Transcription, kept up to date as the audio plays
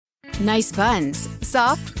Nice buns,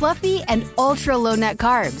 soft, fluffy, and ultra-low net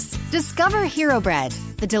carbs. Discover Hero Bread,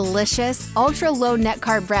 the delicious, ultra-low net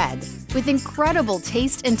carb bread with incredible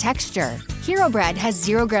taste and texture. Hero Bread has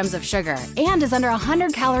 0 grams of sugar and is under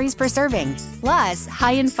 100 calories per serving. Plus,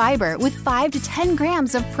 high in fiber with 5 to 10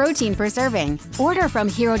 grams of protein per serving. Order from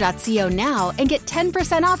hero.co now and get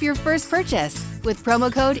 10% off your first purchase with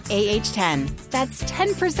promo code AH10. That's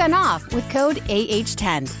 10% off with code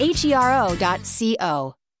AH10.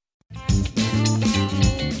 HERO.co.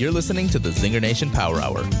 You're listening to the Zinger Nation Power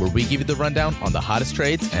Hour, where we give you the rundown on the hottest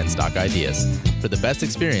trades and stock ideas. For the best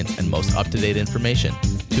experience and most up-to-date information,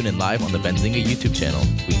 tune in live on the Benzinga YouTube channel,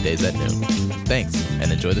 weekdays at noon. Thanks,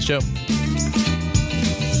 and enjoy the show.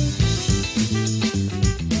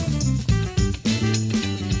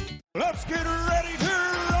 Let's get ready to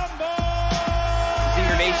rumble!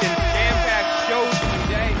 Zinger Nation jam-packed show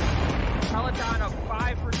today. Peloton up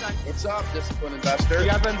 5%. What's up, disciplined investor? We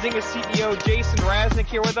got Benzinga CEO Jason Raznick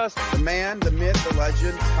here with us. The man, the myth, the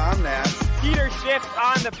legend, Tom Nash. Peter Schiff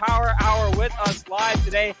on the Power Hour with us live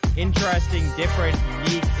today. Interesting, different,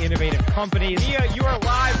 unique, innovative companies. Mia, you are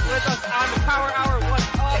live with us on the Power Hour. What's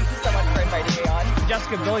up? Thank you so much for inviting me on.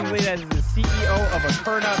 Jessica Billingsley, that is the CEO of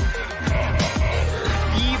Akerna,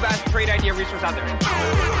 the best trade idea resource out there.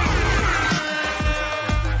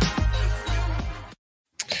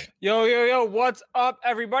 Yo, what's up,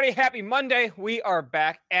 everybody? Happy Monday. We are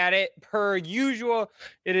back at it per usual.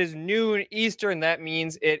 It is noon Eastern. That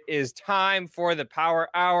means it is time for the Power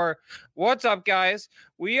Hour. What's up, guys?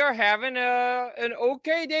 We are having an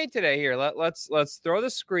okay day today here. Let's throw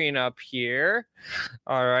the screen up here.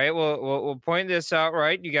 All right, we'll point this out,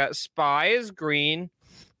 right? You got SPY is green.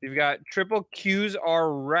 You've got triple Qs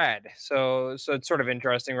are red. So it's sort of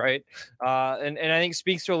interesting, right? And I think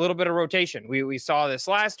speaks to a little bit of rotation. We saw this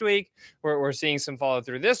last week. We're seeing some follow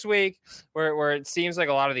through this week where it seems like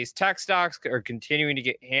a lot of these tech stocks are continuing to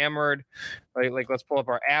get hammered. Like let's pull up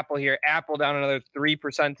our Apple here. Apple down another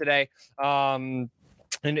 3% today.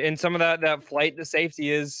 And some of that flight to safety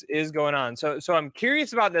is going on. So I'm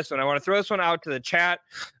curious about this one. I want to throw this one out to the chat,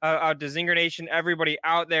 out to Zinger Nation, everybody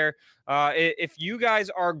out there. If you guys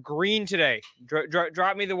are green today,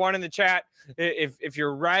 drop me the 1 in the chat. If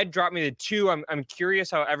you're red, drop me the 2. I'm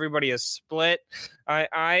curious how everybody is split.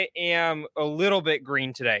 I am a little bit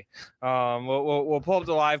green today. We'll pull up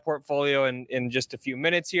the live portfolio in just a few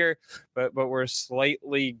minutes here, but we're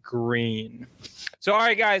slightly green. So all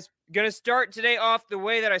right, guys. Going to start today off the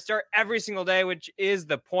way that I start every single day, which is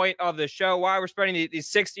the point of the show, why we're spending these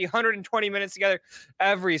 60, 120 minutes together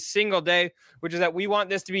every single day, which is that we want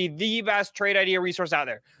this to be the best trade idea resource out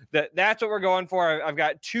there. That's what we're going for. I've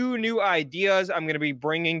got 2 new ideas I'm going to be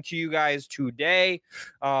bringing to you guys today.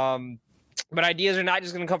 But ideas are not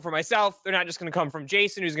just going to come from myself. They're not just going to come from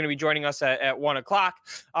Jason, who's going to be joining us at 1 o'clock.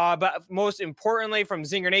 But most importantly, from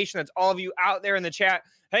Zinger Nation, that's all of you out there in the chat,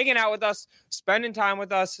 hanging out with us, spending time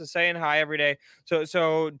with us, saying hi every day.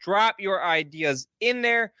 So drop your ideas in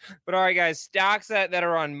there. But all right, guys, stocks that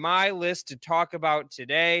are on my list to talk about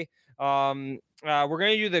today. We're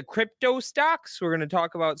going to do the crypto stocks. We're going to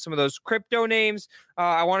talk about some of those crypto names.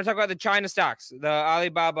 I want to talk about the China stocks, the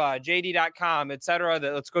Alibaba, JD.com, etc.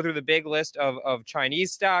 Let's go through the big list of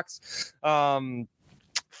Chinese stocks.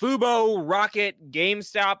 Fubo, Rocket,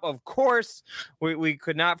 GameStop, of course. We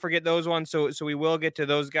could not forget those ones, so we will get to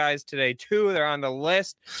those guys today too. They're on the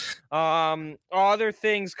list. Other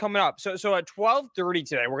things coming up. So at 12:30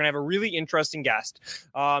 today, we're gonna have a really interesting guest.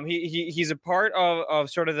 He's a part of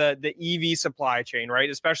sort of the EV supply chain, right?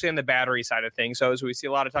 Especially on the battery side of things. So we see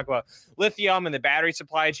a lot of talk about lithium and the battery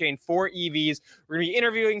supply chain for EVs. We're gonna be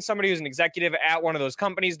interviewing somebody who's an executive at one of those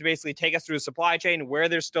companies to basically take us through the supply chain, where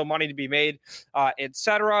there's still money to be made,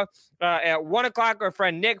 etc. At 1 o'clock, our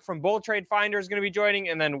friend Nick from Bull Trade Finder is going to be joining,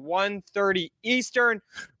 and then 1:30 Eastern,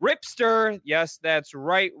 Ripster. Yes, that's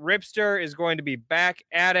right. Ripster is going to be back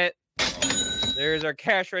at it. There's our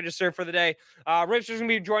cash register for the day. Ripster's going to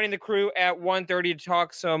be joining the crew at 1:30 to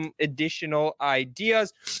talk some additional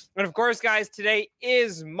ideas. And of course, guys, today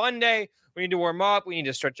is Monday. We need to warm up. We need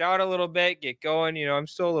to stretch out a little bit, get going. I'm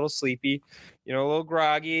still a little sleepy, a little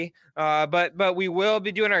groggy. But we will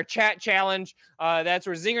be doing our chat challenge. That's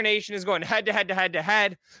where Zinger Nation is going head to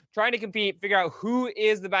head, trying to compete, figure out who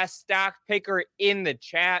is the best stock picker in the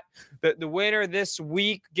chat. The winner this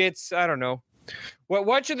week gets, I don't know.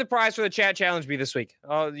 What should the prize for the chat challenge be this week?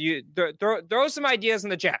 You throw some ideas in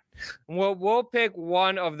the chat. We'll pick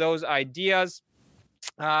one of those ideas.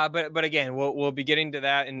 But again, we'll be getting to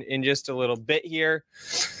that in just a little bit here.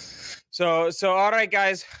 So, all right,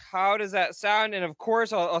 guys, how does that sound? And of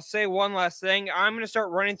course, I'll say one last thing. I'm going to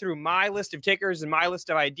start running through my list of tickers and my list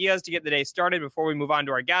of ideas to get the day started before we move on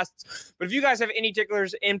to our guests. But if you guys have any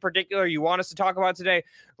ticklers in particular you want us to talk about today,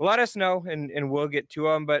 let us know and we'll get to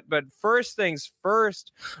them. But first things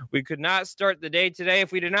first, we could not start the day today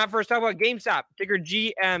if we did not first talk about GameStop, ticker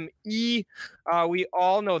GME. We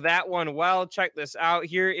all know that one well. Check this out.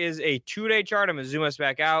 Here is a 2-day chart. I'm going to zoom us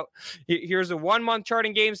back out. Here's a 1-month chart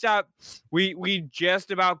in GameStop. We just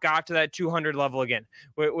about got to that 200 level again,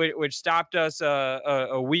 which stopped us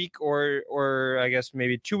a week or I guess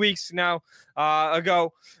maybe 2 weeks now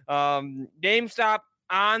ago. GameStop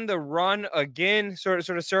on the run again, sort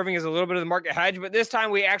of serving as a little bit of the market hedge, but this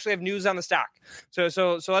time we actually have news on the stock.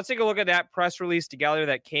 So let's take a look at that press release together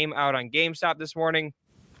that came out on GameStop this morning.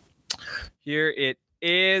 Here it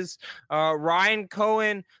is. Ryan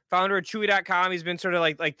Cohen, founder of Chewy.com. He's been sort of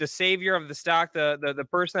like the savior of the stock, the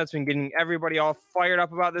person that's been getting everybody all fired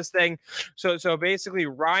up about this thing. So basically,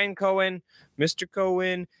 Ryan Cohen, Mr.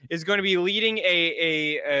 Cohen, is going to be leading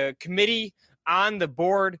a committee on the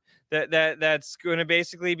board that's going to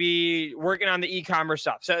basically be working on the e-commerce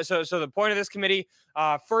stuff. So the point of this committee,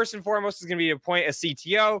 first and foremost, is going to be to appoint a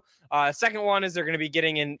CTO. Second one is they're going to be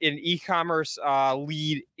getting an e-commerce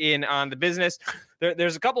lead in on the business.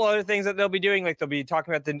 There's a couple other things that they'll be doing, like they'll be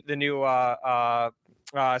talking about the new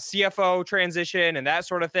CFO transition and that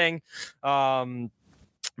sort of thing.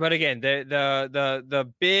 But again,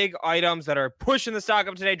 the big items that are pushing the stock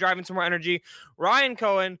up today, driving some more energy. Ryan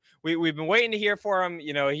Cohen, we've been waiting to hear for him.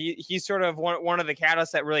 You know, he's sort of one of the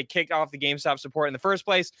catalysts that really kicked off the GameStop support in the first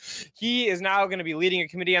place. He is now going to be leading a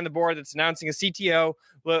committee on the board that's announcing a CTO,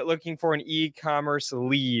 looking for an e-commerce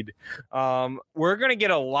lead. We're going to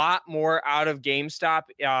get a lot more out of GameStop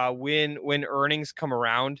when earnings come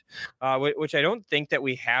around, which I don't think that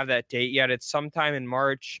we have that date yet. It's sometime in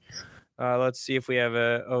March. Let's see if we have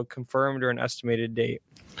a confirmed or an estimated date.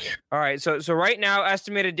 All right, so right now,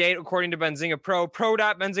 estimated date, according to Benzinga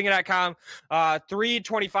pro.benzinga.com,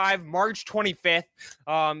 3/25, March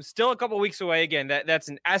 25th. Still a couple weeks away. Again, that's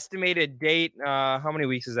an estimated date. How many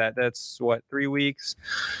weeks is that? That's, 3 weeks?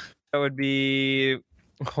 That would be,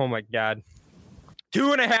 oh my God,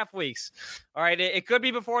 2.5 weeks. All right. It could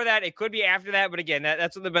be before that. It could be after that. But again,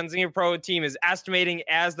 that's what the Benzinga Pro team is estimating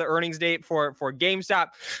as the earnings date for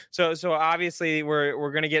GameStop. So obviously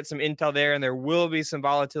we're going to get some intel there, and there will be some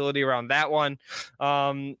volatility around that one.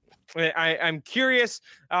 I'm curious,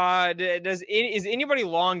 is anybody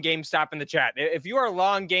long GameStop in the chat? If you are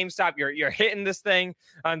long GameStop, you're hitting this thing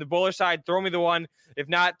on the bullish side, throw me the 1. If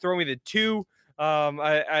not, throw me the 2.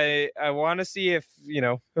 I want to see if,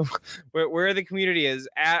 where the community is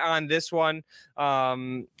at on this one.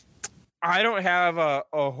 I don't have a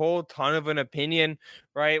whole ton of an opinion,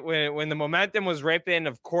 right? When the momentum was ripping,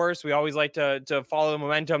 of course, we always like to follow the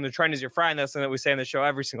momentum. The trend is your friend. That's something that we say on the show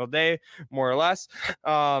every single day, more or less.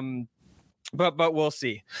 But we'll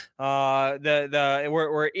see.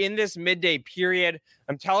 We're in this midday period.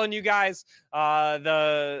 I'm telling you guys,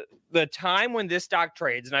 the time when this stock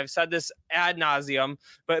trades, and I've said this ad nauseum,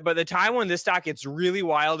 but the time when this stock gets really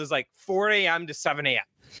wild is like 4 a.m. to 7 a.m.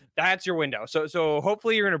 That's your window. So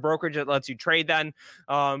hopefully you're in a brokerage that lets you trade then.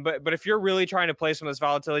 But if you're really trying to play some of this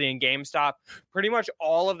volatility in GameStop, pretty much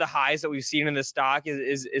all of the highs that we've seen in this stock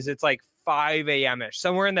is it's like 5 a.m. ish,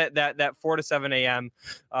 somewhere in that 4 to 7 a.m.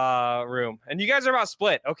 room. And you guys are about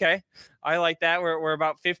split. Okay. I like that. We're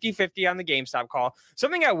about 50-50 on the GameStop call.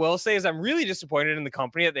 Something I will say is I'm really disappointed in the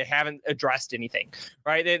company that they haven't addressed anything,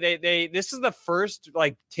 right? This is the first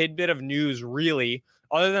like tidbit of news really,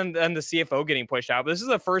 other than the CFO getting pushed out. But this is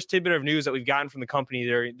the first tidbit of news that we've gotten from the company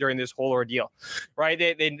during this whole ordeal, right?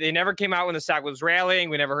 They never came out when the stock was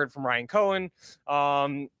rallying. We never heard from Ryan Cohen.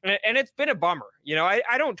 And it's been a bummer.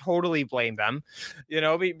 I don't totally blame them,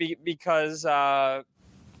 because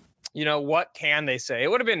what can they say?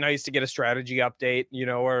 It would have been nice to get a strategy update,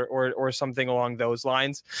 or something along those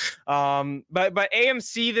lines. But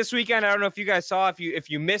AMC this weekend, I don't know if you guys saw, if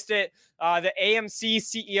you missed it, the AMC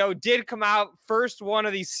CEO did come out, first one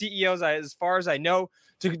of these CEOs, as far as I know,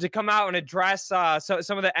 to come out and address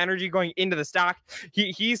some of the energy going into the stock.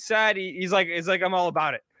 He said he's like I'm all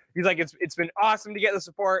about it. He's like it's been awesome to get the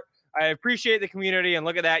support. I appreciate the community, and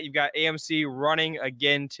look at that, you've got AMC running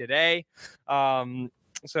again today.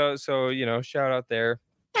 So shout out there.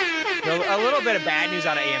 A little bit of bad news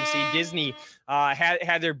out of AMC. Disney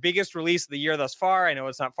had their biggest release of the year thus far. I know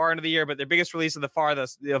it's not far into the year, but their biggest release of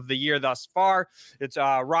the year thus far. It's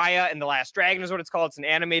Raya and the Last Dragon is what it's called. It's an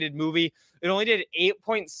animated movie. It only did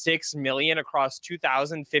 $8.6 million across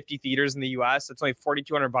 2,050 theaters in the U.S. It's only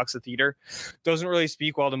 $4,200 a theater. Doesn't really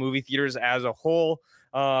speak well to movie theaters as a whole.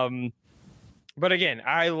 But again,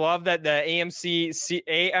 I love that the AMC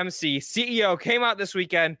CEO came out this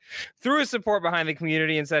weekend, threw his support behind the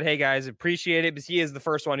community and said, hey guys, appreciate it. Because he is the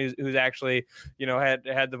first one who's actually,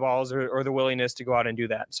 had the balls or the willingness to go out and do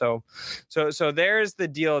that. So there's the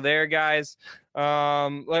deal there, guys.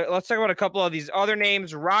 Let's talk about a couple of these other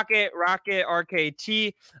names. Rocket,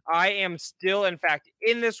 RKT. I am still, in fact,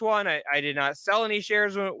 in this one. I did not sell any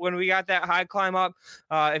shares when we got that high climb up.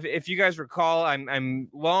 If you guys recall, I'm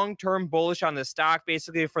long-term bullish on the stock,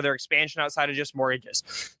 basically for their expansion outside of just mortgages.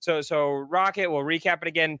 So Rocket, we'll recap it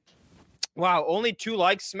again. Wow, only 2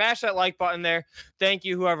 likes. Smash that like button there. Thank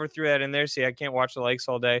you, whoever threw that in there. See, I can't watch the likes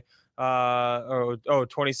all day.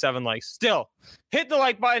 27 likes. Still, hit the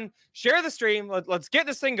like button, share the stream. Let's get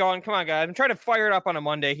this thing going. Come on, guys. I'm trying to fire it up on a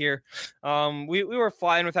Monday here. We were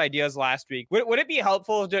flying with ideas last week. Would it be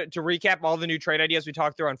helpful to recap all the new trade ideas we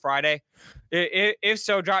talked through on Friday? If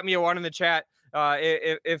so, drop me a 1 in the chat.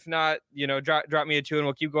 If not, drop me a 2 and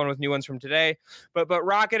we'll keep going with new ones from today. But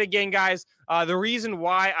Rocket again, guys. The reason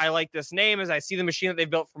why I like this name is I see the machine that they've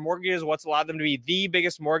built for mortgages, what's allowed them to be the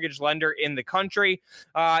biggest mortgage lender in the country.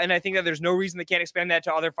 And I think that there's no reason they can't expand that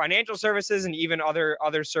to other financial services and even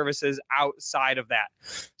other services outside of that.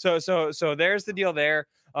 So there's the deal there.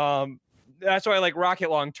 That's why I like Rocket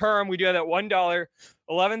long term. We do have that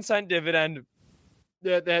 $1.11 dividend.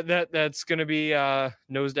 That's going to be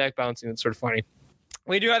Nasdaq bouncing. That's sort of funny.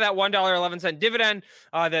 We do have that $1.11 dividend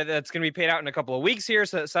that's going to be paid out in a couple of weeks here.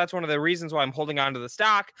 So that's one of the reasons why I'm holding on to the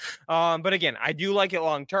stock. But again, I do like it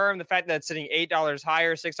long term. The fact that it's sitting $8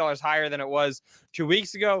 higher, $6 higher than it was 2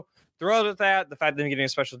 weeks ago, thrilled with that. The fact that I'm getting a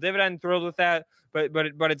special dividend, thrilled with that. But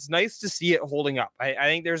it's nice to see it holding up. I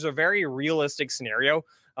think there's a very realistic scenario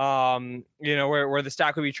where the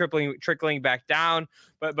stock would be trickling back down.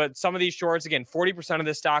 But some of these shorts, again, 40% of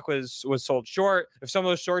this stock was sold short. If some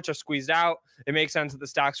of those shorts are squeezed out, it makes sense that the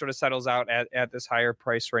stock sort of settles out at this higher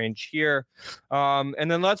price range here.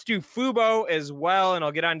 And then let's do Fubo as well. And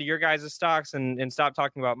I'll get onto your guys' stocks and stop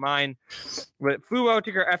talking about mine. But Fubo,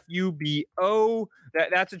 ticker FUBO,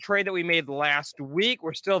 that's a trade that we made last week.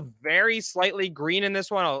 We're still very slightly green in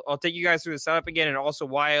this one. I'll take you guys through the setup again and also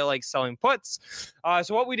why I like selling puts.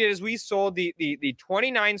 So what we did is we sold the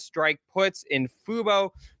 29 strike puts in Fubo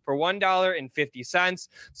for $1.50.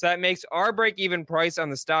 So that makes our break-even price on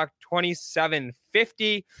the stock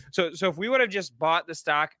 $27.50. So if we would have just bought the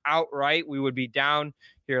stock outright, we would be down.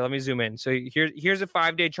 Here, let me zoom in. So here's a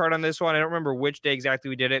 5-day chart on this one. I don't remember which day exactly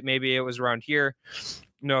we did it. Maybe it was around here.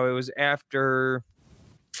 No, it was after...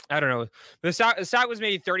 I don't know. The stock was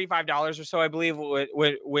maybe $35 or so, I believe,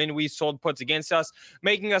 when we sold puts against us,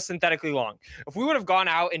 making us synthetically long. If we would have gone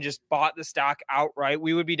out and just bought the stock outright,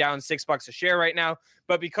 we would be down $6 a share right now.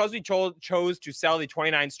 But because we chose to sell the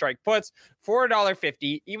 29 strike puts for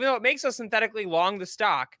 $1.50, even though it makes us synthetically long the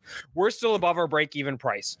stock, we're still above our break-even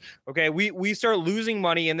price. Okay, we start losing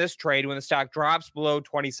money in this trade when the stock drops below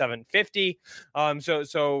 $27.50.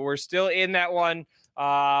 So we're still in that one.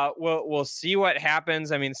 We'll see what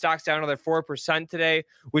happens. I mean, stock's down another 4% today,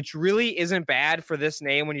 which really isn't bad for this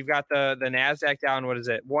name when you've got the Nasdaq down. What is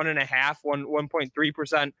it?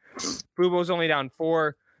 1.3%. Fubo's only down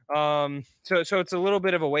 4%. So it's a little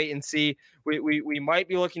bit of a wait and see. We might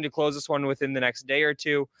be looking to close this one within the next day or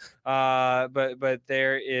two. But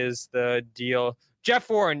there is the deal. Jeff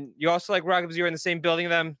Warren, you also like Rocket, you're in the same building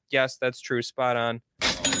with them? Yes, that's true. Spot on.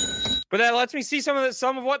 But that lets me see some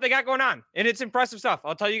of what they got going on. And it's impressive stuff.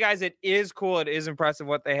 I'll tell you guys, it is cool. It is impressive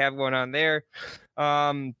what they have going on there.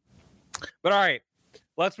 But all right,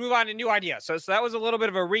 let's move on to new ideas. So that was a little bit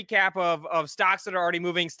of a recap of stocks that are already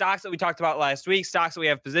moving, stocks that we talked about last week, stocks that we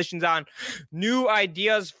have positions on, new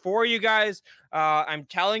ideas for you guys. I'm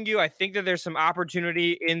telling you, I think that there's some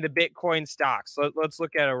opportunity in the Bitcoin stocks. Let's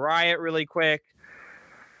look at a Riot really quick.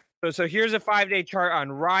 So here's a 5-day chart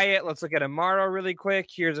on Riot. Let's look at a Mara really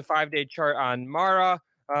quick. Here's a 5-day chart on Mara.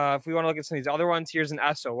 If we want to look at some of these other ones, here's an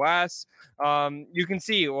SOS. You can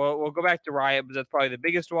see, we'll go back to Riot, but that's probably the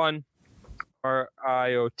biggest one. Or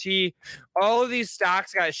IoT. All of these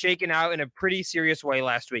stocks got shaken out in a pretty serious way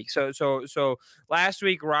last week. So last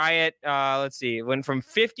week, Riot, let's see, went from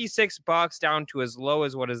 $56 down to as low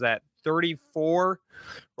as, what is that, 34,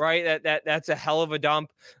 right? That's a hell of a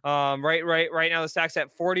dump. Right now the stock's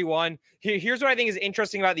at 41. Here's what I think is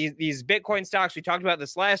interesting about these Bitcoin stocks. We talked about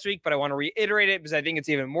this last week, but I want to reiterate it because I think it's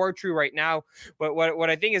even more true right now. But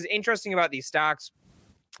what I think is interesting about these stocks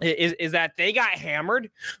is that they got hammered,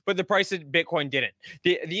 but the price of Bitcoin didn't.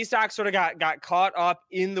 These stocks sort of got caught up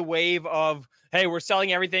in the wave of hey, we're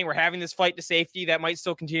selling everything. We're having this flight to safety that might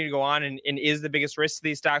still continue to go on and is the biggest risk to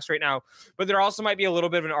these stocks right now. But there also might be a little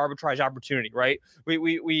bit of an arbitrage opportunity, right?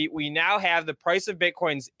 We now have the price of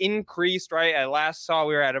Bitcoin's increased, right? I last saw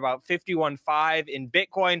we were at about 51.5 in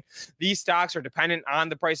Bitcoin. These stocks are dependent on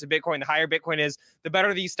the price of Bitcoin. The higher Bitcoin is, the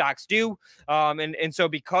better these stocks do. And so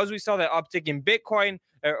because we saw that uptick in Bitcoin,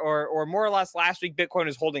 or more or less last week, Bitcoin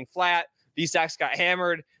is holding flat. These stocks got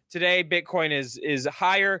hammered. Today, Bitcoin is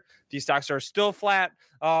higher. These stocks are still flat.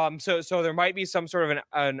 So there might be some sort of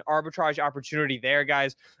an arbitrage opportunity there,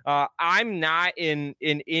 guys. I'm not in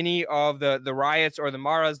any of the riots or the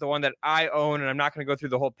Maras, the one that I own, and I'm not going to go through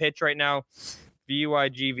the whole pitch right now.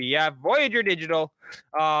 VYGVF, Voyager Digital,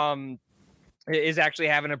 is actually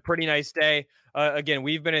having a pretty nice day. Again,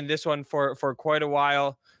 we've been in this one for quite a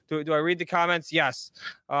while. Do I read the comments? Yes.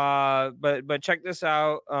 But check this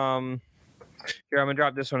out. Here, I'm gonna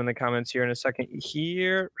drop this one in the comments here in a second.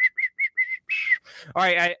 Here. All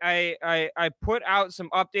right, I put out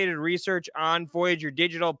some updated research on Voyager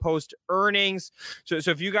Digital post earnings. So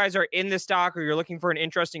if you guys are in the stock or you're looking for an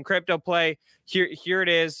interesting crypto play, here it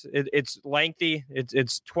is. It's lengthy.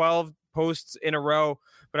 It's 12 posts in a row,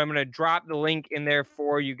 but I'm gonna drop the link in there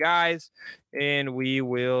for you guys, and we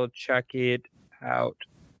will check it out.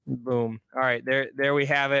 Boom. All right, there we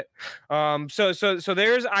have it. So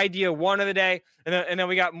there's idea one of the day, and then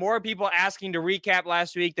we got more people asking to recap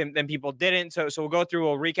last week than people didn't. So we'll go through.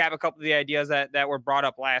 We'll recap a couple of the ideas that were brought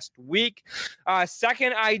up last week.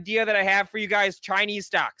 Second idea that I have for you guys: Chinese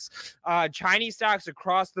stocks. Chinese stocks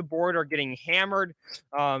across the board are getting hammered.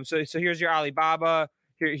 So here's your Alibaba.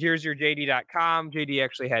 Here's your JD.com. JD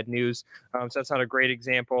actually had news, so that's not a great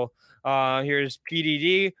example. Here's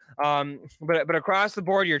PDD. But across the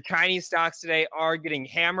board, your Chinese stocks today are getting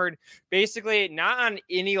hammered. Basically, not on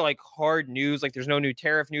any like hard news, like there's no new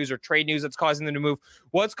tariff news or trade news that's causing them to move.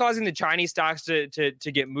 What's causing the Chinese stocks to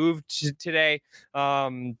get moved today?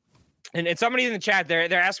 And somebody in the chat,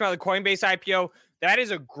 they're asking about the Coinbase IPO. That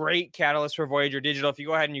is a great catalyst for Voyager Digital. If you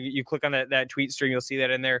go ahead and you click on that tweet stream, you'll see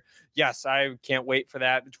that in there. Yes, I can't wait for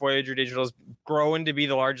that. Voyager Digital is growing to be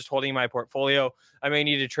the largest holding in my portfolio. I may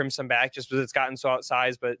need to trim some back just because it's gotten so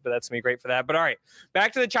outsized, but that's going to be great for that. But all right,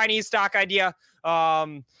 back to the Chinese stock idea.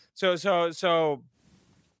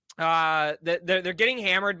 They're getting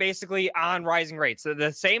hammered basically on rising rates. So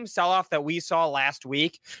the same sell-off that we saw last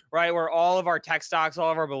week, right, where all of our tech stocks,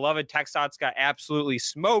 all of our beloved tech stocks got absolutely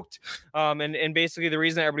smoked. And basically the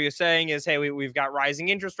reason everybody was saying is, hey, we've got rising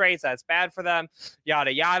interest rates. That's bad for them,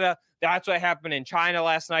 yada, yada. That's what happened in China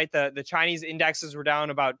last night. The Chinese indexes were down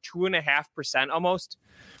about 2.5% almost,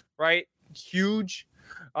 right? Huge.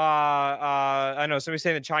 I know somebody's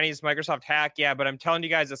saying the Chinese Microsoft hack. Yeah, but I'm telling you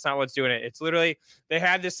guys, that's not what's doing it. It's literally, they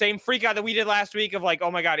had the same freak out that we did last week of like, oh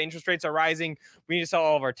my God, interest rates are rising. We need to sell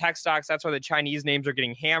all of our tech stocks. That's why the Chinese names are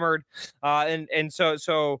getting hammered. And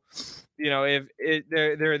so, you know, if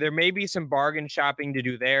there may be some bargain shopping to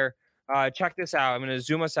do there. Check this out. I'm going to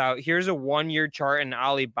zoom us out. Here's a 1-year chart in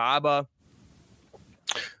Alibaba.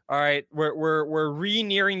 All right, we're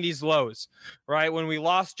re-nearing these lows, right? When we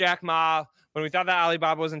lost Jack Ma, when we thought that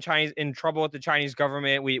Alibaba was in trouble with the Chinese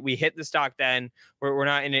government, we hit the stock then. We're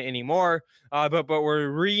not in it anymore, but we're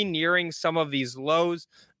re-nearing some of these lows.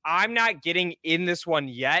 I'm not getting in this one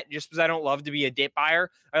yet just because I don't love to be a dip buyer.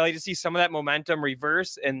 I like to see some of that momentum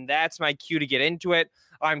reverse, and that's my cue to get into it.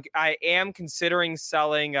 I am considering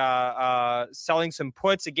selling some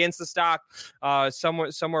puts against the stock,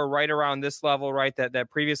 somewhere right around this level, right? That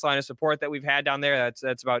previous line of support that we've had down there.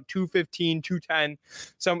 That's about 215, 210,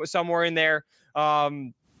 somewhere in there.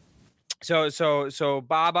 So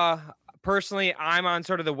Baba. Personally, I'm on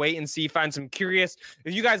sort of the wait and see fence. I'm curious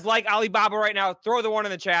if you guys like Alibaba right now. Throw the 1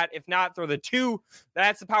 in the chat. If not, throw the 2.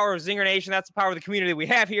 That's the power of Zinger Nation. That's the power of the community we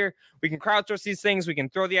have here. We can crowdsource these things. We can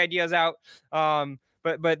throw the ideas out.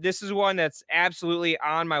 But this is one that's absolutely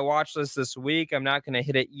on my watch list this week. I'm not going to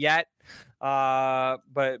hit it yet,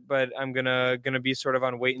 but I'm gonna be sort of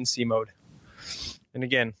on wait and see mode. And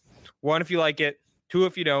again, 1 if you like it, 2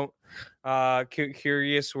 if you don't.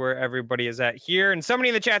 Curious where everybody is at here. And somebody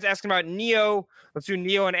in the chat's asking about Neo. Let's do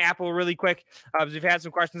Neo and Apple really quick, because we've had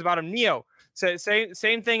some questions about them. Neo. So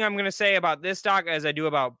same thing I'm going to say about this stock as I do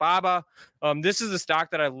about Baba. This is a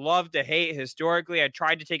stock that I love to hate historically. I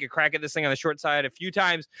tried to take a crack at this thing on the short side a few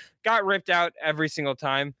times, got ripped out every single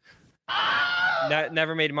time.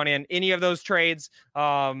 Never made money on any of those trades.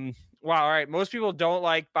 Wow. All right. Most people don't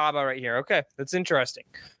like Baba right here. Okay. That's interesting.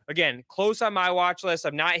 Again, close on my watch list.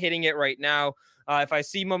 I'm not hitting it right now. If I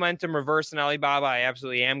see momentum reverse in Alibaba, I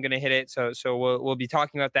absolutely am going to hit it. So we'll be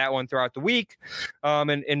talking about that one throughout the week,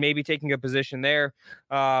 and maybe taking a position there.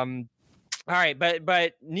 All right.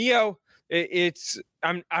 But Neo I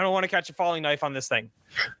don't want to catch a falling knife on this thing,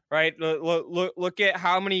 right? Look at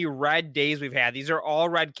how many red days we've had. These are all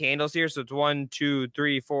red candles here. So it's 1, 2,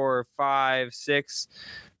 3, 4, 5, 6,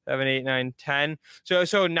 7, 8, 9, 10.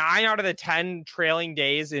 So 9 out of the 10 trailing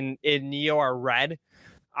days in NEO are red.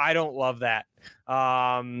 I don't love that.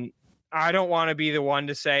 I don't want to be the one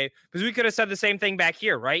to say, because we could have said the same thing back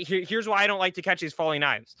here, right? Here's why I don't like to catch these falling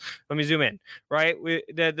knives. Let me zoom in, right?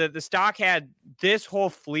 The stock had this whole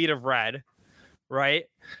fleet of red, right?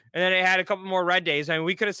 And then it had a couple more red days. I mean,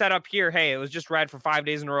 we could have set up here, hey, it was just red for 5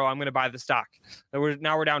 days in a row. I'm going to buy the stock. Now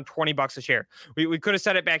we're down $20 a share. We could have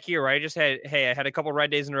set it back here, right? I just had, hey, I had a couple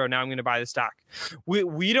red days in a row. Now I'm going to buy the stock.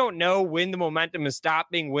 We don't know when the momentum is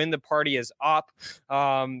stopping, when the party is up.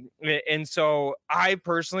 And so I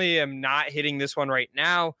personally am not hitting this one right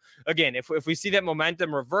now. Again, if we see that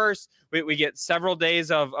momentum reverse, we get several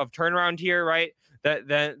days of turnaround here, right?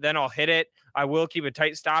 Then I'll hit it. I will keep a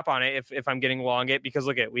tight stop on it if I'm getting long it, because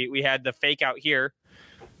look at we had the fake out here.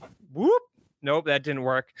 Whoop. Nope, that didn't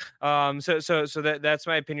work. So that's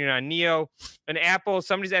my opinion on NEO. And Apple,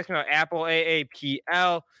 somebody's asking about Apple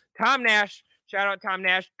AAPL. Tom Nash, shout out Tom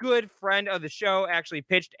Nash, good friend of the show, actually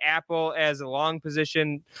pitched Apple as a long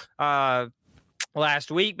position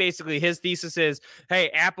last week. Basically, his thesis is, hey,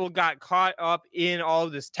 Apple got caught up in all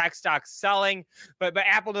of this tech stock selling, but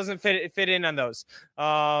Apple doesn't fit in on those.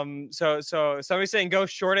 So somebody's saying go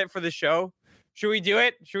short it for the show. Should we do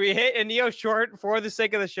it? Should we hit a NEO short for the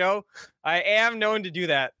sake of the show? I am known to do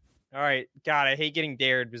that. All right. God, I hate getting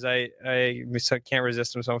dared because I can't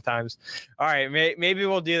resist them sometimes. All right. Maybe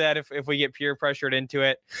we'll do that if we get peer pressured into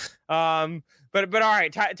it. But all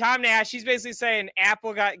right, Tom Nash, he's basically saying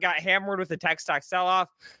Apple got hammered with the tech stock sell-off.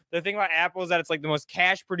 The thing about Apple is that it's like the most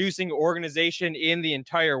cash-producing organization in the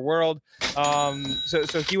entire world.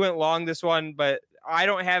 So he went long this one, but I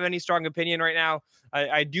don't have any strong opinion right now.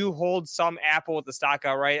 I do hold some Apple with the stock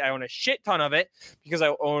outright. I own a shit ton of it because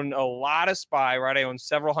I own a lot of SPY, right? I own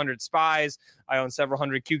several hundred SPYs. I own several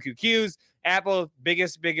hundred QQQs. Apple,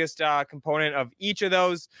 biggest component of each of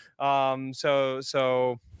those.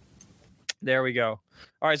 So there we go.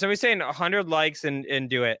 All right, somebody's saying 100 likes and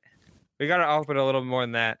do it. We got to open a little more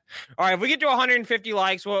than that. All right, if we get to 150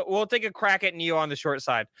 likes, we'll take a crack at NEO on the short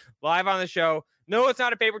side. Live on the show. No, it's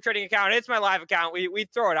not a paper trading account. It's my live account. We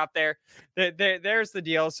throw it up there. There's the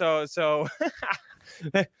deal. So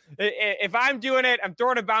if I'm doing it, I'm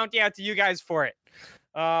throwing a bounty out to you guys for it.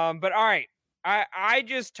 But all right, I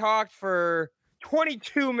just talked for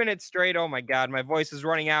 22 minutes straight. Oh my God, my voice is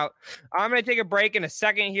running out. I'm going to take a break in a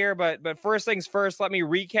second here, but first things first, let me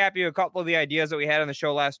recap you a couple of the ideas that we had on the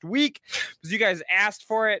show last week because you guys asked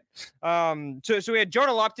for it. So we had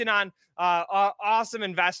Jonah Lupton on, awesome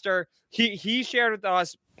investor. He shared with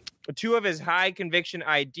us two of his high conviction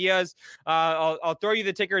ideas. I'll throw you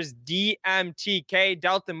the tickers: DMTK,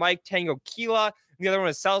 Delta Mike Tango Kila. The other one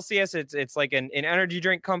is Celsius. It's like an energy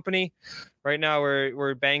drink company. Right now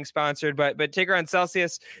we're Bang sponsored, but ticker on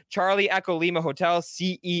Celsius, Charlie Echo Lima Hotel,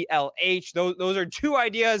 CELH. Those are two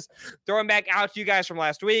ideas. Throwing back out to you guys from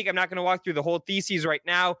last week. I'm not going to walk through the whole theses right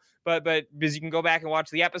now, but because you can go back and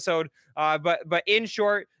watch the episode. But in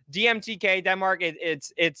short, DMTK Denmark,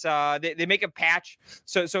 they make a patch.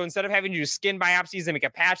 So instead of having to do skin biopsies, they make a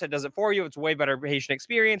patch that does it for you. It's a way better patient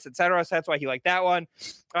experience, etc. So that's why he liked that one.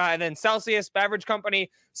 And then Celsius beverage company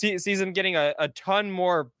sees them getting a ton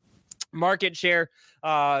more market share.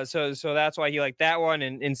 So that's why he liked that one.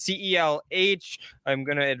 And CELH, I'm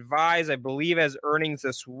going to advise, I believe, has earnings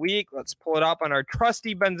this week. Let's pull it up on our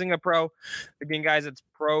trusty Benzinga Pro. Again, guys, it's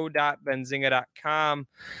pro.benzinga.com.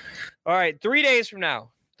 All right, 3 days from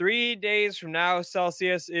now. 3 days from now,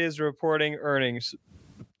 Celsius is reporting earnings.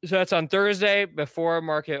 So that's on Thursday before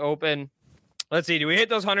market open. Let's see. Do we hit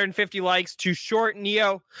those 150 likes to short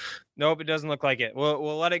NEO? Nope, it doesn't look like it.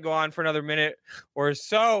 We'll let it go on for another minute or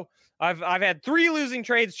so. I've had 3 losing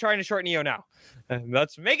trades trying to short NEO now.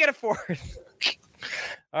 Let's make it a 4th.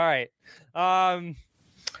 All right.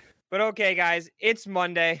 But okay, guys, it's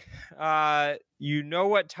Monday. You know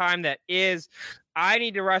what time that is. I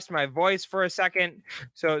need to rest my voice for a second.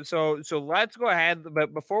 So let's go ahead.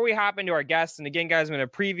 But before we hop into our guests, and again, guys, I'm going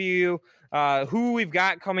to preview who we've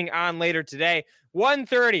got coming on later today.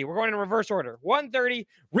 1:30, we're going in reverse order. 1:30,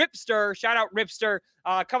 Ripster, shout out Ripster,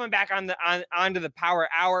 coming back onto the Power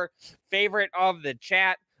Hour, favorite of the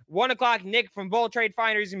chat. 1 o'clock, Nick from Bull Trade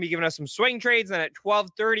Finder is going to be giving us some swing trades. And at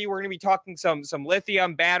 12:30, we're going to be talking some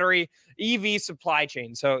lithium battery EV supply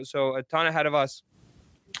chain. So a ton ahead of us.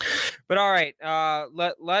 But all right,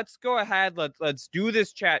 let's go ahead. Let's do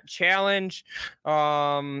this chat challenge.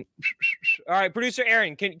 All right, producer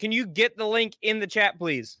Aaron, can you get the link in the chat,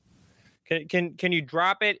 please? Can you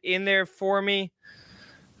drop it in there for me?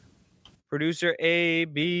 Producer A,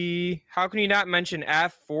 B. How can you not mention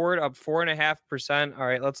F? Ford up 4.5%. All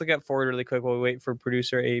right, let's look at Ford really quick while we wait for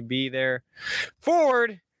producer A, B there.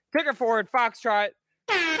 Ford, ticker Ford, Foxtrot.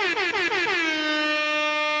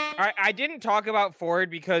 All right, I didn't talk about Ford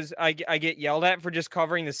because I get yelled at for just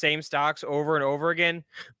covering the same stocks over and over again,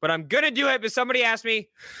 but I'm going to do it because somebody asked me.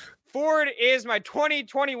 Ford is my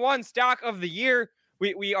 2021 stock of the year.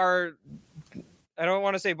 We are, I don't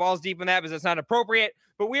want to say balls deep in that because it's not appropriate,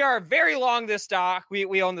 but we are very long this stock.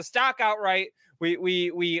 We own the stock outright.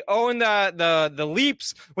 We own the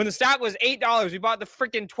leaps. When the stock was $8, we bought the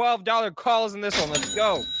freaking $12 calls in this one. Let's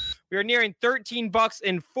go. We are nearing $13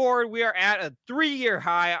 in Ford. We are at a 3-year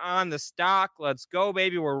high on the stock. Let's go,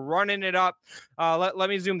 baby. We're running it up. Let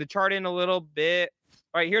me zoom the chart in a little bit.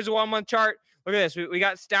 All right, here's a 1-month chart. Look at this. We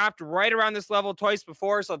got stopped right around this level twice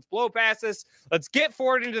before, so let's blow past this. Let's get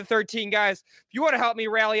Ford into the 13, guys. If you want to help me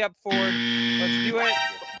rally up Ford, let's do it.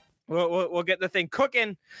 We'll get the thing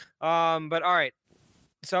cooking. But all right.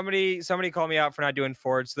 Somebody called me out for not doing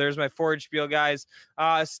Ford. So there's my Ford spiel, guys.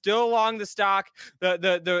 Still long the stock.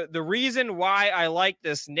 The reason why I like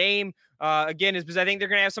this name, again, is because I think they're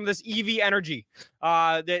going to have some of this EV energy.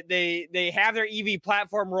 They have their EV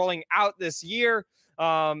platform rolling out this year.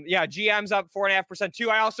 GM's up 4.5%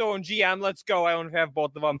 too. I also own GM. Let's go. I have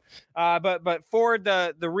both of them. But Ford,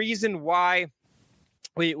 the reason why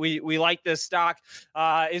we like this stock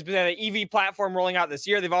is because the EV platform rolling out this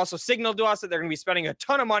year. They've also signaled to us that they're going to be spending a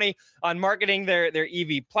ton of money on marketing their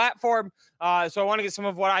EV platform. So I want to get some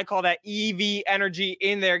of what I call that EV energy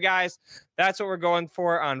in there, guys. That's what we're going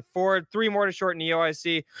for on Ford. 3 more to short Neo, I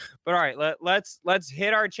see. But all right, let's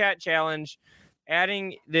hit our chat challenge.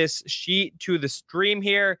 Adding this sheet to the stream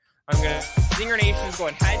here. I'm going to Zinger Nation is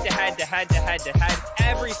going head to head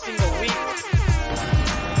every single week.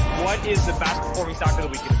 What is the best performing stock of the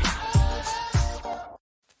week going to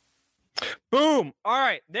be? Boom. All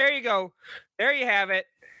right. There you go. There you have it.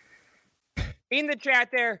 In the chat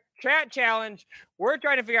there, chat challenge. We're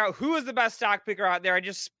trying to figure out who is the best stock picker out there. I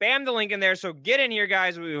just spammed the link in there. So get in here,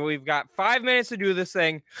 guys. We've got 5 minutes to do this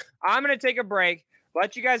thing. I'm going to take a break.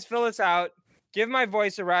 Let you guys fill this out. Give my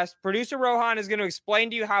voice a rest. Producer Rohan is going to explain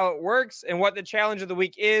to you how it works and what the challenge of the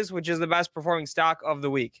week is, which is the best performing stock of the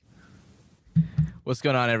week. What's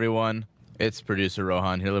going on, everyone? It's producer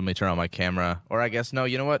Rohan here. Let me turn on my camera. Or I guess, no,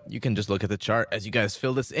 you know what? You can just look at the chart as you guys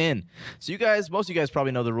fill this in. So most of you guys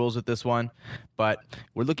probably know the rules with this one, but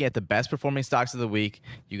we're looking at the best performing stocks of the week.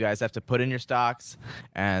 You guys have to put in your stocks,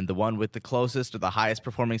 and the one with the closest or the highest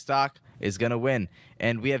performing stock is going to win.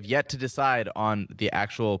 And we have yet to decide on the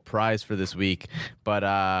actual prize for this week,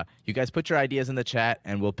 but you guys put your ideas in the chat,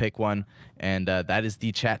 and we'll pick one, and that is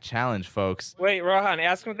the chat challenge, folks. Wait, Rohan,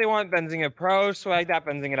 ask them if they want Benzinga Pro,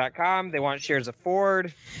 swag.benzinga.com. They want shares of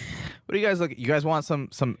Ford. What do you guys look? You guys want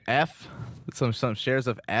some F? Some shares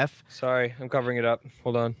of F? Sorry, I'm covering it up.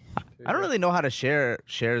 Hold on. I don't really know how to share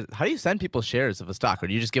shares. How do you send people shares of a stock, or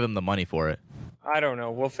do you just give them the money for it? I don't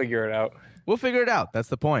know. We'll figure it out. We'll figure it out. That's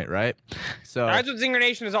the point, right? So that's what Zinger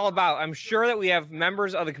Nation is all about. I'm sure that we have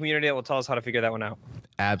members of the community that will tell us how to figure that one out.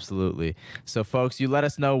 Absolutely. So, folks, you let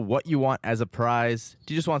us know what you want as a prize.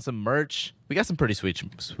 Do you just want some merch? We got some pretty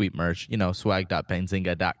sweet merch,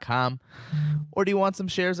 swag.benzinga.com. Or do you want some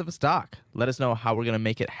shares of a stock? Let us know how we're going to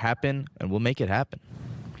make it happen, and we'll make it happen.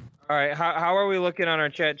 All right, how are we looking on our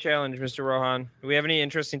chat challenge, Mr. Rohan? Do we have any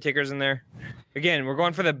interesting tickers in there? Again, we're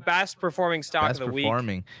going for the best performing stock of the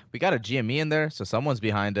week. We got a GME in there, so someone's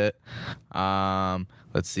behind it.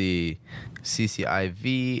 Let's see,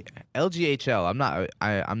 CCIV, LGHL.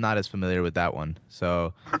 I'm not as familiar with that one.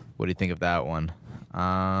 So, what do you think of that one?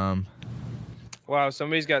 Wow,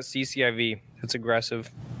 somebody's got CCIV. That's aggressive.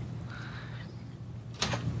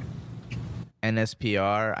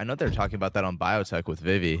 NSPR. I know they're talking about that on biotech with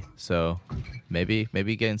Vivi, so maybe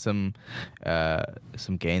getting some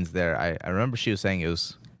gains there. I remember she was saying it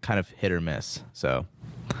was kind of hit or miss, so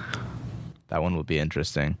that one will be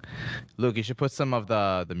interesting. Luke, you should put some of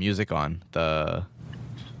the music on. All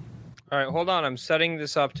right, hold on. I'm setting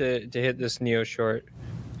this up to hit this Neo short,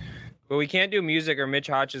 but we can't do music or Mitch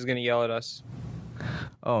Hodge is going to yell at us.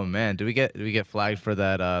 Oh man, do we get flagged for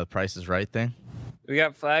that Price is Right thing? We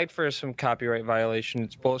got flagged for some copyright violation.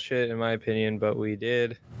 It's bullshit in my opinion, but we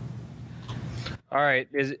did. All right,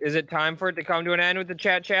 is it time for it to come to an end with the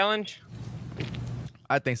chat challenge?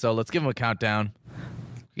 I think so. Let's give them a countdown.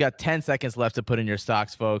 You got 10 seconds left to put in your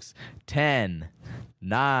stocks, folks. 10,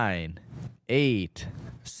 9, 8,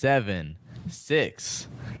 7, 6,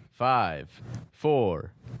 5,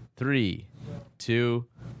 4, 3, 2,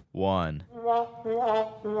 1.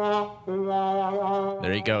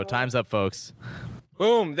 There you go. Time's up, folks.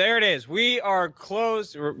 Boom, there it is. We are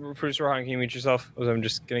closed. Producer Rohan, can you mute yourself? I'm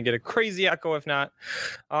just going to get a crazy echo if not.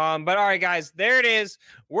 But all right, guys, there it is.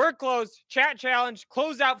 We're closed. Chat challenge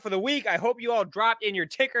closed out for the week. I hope you all dropped in your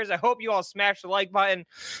tickers. I hope you all smashed the like button.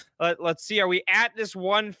 Let's see. Are we at this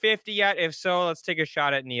 150 yet? If so, let's take a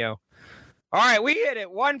shot at Neo. All right, we hit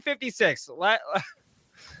it. 156.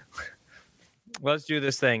 Let's do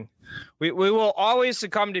this thing. We will always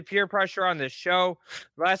succumb to peer pressure on this show.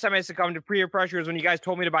 Last time I succumbed to peer pressure was when you guys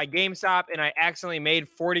told me to buy GameStop, and I accidentally made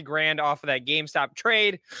 40 grand off of that GameStop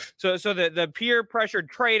trade. So the peer pressure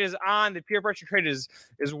trade is on. The peer pressure trade is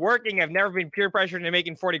working. I've never been peer pressured into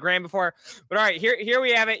making 40 grand before. But all right, here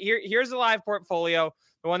we have it. Here's the live portfolio,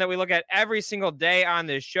 the one that we look at every single day on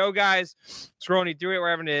this show, guys. Scrolling through it, we're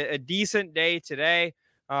having a decent day today.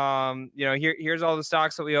 Here's all the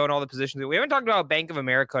stocks that we own, all the positions. We haven't talked about Bank of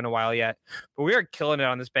America in a while yet, but we are killing it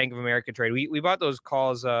on this Bank of America trade. We bought those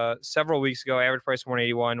calls several weeks ago. Average price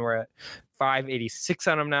 181. We're at 586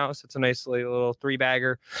 on them now, so it's a nice little three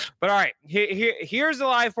bagger. But all right, here's the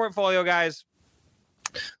live portfolio, guys.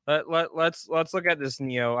 Let's look at this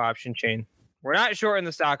Neo option chain. We're not shorting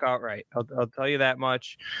the stock outright. I'll tell you that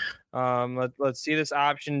much. Let's see this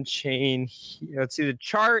option chain. Let's see the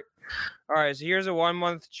chart. All right, so here's a 1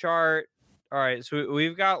 month chart. All right, so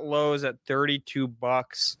we've got lows at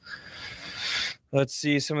 $32. Let's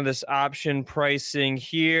see some of this option pricing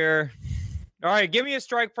here. All right, give me a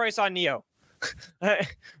strike price on Neo.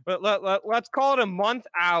 Let's call it a month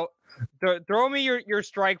out. Throw me your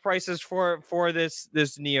strike prices for this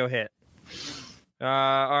Neo hit.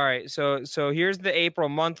 All right, so here's the April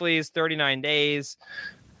monthlies, 39 days.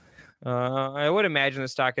 I would imagine the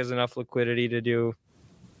stock has enough liquidity to do.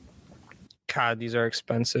 God, these are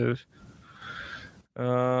expensive. It's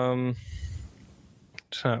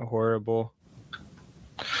not horrible.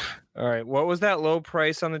 All right, what was that low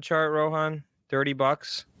price on the chart, Rohan?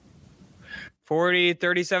 $30? 40,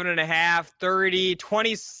 37 and a half, 30,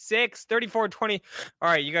 26, 34, 20. All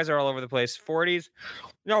right, you guys are all over the place. 40s.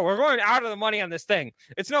 No, we're going out of the money on this thing.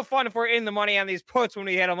 It's no fun if we're in the money on these puts when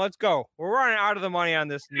we hit them. Let's go. We're running out of the money on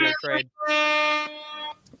this Neo trade.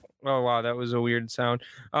 Oh, wow, that was a weird sound.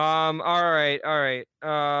 All right.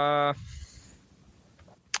 If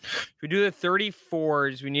we do the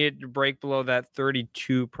 34s, we need to break below that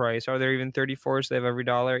 32 price. Are there even 34s? They have every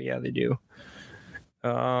dollar? Yeah, they do.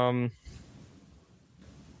 All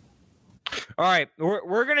right,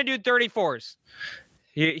 we're gonna do 34s.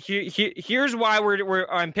 Here's why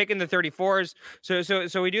I'm picking the 34s.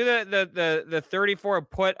 So we do the 34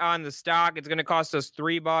 put on the stock. It's gonna cost us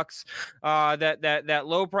 $3. That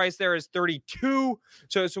low price there is 32.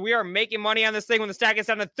 So we are making money on this thing when the stock gets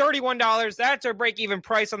down to $31. That's our break even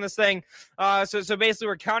price on this thing. So basically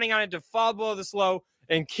we're counting on it to fall below this low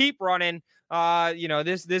and keep running.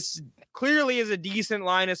 This clearly is a decent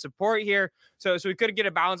line of support here. So we could get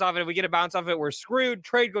a bounce off it. If we get a bounce off it, we're screwed.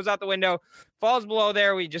 Trade goes out the window, falls below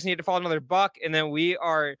there. We just need to fall another $1, and then we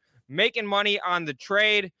are making money on the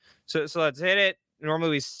trade. So let's hit it.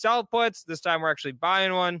 Normally we sell puts. This time we're actually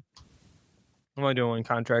buying one. I'm only doing one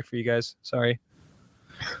contract for you guys. Sorry.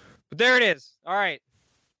 But there it is. All right.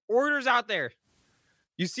 Orders out there.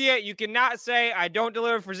 You see it. You cannot say I don't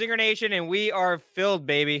deliver for Zinger Nation, and we are filled,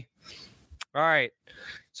 baby. All right.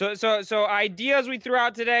 So ideas we threw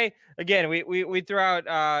out today. Again, we threw out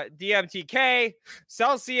DMTK,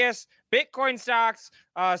 Celsius, Bitcoin stocks,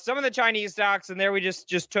 some of the Chinese stocks, and there we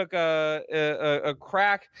just took a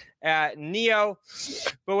crack at Neo.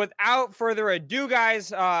 But without further ado,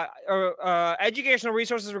 guys, educational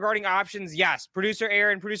resources regarding options. Yes, producer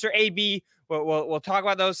Aaron, producer AB. We'll talk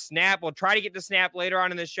about those. Snap. We'll try to get to Snap later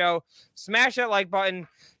on in the show. Smash that like button.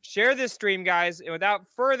 Share this stream, guys. And without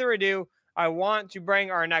further ado, I want to bring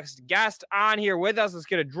our next guest on here with us. Let's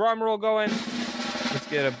get a drum roll going. Let's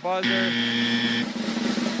get a buzzer.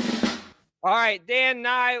 All right, Dan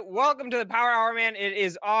Nye, welcome to the Power Hour, man. It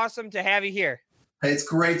is awesome to have you here. Hey, it's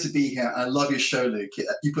great to be here. I love your show, Luke.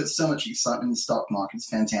 You put so much excitement in the stock market. It's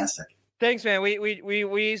fantastic. Thanks, man.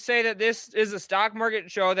 We say that this is a stock market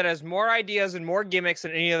show that has more ideas and more gimmicks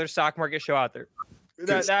than any other stock market show out there.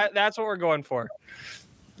 That's what we're going for.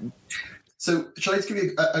 So, shall I just give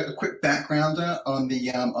you a quick background on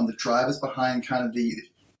the drivers behind kind of the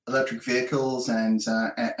electric vehicles and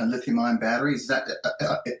lithium-ion batteries? Is that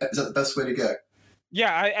the best way to go?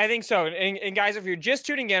 Yeah, I think so. And guys, if you're just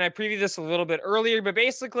tuning in, I previewed this a little bit earlier, but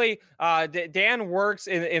basically, Dan works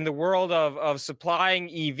in the world of supplying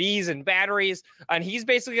EVs and batteries, and he's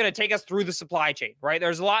basically going to take us through the supply chain, right?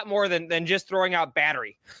 There's a lot more than just throwing out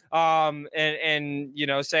battery, and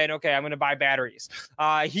saying, okay, I'm going to buy batteries.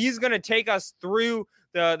 He's going to take us through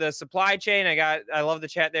the supply chain. I love the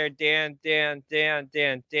chat there, Dan, the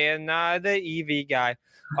EV guy.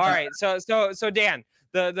 All right, so Dan.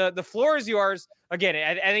 The floor is yours. Again,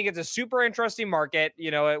 I think it's a super interesting market.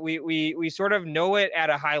 We sort of know it at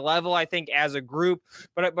a high level, I think, as a group.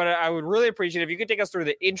 But I would really appreciate if you could take us through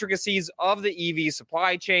the intricacies of the EV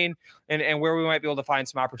supply chain and where we might be able to find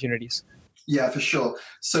some opportunities. Yeah, for sure.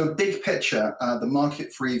 So big picture, the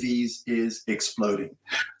market for EVs is exploding.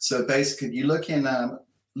 So basically, you look in how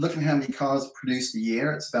many cars produced a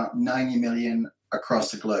year, it's about 90 million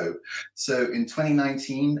across the globe. So in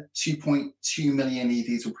 2019, 2.2 million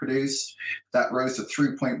EVs were produced. That rose to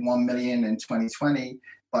 3.1 million in 2020.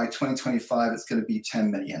 By 2025, it's going to be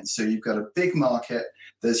 10 million. So you've got a big market.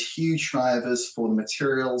 There's huge drivers for the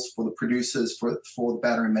materials, for the producers, for the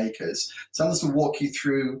battery makers. So I'm just going to walk you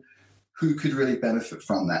through who could really benefit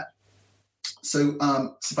from that. So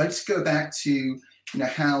if I just go back to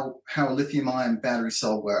how a lithium-ion battery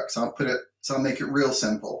cell works, I'll make it real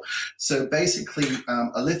simple. So basically,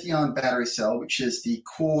 a lithium-ion battery cell, which is the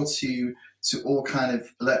core to all kind of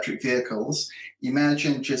electric vehicles,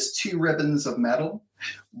 imagine just two ribbons of metal.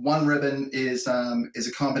 One ribbon is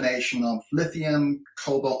a combination of lithium,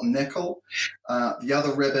 cobalt, and nickel. The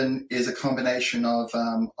other ribbon is a combination of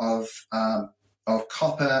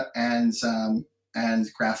copper and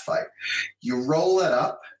graphite. You roll it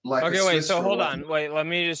up like okay. Wait. So hold roll. on. Wait. Let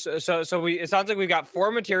me just. So it sounds like we've got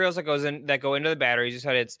four materials that go into the batteries. You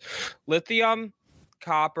said it's lithium,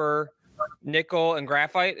 copper, nickel, and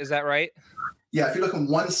graphite. Is that right? Yeah. If you look on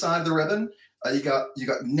one side of the ribbon, you got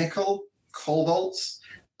nickel, cobalt,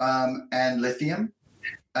 and lithium.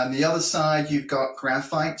 And the other side, you've got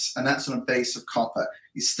graphite, and that's on a base of copper.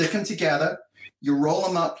 You stick them together. You roll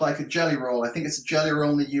them up like a jelly roll. I think it's a jelly roll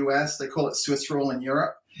in the US. They call it Swiss roll in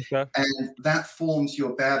Europe. Okay. And that forms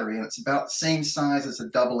your battery, and it's about the same size as a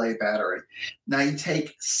AA battery. Now you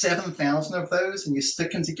take 7,000 of those and you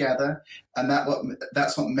stick them together, and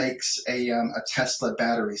that's what makes a Tesla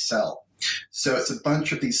battery cell. So it's a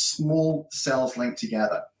bunch of these small cells linked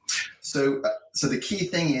together. So the key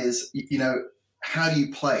thing is, how do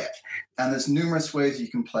you play it? And there's numerous ways you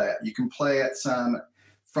can play it. You can play it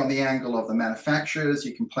from the angle of the manufacturers,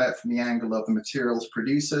 you can play it from the angle of the materials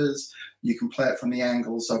producers, you can play it from the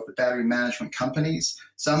angles of the battery management companies.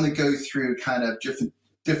 So I'm going to go through kind of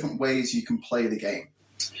different ways you can play the game.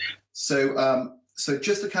 So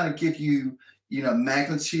just to kind of give you,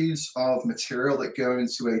 magnitudes of material that go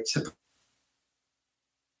into a typical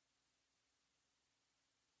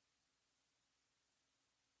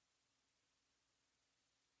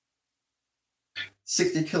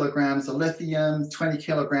 60 kilograms of lithium, 20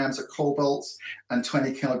 kilograms of cobalt, and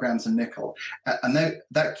 20 kilograms of nickel. And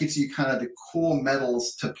that gives you kind of the core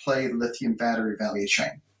metals to play the lithium battery value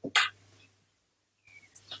chain.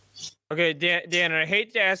 Okay, Dan, I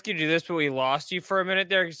hate to ask you to do this, but we lost you for a minute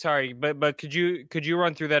there. Sorry, but could you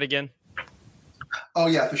run through that again? Oh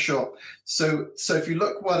yeah, for sure. So if you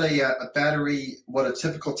look what a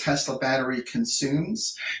typical Tesla battery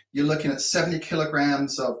consumes, you're looking at 70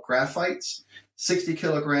 kilograms of graphite, 60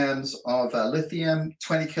 kilograms of lithium,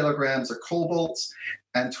 20 kilograms of cobalt,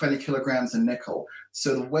 and 20 kilograms of nickel.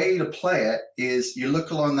 So the way to play it is you look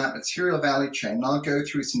along that material value chain, and I'll go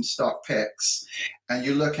through some stock picks, and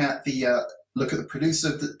you look at the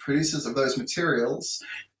producers of those materials,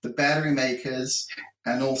 the battery makers,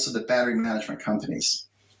 and also the battery management companies.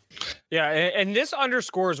 Yeah, and this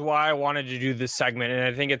underscores why I wanted to do this segment, and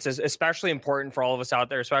I think it's especially important for all of us out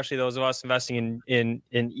there, especially those of us investing in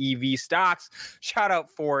EV stocks. Shout out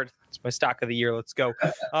Ford. It's my stock of the year. Let's go.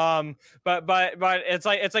 But it's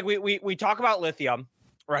like we talk about lithium,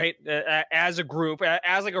 right? As a group,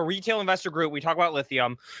 as like a retail investor group, we talk about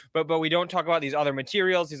lithium, but we don't talk about these other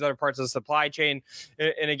materials, these other parts of the supply chain.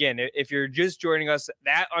 And again, if you're just joining us,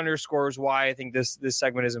 that underscores why I think this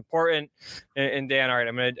segment is important. And Dan, all right,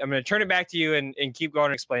 I'm gonna turn it back to you and keep going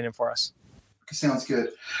and explain it for us. Sounds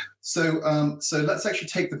good. So let's actually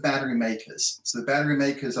take the battery makers. So the battery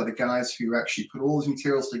makers are the guys who actually put all these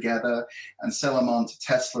materials together and sell them on to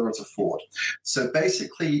Tesla or to Ford. So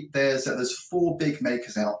basically, there's four big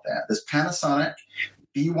makers out there. There's Panasonic,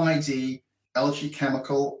 BYD, LG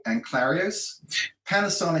Chemical, and Clarios.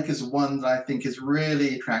 Panasonic is one that I think is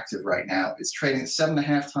really attractive right now. It's trading at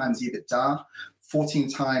 7.5 times EBITDA, 14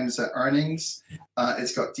 times earnings.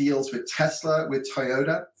 It's got deals with Tesla, with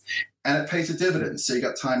Toyota, and it pays a dividend, so you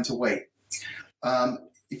got time to wait.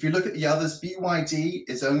 If you look at the others, BYD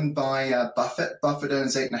is owned by Buffett. Buffett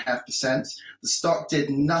owns 8.5%. The stock did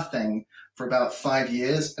nothing for about 5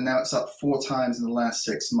 years, and now it's up 4 times in the last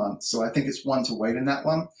 6 months. So I think it's one to wait in that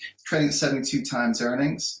one. It's trading at 72 times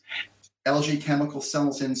earnings. LG Chemical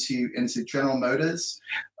sells into General Motors.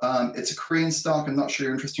 It's a Korean stock. I'm not sure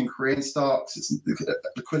you're interested in Korean stocks.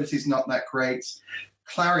 Liquidity is not that great.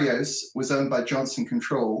 Clarios was owned by Johnson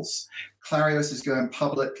Controls. Clarios is going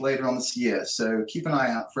public later on this year, so keep an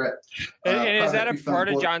eye out for it. And is that a part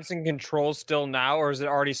of Johnson Controls still now, or is it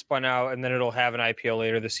already spun out and then it'll have an IPO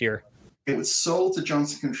later this year? It was sold to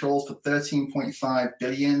Johnson Controls for $13.5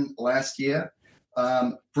 billion last year.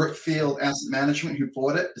 Brookfield Asset Management, who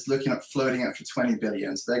bought it, is looking at floating it for $20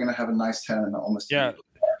 billion. So they're going to have a nice turn in almost. Yeah,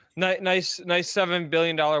 nice $7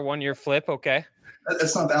 billion 1 year flip. Okay,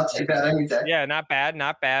 that's not bad. Take that any day. Yeah, not bad.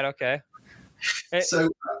 Okay. So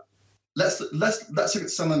let's look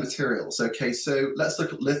at some of the materials. Okay, so let's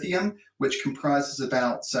look at lithium, which comprises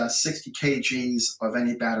about 60 kgs of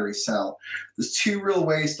any battery cell. There's 2 real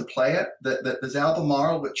ways to play it. There's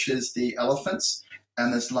Albemarle, which is the elephants,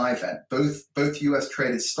 and there's Livent, both US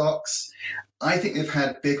traded stocks. I think they've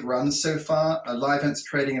had big runs so far. Livent's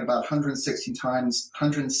trading at about 116 times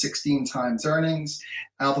earnings.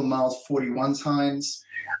 Albemarle's 41 times.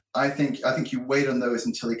 I think you wait on those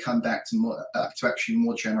until they come back to actually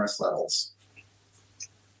more generous levels.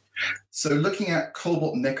 So looking at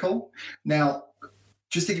cobalt nickel. Now,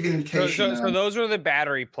 just to give you an indication. So those are the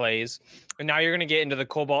battery plays. And now you're going to get into the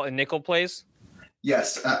cobalt and nickel plays?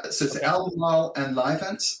 Yes. So it's Albemarle and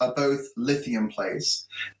Livent are both lithium plays.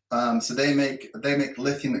 So they make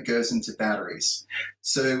lithium that goes into batteries.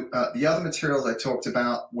 So the other materials I talked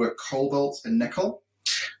about were cobalt and nickel.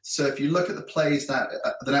 So if you look at the plays that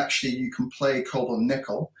actually you can play cobalt and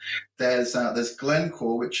nickel, there's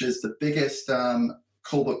Glencore, which is the biggest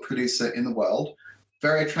cobalt producer in the world.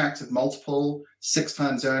 Very attractive multiple, 6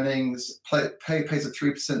 times earnings, pays a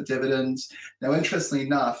 3% dividend. Now, interestingly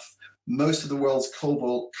enough, most of the world's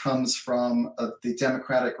cobalt comes from the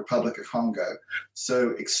Democratic Republic of Congo.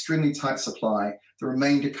 So extremely tight supply. The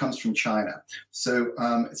remainder comes from China. So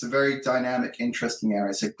it's a very dynamic, interesting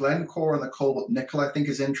area. So Glencore and the cobalt nickel, I think,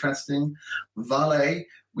 is interesting. Vale,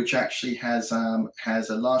 which actually has a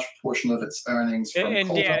large proportion of its earnings from and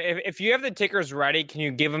cobalt. Yeah, if you have the tickers ready, can you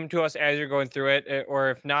give them to us as you're going through it? Or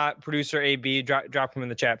if not, producer AB, drop them in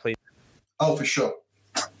the chat, please. Oh, for sure.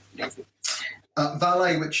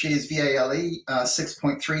 Vale, which is VALE,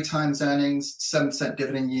 6.3 times earnings, 7%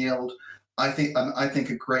 dividend yield. I think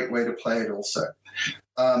a great way to play it also.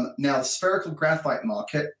 Now, the spherical graphite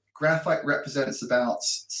market, graphite represents about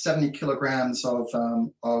 70 kilograms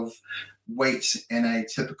of weight in a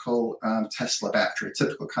typical Tesla battery, a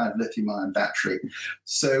typical kind of lithium-ion battery.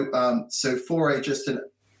 So for just an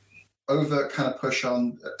over kind of push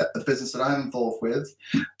on the business that I'm involved with,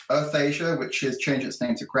 Earth Asia, which has changed its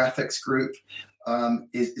name to Graphics Group,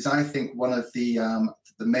 is I think one of the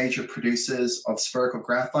major producers of spherical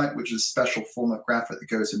graphite, which is a special form of graphite that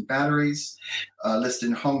goes in batteries, listed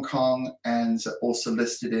in Hong Kong and also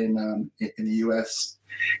listed in the US.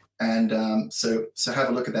 And so have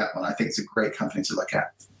a look at that one. I think it's a great company to look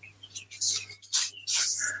at.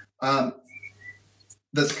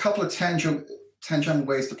 There's a couple of tangential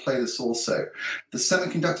ways to play this also. The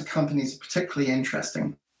semiconductor companies are particularly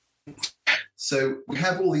interesting. So we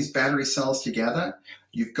have all these battery cells together.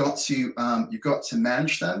 You've got to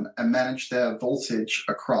manage them and manage their voltage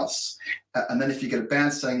across. And then if you get a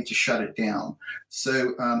bad cell, you need to shut it down.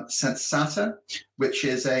 So Sensata, which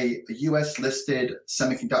is a US-listed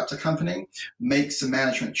semiconductor company, makes some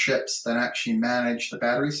management chips that actually manage the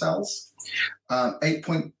battery cells.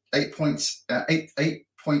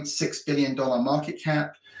 $8.6 billion market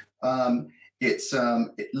cap.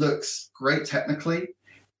 It looks great technically.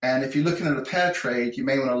 And if you're looking at a pair trade, you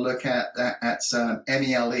may want to look at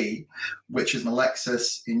MELE, which is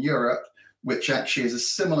Melexis in Europe, which actually is a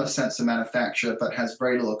similar sensor manufacturer, but has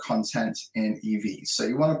very little content in EVs. So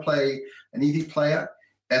you want to play an EV player.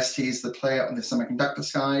 ST is the player on the semiconductor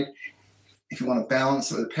side. If you want to balance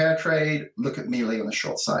it with a pair trade, look at MELE on the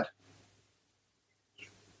short side.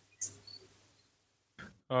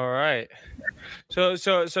 All right. So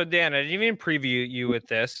Dan, I didn't even preview you with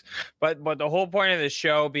this, but the whole point of the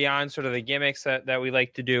show, beyond sort of the gimmicks that we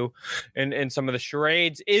like to do and some of the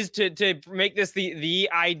charades, is to make this the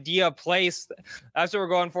idea place. That's what we're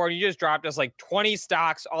going for. And you just dropped us like 20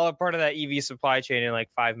 stocks, all a part of that EV supply chain in like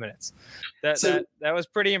 5 minutes. That was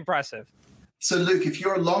pretty impressive. So, Luke, if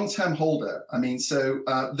you're a long-term holder, there's going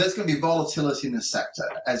to be volatility in the sector,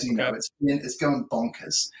 as you know. It's going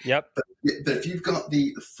bonkers. Yep. But But if you've got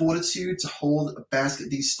the fortitude to hold a basket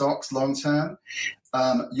of these stocks long term,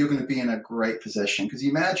 you're going to be in a great position. Because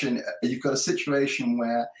you imagine you've got a situation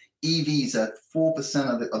where EVs are 4%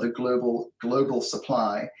 of the global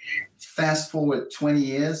supply. Fast forward 20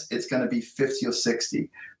 years, it's going to be 50 or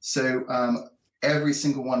 60. So every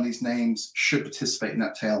single one of these names should participate in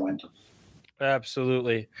that tailwind.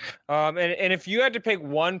 Absolutely. And if you had to pick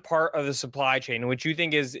one part of the supply chain which you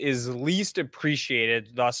think is least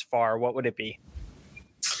appreciated thus far, what would it be?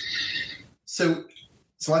 So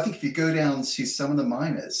I think if you go down to some of the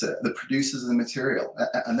miners, the producers of the material,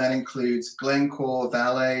 and that includes Glencore,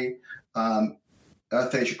 Vale,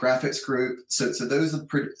 Earth Asia Graphics Group. So those are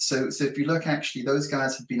so if you look, actually, those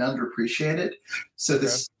guys have been underappreciated. So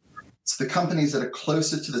the companies that are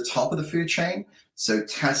closer to the top of the food chain, so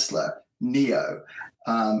Tesla, NEO,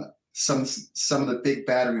 some of the big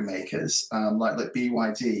battery makers like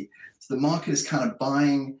BYD. So the market is kind of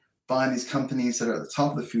buying these companies that are at the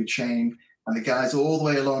top of the food chain, and the guys all the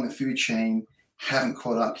way along the food chain haven't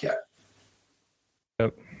caught up yet.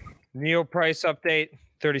 Yep. NEO price update,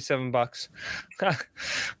 $37.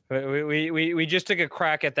 we just took a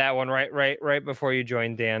crack at that one right before you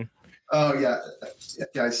joined, Dan. Oh yeah,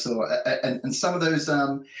 I saw, and some of those.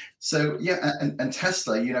 And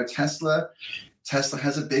Tesla, Tesla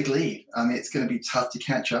has a big lead. I mean, it's going to be tough to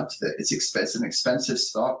catch up to it. It's an expensive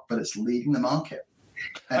stock, but it's leading the market.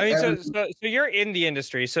 So you're in the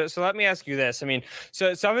industry. So let me ask you this. I mean,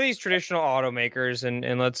 so some of these traditional automakers,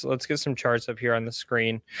 and let's get some charts up here on the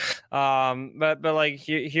screen. But like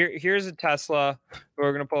here's a Tesla.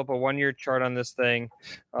 We're going to pull up a 1-year chart on this thing.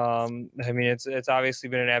 I mean, it's obviously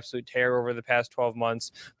been an absolute tear over the past 12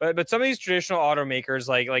 months. But some of these traditional automakers,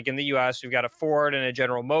 like in the U.S., we've got a Ford and a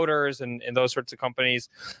General Motors and those sorts of companies.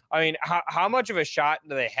 I mean, how much of a shot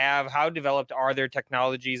do they have? How developed are their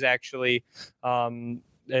technologies actually,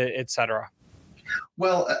 et cetera?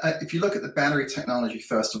 Well, if you look at the battery technology,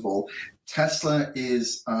 first of all, Tesla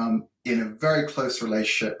is in a very close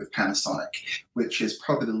relationship with Panasonic, which is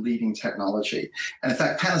probably the leading technology. And in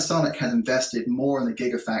fact, Panasonic has invested more in the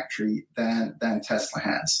Gigafactory than Tesla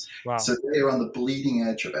has. Wow. So they're on the bleeding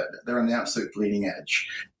edge of it. They're on the absolute bleeding edge.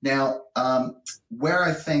 Now, where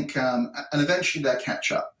I think, and eventually they'll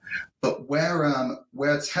catch up, but where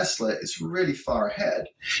Tesla is really far ahead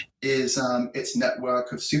is its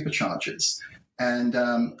network of superchargers. And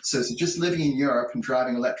so just living in Europe and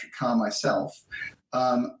driving an electric car myself,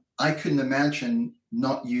 I couldn't imagine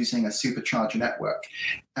not using a supercharger network.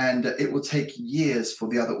 And it will take years for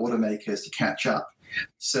the other automakers to catch up.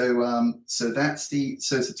 So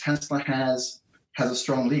Tesla has a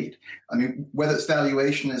strong lead. I mean, whether its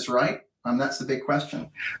valuation is right, that's the big question.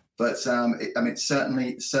 But it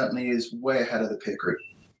certainly is way ahead of the peer group.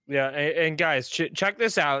 Yeah, and guys, check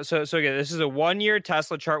this out. So again, this is a 1-year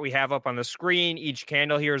Tesla chart we have up on the screen. Each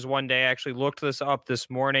candle here is 1 day. I actually looked this up this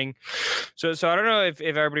morning. So I don't know if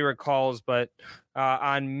everybody recalls, but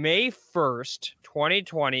on May 1st,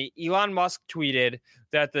 2020, Elon Musk tweeted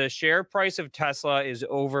that the share price of Tesla is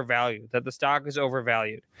overvalued, that the stock is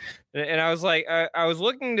overvalued. And I was like, I was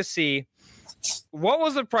looking to see what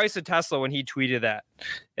was the price of Tesla when he tweeted that.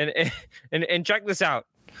 And check this out.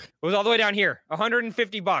 It was all the way down here,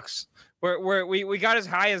 $150. Where we got as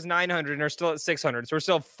high as 900 and are still at 600. So we're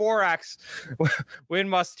still 4x when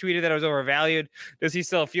Musk tweeted that it was overvalued. Does he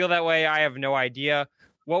still feel that way? I have no idea.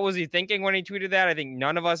 What was he thinking when he tweeted that? I think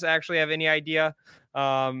none of us actually have any idea.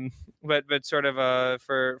 But sort of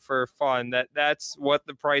for fun, that's what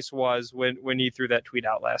the price was when he threw that tweet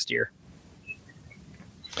out last year.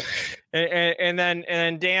 And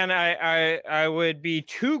then Dan, I would be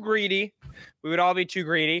too greedy. We would all be too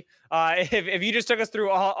greedy if you just took us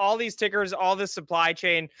through all these tickers, all this supply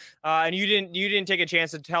chain, and you didn't take a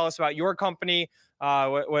chance to tell us about your company,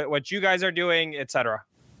 what you guys are doing, etc.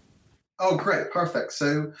 Oh, great, perfect.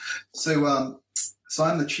 So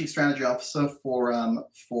I'm the Chief Strategy Officer for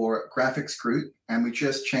Graphics Group, and we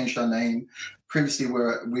just changed our name. Previously, we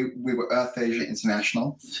were Earth Asia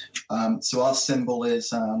International. So our symbol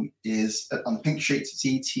is on the pink sheet, it's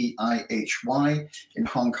ETIHY in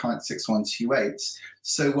Hong Kong 6128.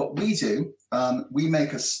 So what we do, we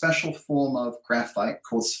make a special form of graphite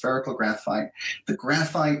called spherical graphite. The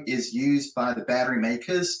graphite is used by the battery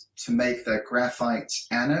makers to make their graphite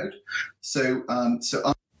anode. So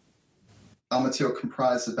our material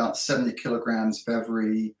comprises about 70 kilograms of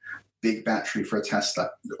every big battery for a Tesla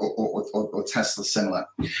or Tesla similar.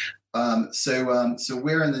 So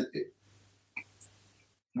we're in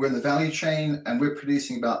the value chain, and we're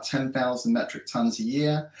producing about 10,000 metric tons a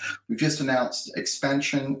year. We've just announced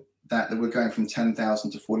expansion that we're going from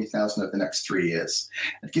 10,000 to 40,000 over the next 3 years.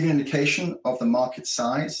 And to give you an indication of the market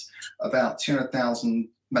size, about 200,000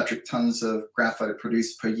 metric tons of graphite are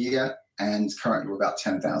produced per year, and currently we're about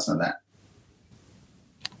 10,000 of that.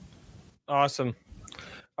 Awesome.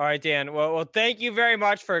 All right, Dan. Well, thank you very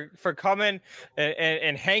much for coming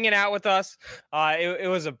and hanging out with us. It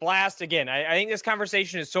was a blast. Again, I think this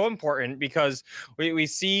conversation is so important because we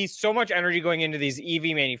see so much energy going into these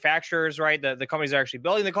EV manufacturers, right? The companies that are actually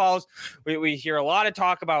building the calls. We hear a lot of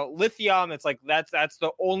talk about lithium. It's like that's the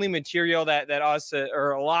only material that us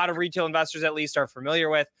or a lot of retail investors at least are familiar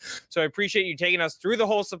with. So I appreciate you taking us through the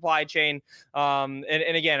whole supply chain. And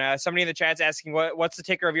again, somebody in the chat's asking what's the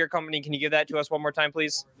ticker of your company? Can you give that to us one more time,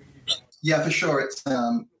 please? Yeah, for sure. It's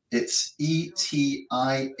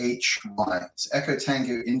ETIHY. It's Echo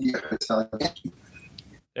Tango India Hotel Yankee.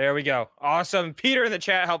 There we go. Awesome. Peter in the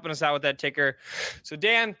chat helping us out with that ticker. So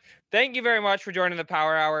Dan, thank you very much for joining the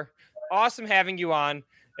Power Hour. Awesome having you on.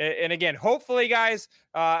 And again, hopefully, guys,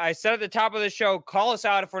 I said at the top of the show, call us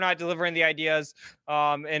out if we're not delivering the ideas,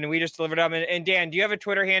 and we just delivered them. And Dan, do you have a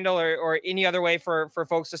Twitter handle or any other way for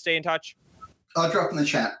folks to stay in touch? I'll drop in the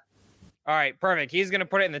chat. All right, perfect. He's going to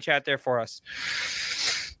put it in the chat there for us.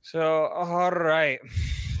 So, all right.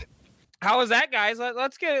 How was that, guys?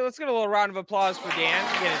 Let's get a little round of applause for Dan.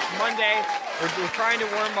 Again, it's Monday. We're trying to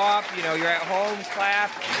warm up. You know, you're at home,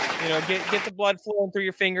 clap. You know, get the blood flowing through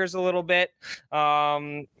your fingers a little bit.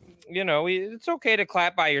 You know, it's okay to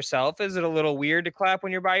clap by yourself. Is it a little weird to clap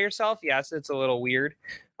when you're by yourself? Yes, it's a little weird.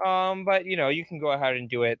 But you know, you can go ahead and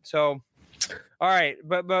do it. So. All right,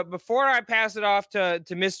 but before I pass it off to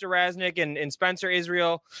Mr. Raznick and Spencer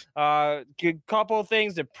Israel, a couple of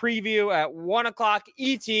things to preview at 1 o'clock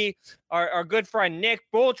ET. Our good friend Nick,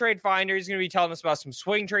 Bull Trade Finder, is going to be telling us about some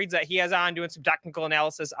swing trades that he has on, doing some technical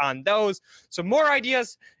analysis on those. Some more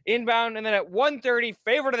ideas inbound, and then at 1:30,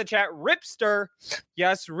 favorite of the chat, Ripster.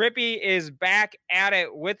 Yes, Rippy is back at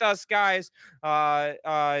it with us, guys.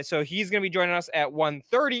 So he's going to be joining us at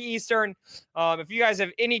 1:30 Eastern. If you guys have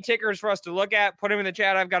any tickers for us to look at, put them in the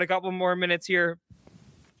chat. I've got a couple more minutes here.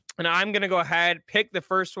 And I'm going to go ahead, pick the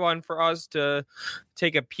first one for us to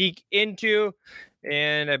take a peek into.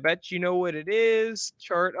 And I bet you know what it is.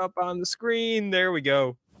 Chart up on the screen. There we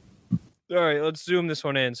go. All right, let's zoom this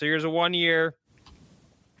one in. So here's a 1 year.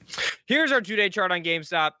 Here's our 2-day chart on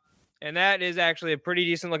GameStop. And that is actually a pretty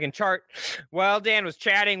decent looking chart. While Dan was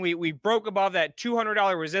chatting, we broke above that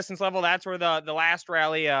 $200 resistance level. That's where the last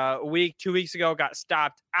rally 2 weeks ago got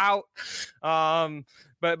stopped out.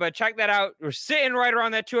 But check that out. We're sitting right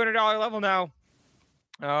around that $200 level now.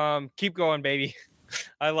 Keep going, baby.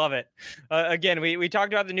 I love it. Again, we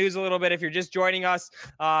talked about the news a little bit. If you're just joining us,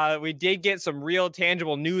 we did get some real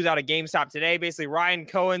tangible news out of GameStop today. Basically, Ryan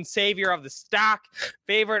Cohen, savior of the stock,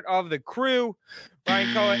 favorite of the crew.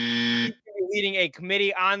 Ryan Cohen leading a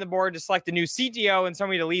committee on the board to select a new CTO and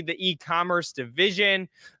somebody to lead the e-commerce division.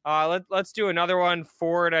 Let's do another one.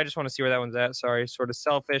 Ford, I just want to see where that one's at. Sorry, sort of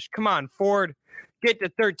selfish. Come on, Ford. Get to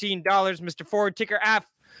 $13, Mr. Ford, ticker F.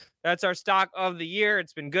 That's our stock of the year.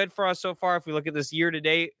 It's been good for us so far. If we look at this year to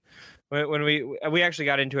date, when we actually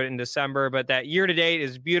got into it in December, but that year to date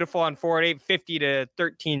is beautiful on Ford, $8.50 to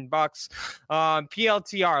 $13.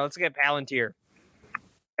 PLTR. Let's get Palantir.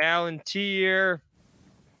 Palantir.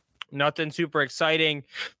 Nothing super exciting.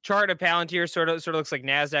 Chart of Palantir sort of looks like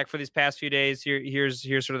NASDAQ for these past few days. Here's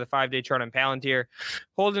sort of the 5-day chart on Palantir.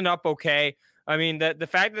 Holding up okay. I mean, the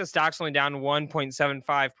fact that the stock's only down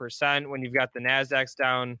 1.75% when you've got the NASDAQ's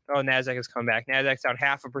down. Oh, NASDAQ has come back. NASDAQ's down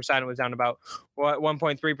 0.5%. It was down about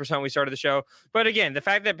 1.3% when we started the show. But again, the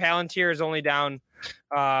fact that Palantir is only down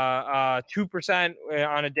 2%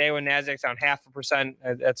 on a day when NASDAQ's down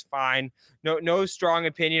 0.5%, that's fine. No strong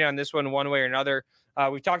opinion on this one way or another.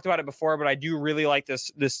 We've talked about it before, but I do really like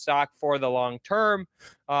this stock for the long term.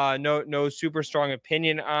 No super strong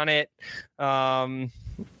opinion on it.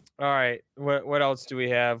 All right. What else do we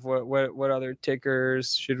have? What other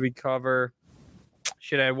tickers should we cover?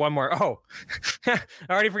 Should I have one more? Oh, I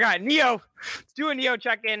already forgot. NEO. Let's do a NEO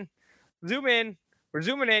check-in. Zoom in. We're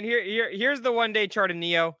zooming in. Here's the 1-day chart of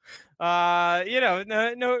NEO.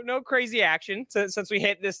 No crazy action since we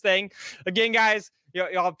hit this thing. Again, guys,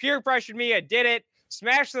 y'all peer pressured me. I did it.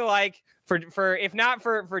 Smash the like. For if not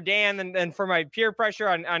for Dan, then for my peer pressure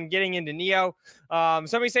on getting into NEO.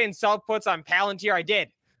 Somebody saying sell puts on Palantir. I did.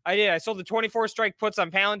 I sold the 24 strike puts on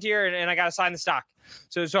Palantir, and I got to sign the stock.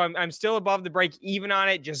 So I'm still above the break even on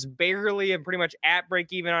it, just barely. I'm pretty much at break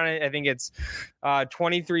even on it. I think it's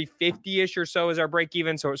 23.50-ish or so is our break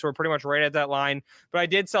even. So we're pretty much right at that line. But I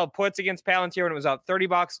did sell puts against Palantir when it was out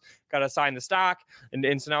 $30. Got to sign the stock,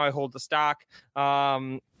 and so now I hold the stock.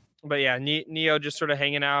 But yeah, Neo just sort of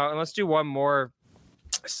hanging out. And let's do one more.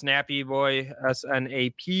 Snappy boy,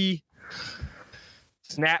 SNAP.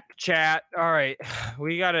 Snapchat. All right.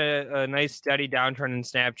 We got a nice steady downturn in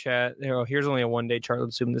Snapchat. Here's only a 1-day chart.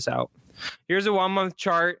 Let's zoom this out. Here's a 1-month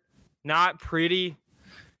chart. Not pretty.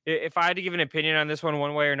 If I had to give an opinion on this one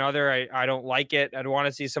way or another, I don't like it. I'd want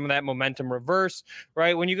to see some of that momentum reverse,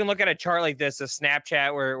 right? When you can look at a chart like this, a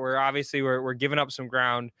Snapchat, where obviously we're giving up some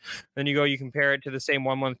ground, then you compare it to the same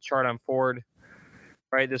 1-month chart on Ford,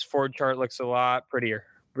 right? This Ford chart looks a lot prettier.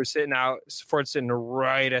 Ford's sitting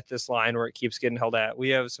right at this line where it keeps getting held at.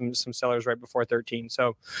 We have some sellers right before 13.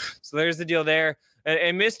 So there's the deal there.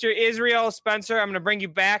 And Mr. Israel Spencer, I'm going to bring you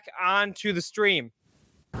back onto the stream.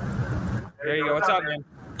 There you go. What's up, man?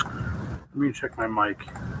 Let me check my mic.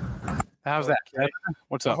 How's that?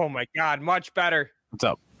 What's up? Oh my God, much better. What's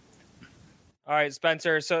up? All right,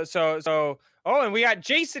 Spencer. So. Oh, and we got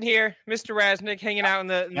Jason here, Mr. Raznick, hanging out in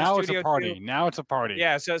the now studio. It's a party. Too. Now it's a party.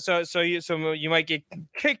 Yeah. So you might get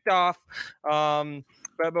kicked off.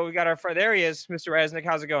 But we got our friend. There he is, Mr. Raznick.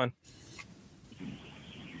 How's it going?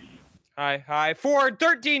 Hi. Ford,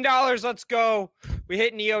 $13. Let's go. We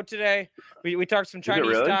hit Neo today. We talked some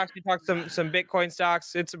Chinese stocks. We talked some Bitcoin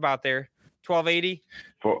stocks. It's about there. 1280.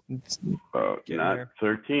 Not there.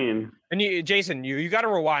 13. And Jason, you got to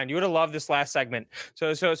rewind. You would have loved this last segment.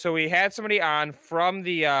 So we had somebody on from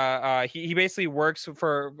the he basically works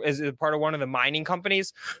as a part of one of the mining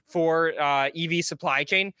companies for EV supply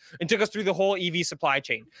chain, and took us through the whole EV supply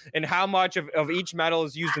chain and how much of each metal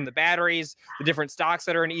is used in the batteries, the different stocks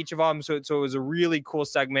that are in each of them. So it was a really cool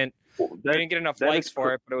segment. We didn't get enough likes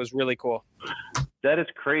for it, but it was really cool. That is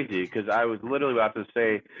crazy, because I was literally about to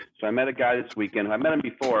say, so I met a guy this weekend. I met him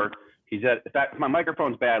before. In fact, my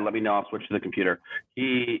microphone's bad. Let me know. I'll switch to the computer.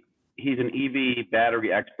 He's an EV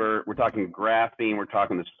battery expert. We're talking graphene. We're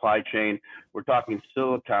talking the supply chain. We're talking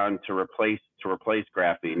silicon to replace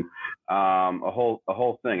graphene. A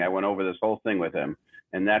whole thing. I went over this whole thing with him,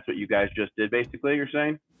 and that's what you guys just did, basically. You're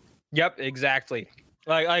saying? Yep, exactly.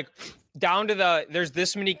 Like down to there's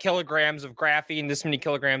this many kilograms of graphene, this many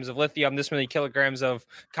kilograms of lithium, this many kilograms of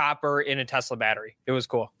copper in a Tesla battery. It was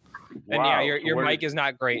cool. Wow. And yeah, your mic is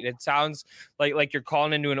not great. It sounds like you're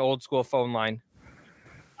calling into an old school phone line.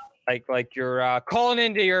 Like you're calling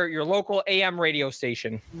into your local AM radio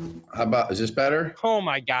station. How about, is this better? Oh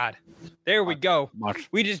my God. There we go.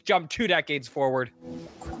 We just jumped 2 decades forward.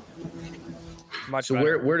 Much so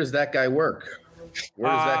better. Where does that guy work?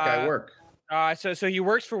 Where does that guy work? So he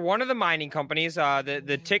works for one of the mining companies.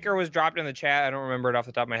 The ticker was dropped in the chat. I don't remember it off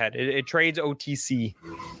the top of my head. It trades OTC.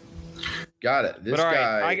 Got it. This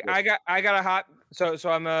guy. I got a hot. So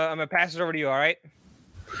I'm gonna pass it over to you. All right.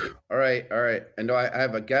 All right. And I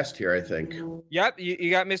have a guest here, I think. Yep. You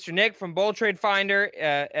got Mr. Nick from Bull Trade Finder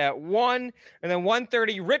at 1, and then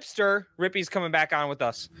 1:30. Ripster. Rippy's coming back on with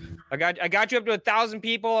us. I got you up to 1,000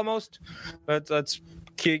 people almost. Let's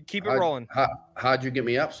keep it rolling. How'd you get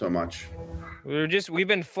me up so much? We've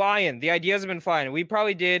been flying. The ideas have been flying. We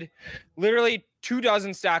probably did literally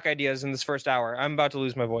 24 stock ideas in this first hour. I'm about to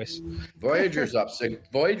lose my voice. Voyager's up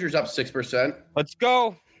 6%. Let's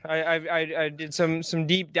go. I did some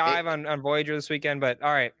deep dive on Voyager this weekend, but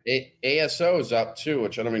all right. ASO is up too,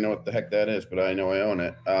 which I don't even know what the heck that is, but I know I own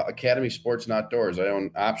it. Academy Sports and Outdoors. I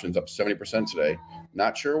own options up 70% today.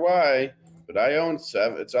 Not sure why, but I own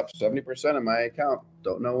it's up 70% in my account.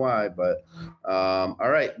 Don't know why, but all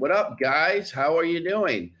right. What up, guys? How are you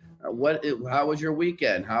doing? How was your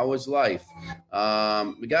weekend? How was life?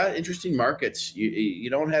 We got interesting markets. You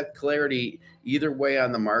don't have clarity either way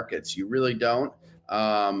on the markets. You really don't.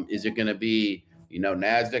 Is it going to be,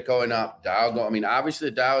 NASDAQ going up, Dow going? I mean, obviously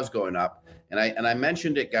the Dow is going up, and I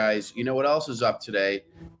mentioned it, guys. You know what else is up today?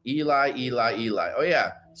 Eli. Oh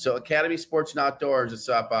yeah. So Academy Sports and Outdoors, it's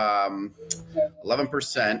up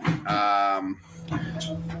 11%.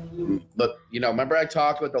 Look, remember I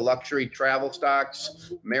talked about the luxury travel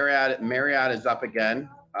stocks? Marriott is up again.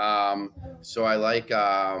 So I like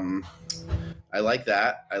that.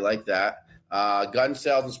 Gun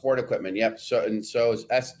sales and sport equipment. Yep. So is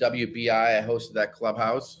SWBI. I hosted that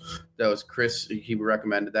clubhouse. That was Chris. He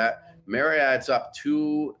recommended that. Marriott's up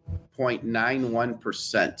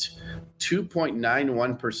 2.91%.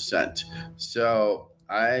 2.91%. So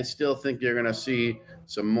I still think you're going to see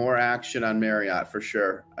some more action on Marriott for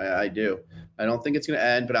sure. I do. I don't think it's going to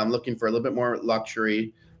end, but I'm looking for a little bit more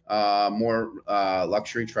luxury,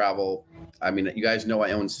 luxury travel. I mean, you guys know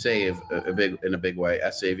I own Save in a big way,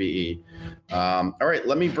 SAVE. All right,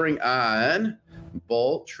 let me bring on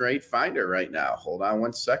bull trade finder right now. Hold on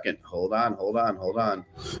 1 second. Hold on.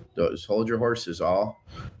 Just hold your horses all.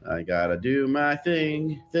 I gotta do my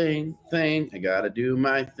thing. I gotta do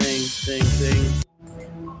my thing.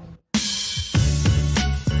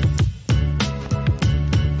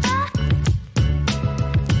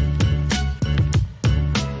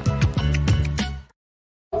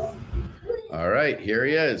 All right, here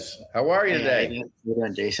he is. How are you today? How you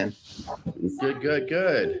doing, Jason?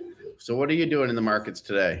 Good. So what are you doing in the markets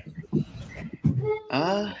today?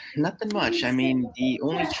 Nothing much. I mean, the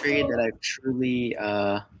only trade that I've truly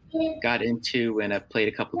got into and I've played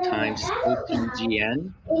a couple times is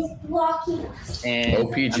OPGN. And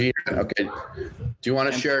OPGN, okay. Do you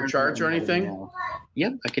want to share charts or anything?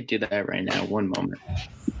 Yep, I could do that right now. One moment.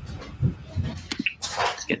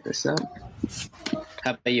 Let's get this up.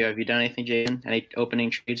 How about you? Have you done anything, Jason? Any opening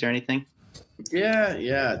trades or anything? Yeah.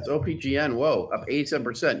 It's OPGN. Whoa, up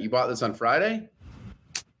 87%. You bought this on Friday?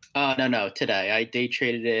 No, today. I day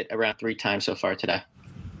traded it around 3 times so far today.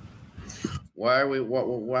 Why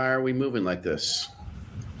are we moving like this?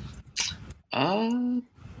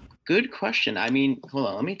 Good question. I mean, hold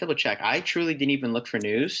on, let me double check. I truly didn't even look for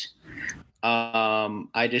news.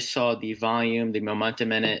 I just saw the volume, the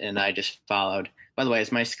momentum in it, and I just followed. By the way,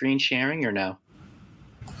 is my screen sharing or no?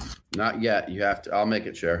 Not yet. You have to. I'll make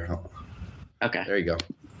it share. Okay. There you go.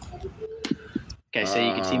 Okay, so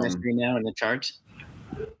you can see my screen now in the charts?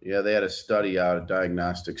 Yeah, they had a study out, a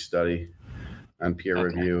diagnostic study on peer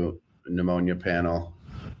review pneumonia panel.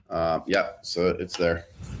 Yep, so it's there.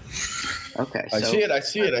 Okay. I see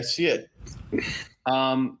it.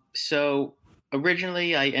 So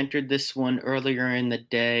originally I entered this one earlier in the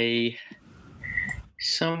day,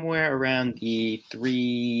 somewhere around the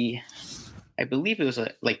I believe it was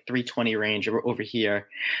like 320 range over here.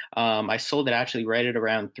 I sold it actually right at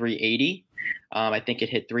around 380. I think it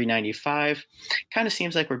hit 395. Kind of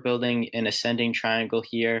seems like we're building an ascending triangle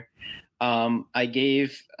here. I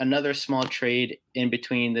gave another small trade in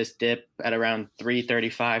between this dip at around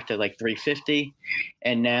 335 to like 350.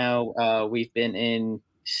 And now we've been in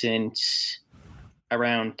since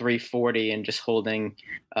around 340 and just holding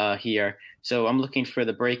here. So I'm looking for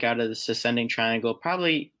the breakout of this ascending triangle.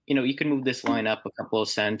 Probably, you can move this line up a couple of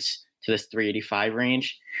cents to this 385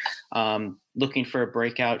 range. Looking for a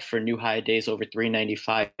breakout for new high days over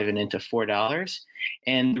 395 and into $4.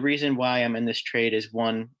 And the reason why I'm in this trade is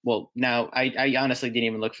now I honestly didn't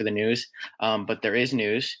even look for the news, but there is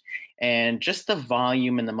news. And just the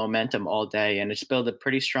volume and the momentum all day. And it's built a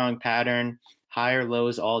pretty strong pattern, higher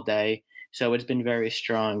lows all day. So it's been very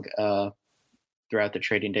strong throughout the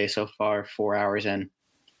trading day so far, 4 hours in.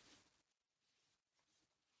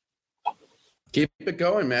 Keep it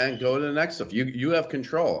going, man. Go to the next stuff. You have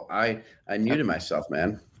control. I muted myself,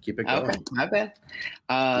 man. Keep it going. Okay, my bad.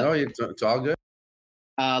 No, it's all good.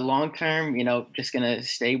 Long term, just gonna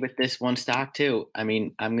stay with this one stock too. I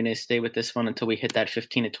mean, I'm gonna stay with this one until we hit that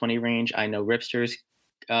 15 to 20 range. I know Ripster's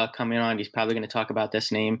coming on. He's probably gonna talk about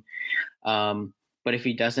this name. But if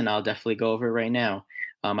he doesn't, I'll definitely go over it right now.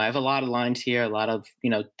 I have a lot of lines here, a lot of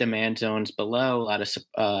demand zones below, a lot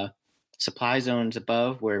of supply zones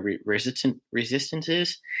above where resistance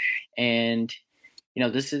is, and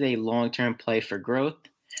this is a long-term play for growth.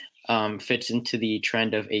 Fits into the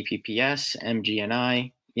trend of APPS,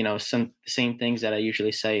 MGNI, some same things that I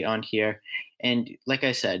usually say on here. And like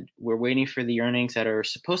I said, we're waiting for the earnings that are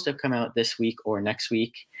supposed to come out this week or next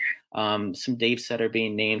week. Some dates that are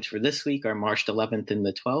being named for this week are March 11th and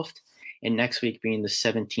the 12th, and next week being the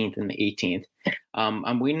 17th and the 18th.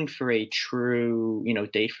 I'm waiting for a true,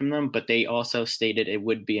 date from them, but they also stated it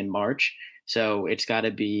would be in March. So it's got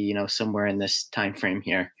to be, somewhere in this time frame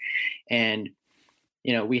here. And,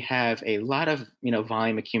 we have a lot of,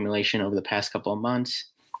 volume accumulation over the past couple of months.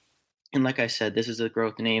 And like I said, this is a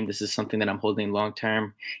growth name. This is something that I'm holding long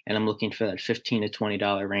term, and I'm looking for that $15 to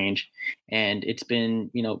 $20 range. And it's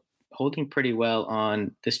been, holding pretty well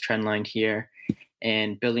on this trend line here,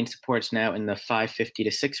 and building supports now in the 550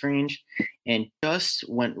 to 6 range, and just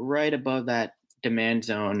went right above that demand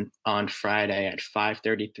zone on Friday at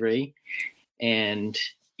 533. And,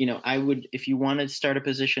 I would, if you want to start a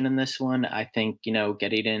position in this one, I think,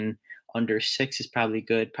 getting in under 6 is probably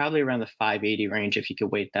good, probably around the 580 range if you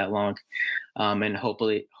could wait that long. And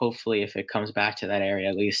hopefully if it comes back to that area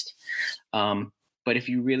at least. But if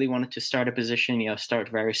you really wanted to start a position, start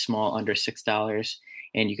very small, under $6,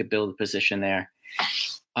 and you could build a position there.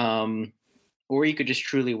 Or you could just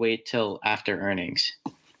truly wait till after earnings.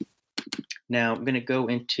 Now I'm going to go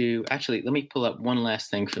into, actually, let me pull up one last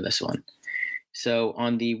thing for this one. So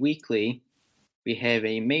on the weekly, we have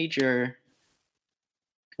a major,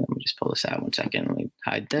 let me just pull this out 1 second. Let me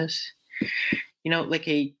hide this. like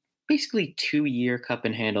a basically 2-year cup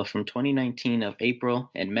and handle from 2019 of April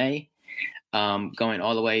and May, going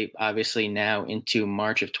all the way, obviously, now into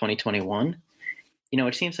March of 2021.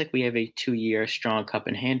 It seems like we have a 2-year strong cup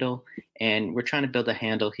and handle, and we're trying to build a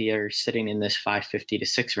handle here sitting in this 550 to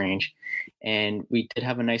 6 range. And we did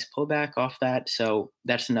have a nice pullback off that. So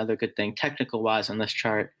that's another good thing technical wise on this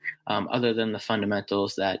chart, other than the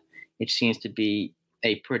fundamentals, that it seems to be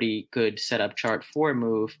a pretty good setup chart for a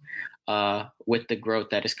move with the growth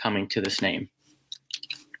that is coming to this name.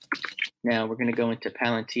 Now we're going to go into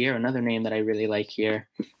Palantir, another name that I really like here.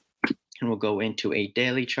 And we'll go into a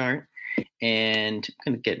daily chart. And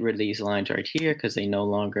I'm going to get rid of these lines right here because they no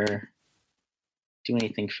longer do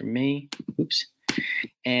anything for me. Oops.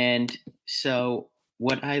 And so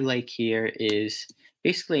what I like here is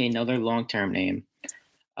basically another long-term name.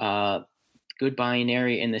 Good buying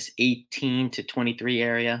area in this 18 to 23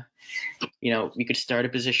 area. You could start a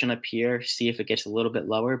position up here, see if it gets a little bit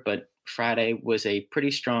lower, but Friday was a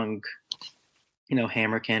pretty strong,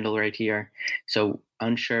 hammer candle right here. So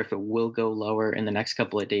unsure if it will go lower in the next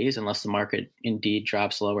couple of days unless the market indeed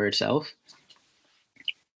drops lower itself.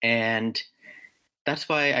 And that's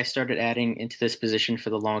why I started adding into this position for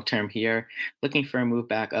the long term here, looking for a move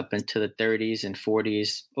back up into the 30s and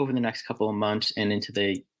 40s over the next couple of months and into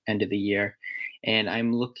the end of the year. And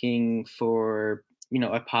I'm looking for,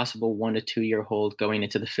 a possible 1 to 2 year hold going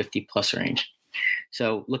into the 50 plus range.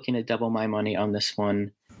 So looking to double my money on this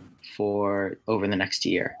one for over the next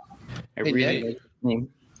year. I really like the name.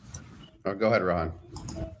 Oh, go ahead, Ron.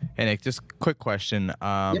 Hey, Nick, just quick question.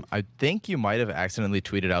 Yep. I think you might have accidentally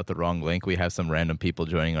tweeted out the wrong link. We have some random people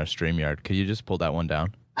joining our StreamYard. Could you just pull that one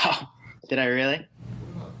down? Oh, did I really?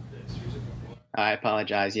 I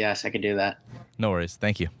apologize. Yes, I could do that. No worries.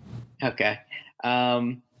 Thank you. Okay.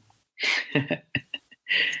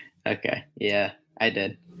 Okay. Yeah, I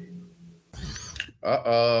did.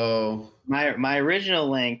 Uh-oh. My original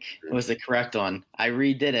link was the correct one. I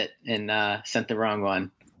redid it and sent the wrong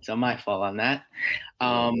one. So my fault on that.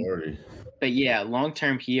 But yeah, long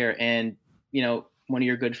term here. And, one of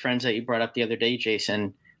your good friends that you brought up the other day,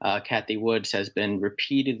 Jason, Kathy Woods, has been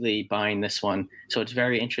repeatedly buying this one. So it's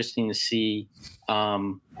very interesting to see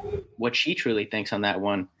what she truly thinks on that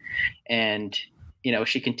one. And,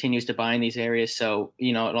 she continues to buy in these areas. So,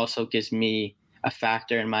 it also gives me a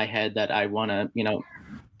factor in my head that I want to,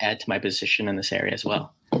 add to my position in this area as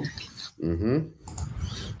well.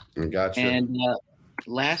 Mm-hmm. Gotcha. And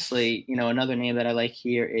lastly, another name that I like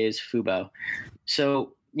here is Fubo.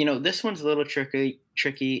 So, this one's a little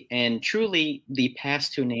tricky, and truly the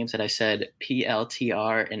past two names that I said,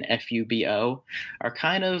 PLTR and FUBO, are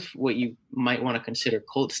kind of what you might want to consider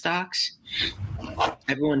cult stocks.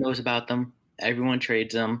 Everyone knows about them. Everyone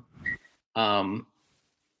trades them. And,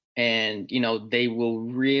 they will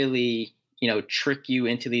really, trick you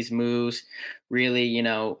into these moves, really,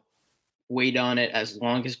 wait on it as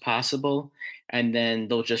long as possible. And then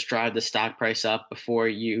they'll just drive the stock price up before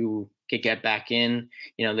you could get back in.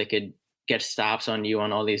 They could get stops on you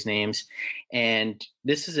on all these names. And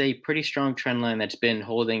this is a pretty strong trend line that's been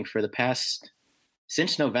holding for the past,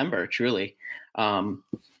 since November, truly.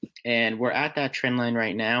 And we're at that trend line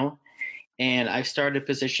right now. And I've started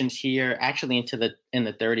positions here actually in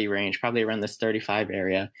the 30 range, probably around this 35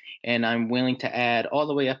 area. And I'm willing to add all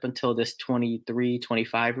the way up until this 23,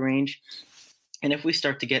 25 range. And if we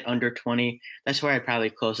start to get under 20, that's where I probably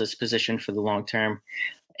close this position for the long term.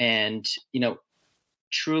 And,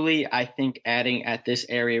 truly, I think adding at this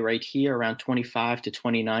area right here around 25 to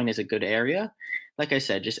 29 is a good area. Like I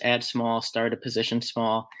said, just add small, start a position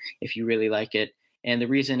small if you really like it. And the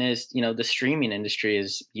reason is, the streaming industry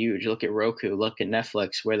is huge. Look at Roku, look at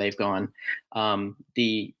Netflix, where they've gone.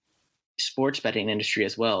 The sports betting industry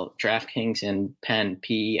as well, DraftKings and Penn,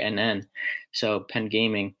 PENN, so Penn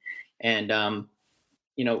Gaming. And,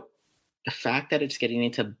 the fact that it's getting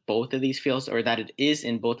into both of these fields, or that it is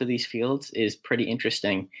in both of these fields, is pretty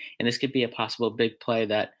interesting. And this could be a possible big play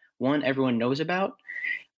that, one, everyone knows about,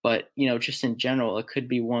 but, just in general, it could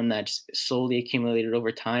be one that's slowly accumulated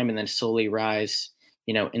over time and then slowly rise,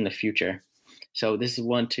 in the future. So this is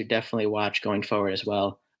one to definitely watch going forward as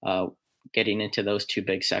well, getting into those two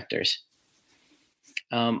big sectors.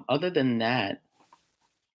 Other than that,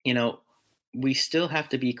 we still have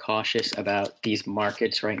to be cautious about these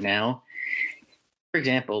markets right now. For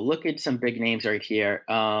example, look at some big names right here.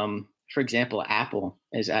 For example, Apple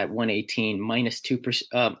is at 118, minus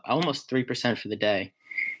 2%, almost 3% for the day.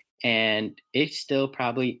 And it still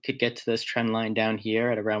probably could get to this trend line down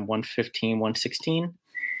here at around 115, 116.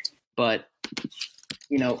 But,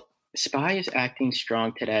 SPY is acting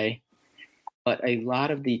strong today. but a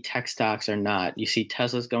lot of the tech stocks are not. You see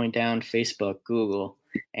Tesla's going down, Facebook, Google,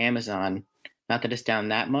 Amazon. Not that it's down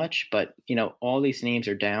that much, but all these names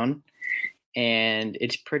are down. And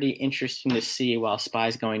it's pretty interesting to see while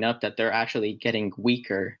SPY's going up that they're actually getting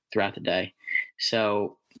weaker throughout the day.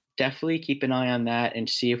 So definitely keep an eye on that and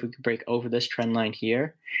see if we can break over this trend line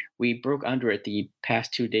here. We broke under it the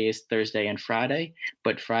past 2 days, Thursday and Friday,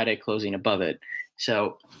 but Friday closing above it.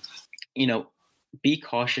 So, be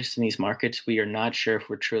cautious in these markets. We are not sure if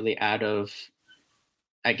we're truly out of,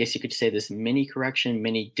 I guess you could say, this mini correction,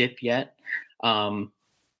 mini dip yet.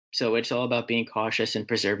 So it's all about being cautious and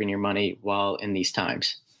preserving your money while in these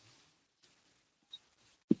times.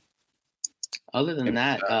 Other than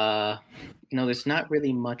that, there's not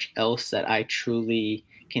really much else that I truly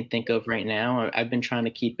can think of right now. I've been trying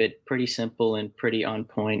to keep it pretty simple and pretty on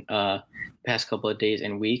point past couple of days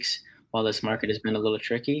and weeks while this market has been a little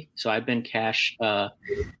tricky. So I've been cash and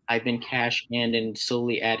in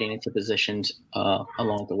slowly adding into positions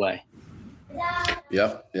along the way.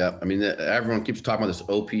 Yep. I mean, everyone keeps talking about this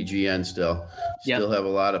OPGN still. Still have a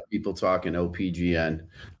lot of people talking OPGN.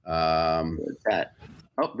 That.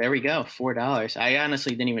 Oh, there we go. $4. I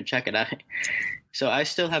honestly didn't even check it out. So I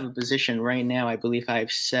still have a position right now. I believe I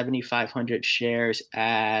have 7,500 shares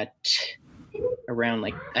at around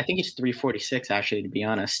I think it's 346 actually, to be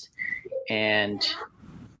honest. And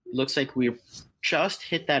looks like we just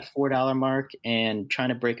hit that $4 mark and trying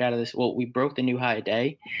to break out of this. Well, we broke the new high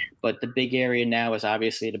today, but the big area now is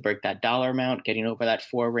obviously to break that dollar amount, getting over that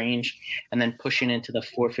 4 range, and then pushing into the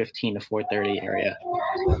 415 to 430 area.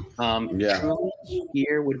 Truly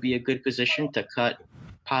here would be a good position to cut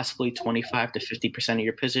possibly 25 to 50% of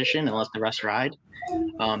your position and let the rest ride.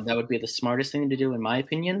 That would be the smartest thing to do, in my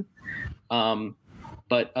opinion.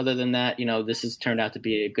 But other than that, this has turned out to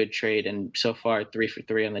be a good trade, and so far 3 for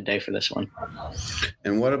 3 on the day for this one.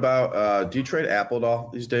 And what about do you trade Apple at all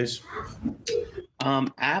these days?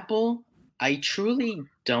 Apple, I truly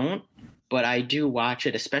don't, but I do watch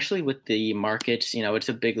it, especially with the markets. It's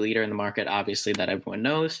a big leader in the market, obviously, that everyone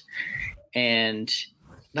knows. And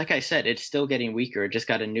like I said, it's still getting weaker. It just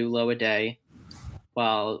got a new low a day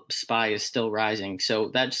while SPY is still rising. So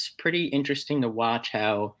that's pretty interesting to watch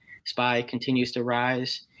how SPY continues to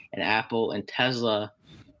rise, and Apple and Tesla,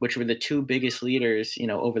 which were the two biggest leaders,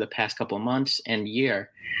 over the past couple of months and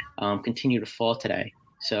year, continue to fall today.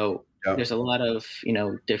 So there's a lot of,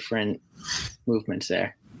 different movements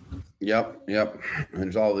there. Yep. And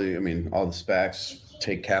there's all the SPACs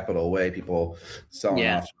take capital away, people selling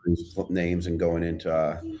off these names and going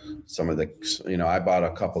into some of the, I bought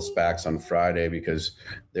a couple SPACs on Friday because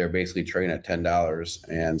they're basically trading at $10.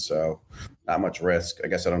 And so not much risk. I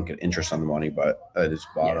guess I don't get interest on the money, but I just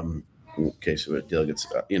bought them in case a deal gets,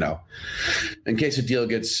 in case a deal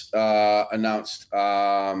gets announced.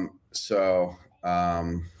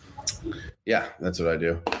 Yeah, that's what I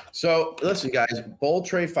do. So listen, guys, Bull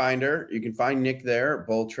Trade Finder, you can find Nick there,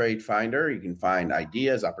 Bull Trade Finder. You can find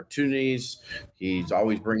ideas, opportunities. He's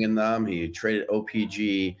always bringing them. He traded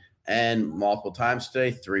OPG and multiple times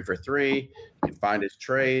today, 3 for 3. You can find his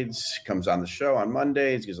trades, comes on the show on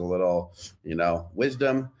Mondays, gives a little,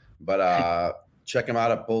 wisdom, but check him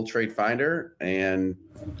out at Bull Trade Finder, and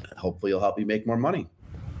hopefully he'll help you make more money.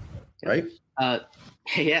 Right?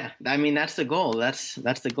 Yeah, I mean, that's the goal. That's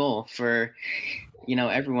the goal for,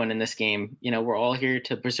 everyone in this game. We're all here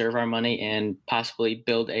to preserve our money and possibly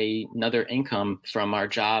build another income from our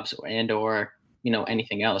jobs or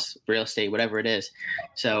anything else, real estate, whatever it is.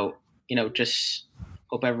 So, just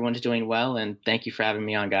hope everyone's doing well, and thank you for having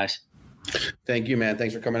me on, guys. Thank you, man.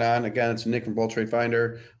 Thanks for coming on. Again, it's Nick from Bull Trade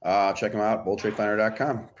Finder. Check him out,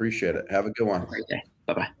 bulltradefinder.com. Appreciate it. Have a good one. Great day.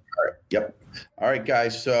 Bye-bye. All right. Yep. All right,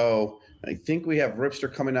 guys. So I think we have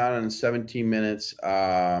Ripster coming on in 17 minutes.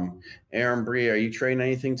 Aaron Bree, are you trading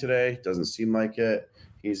anything today? Doesn't seem like it.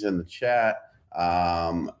 He's in the chat.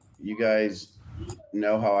 You guys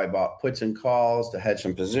know how I bought puts and calls to hedge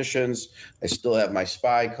some positions. I still have my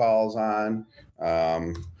SPY calls on,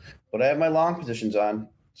 but I have my long positions on.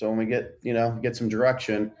 So when we get some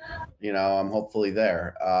direction, I'm hopefully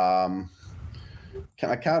there.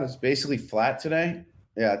 My count is basically flat today.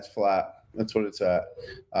 Yeah, it's flat. That's what it's at.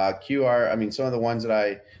 QR, some of the ones that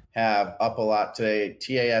I have up a lot today,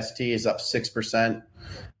 TAST is up 6%.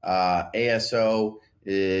 ASO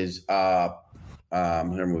is up. I'm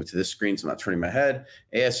going to move to this screen so I'm not turning my head.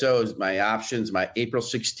 ASO is my options, my April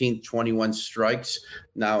 16th, 21 strikes.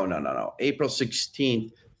 No. April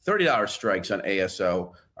 16th, $30 strikes on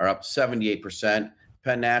ASO are up 78%.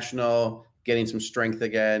 Penn National getting some strength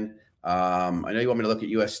again. I know you want me to look at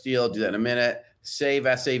U.S. Steel. Do that in a minute. Save,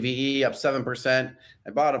 SAVE, up 7%. I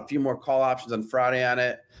bought a few more call options on Friday on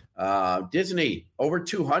it. Disney, over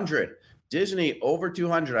 200. Disney, over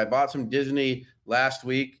 200. I bought some Disney last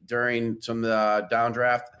week during some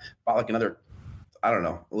downdraft. Bought like another, I don't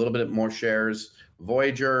know, a little bit more shares.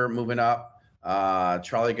 Voyager moving up.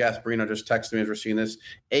 Charlie Gasparino just texted me as we're seeing this.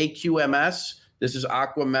 AQMS. This is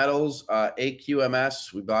Aqua Metals,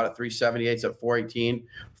 AQMS. We bought it 378. It's at 418.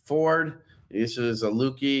 Ford. This is a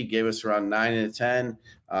Lukey, gave us around 9 and a 10.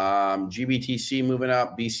 GBTC moving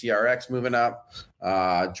up, BCRX moving up,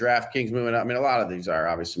 DraftKings moving up. I mean, a lot of these are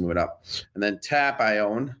obviously moving up. And then TAP I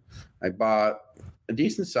own. I bought a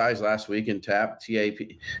decent size last week in TAP, TAP.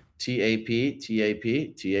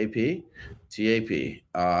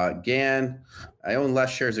 GAN, I own less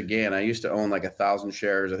shares of GAN. I used to own like 1,000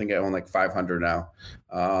 shares. I think I own like 500 now.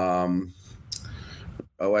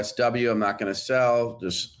 OSW, I'm not going to sell.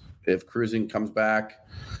 Just if cruising comes back.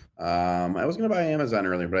 I was going to buy Amazon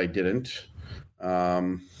earlier, but I didn't.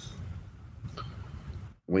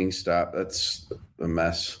 Wingstop, that's a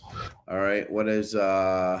mess. All right, what is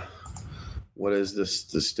this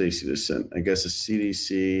Stacy just sent? I guess a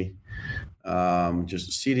CDC.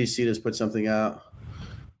 Just CDC just put something out.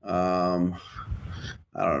 I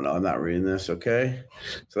don't know. I'm not reading this. Okay,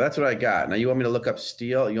 so that's what I got. Now you want me to look up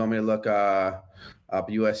steel? You want me to look up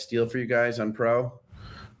U.S. Steel for you guys on Pro?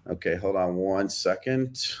 Okay, hold on 1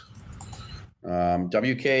 second.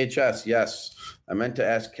 WKHS, yes. I meant to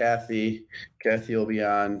ask Kathy. Kathy will be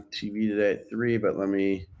on TV today at 3, but let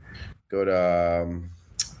me go to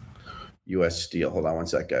U.S. Steel. Hold on 1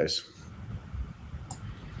 sec, guys.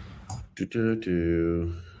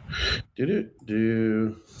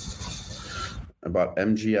 About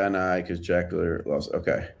MGNI because Jack loves.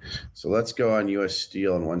 Okay, so let's go on U.S.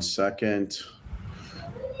 Steel in 1 second.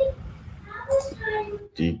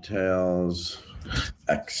 Details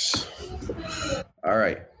X. All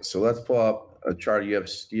right, so let's pull up a chart of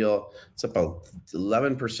U.S. Steel. It's up about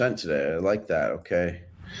 11% today. I like that. Okay,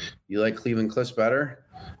 you like Cleveland Cliffs better?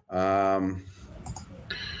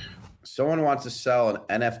 Someone wants to sell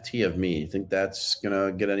an NFT of me. You think that's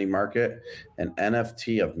gonna get any market? An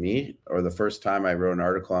NFT of me, or the first time I wrote an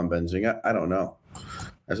article on Benzinga? I don't know.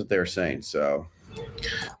 That's what they were saying. So,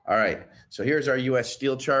 all right. So here's our U.S.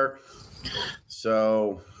 Steel chart.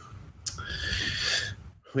 So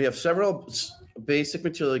we have several basic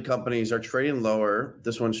material companies are trading lower.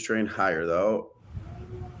 This one's trading higher, though.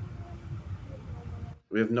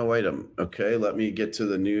 We have no item. Okay, let me get to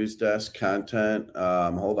the news desk content.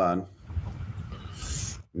 Hold on.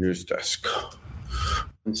 News desk.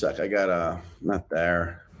 1 sec. I got not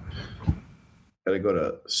there. Got to go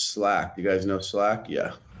to Slack. You guys know Slack?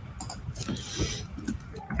 Yeah.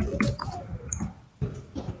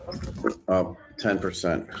 Oh,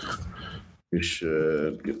 10%. We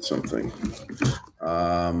should get something.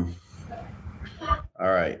 All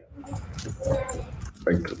right.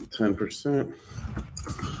 10%.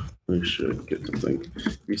 We should get something.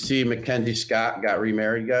 You see Mackenzie Scott got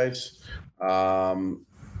remarried, guys, to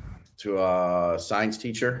a science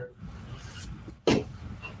teacher.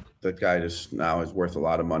 That guy just now is worth a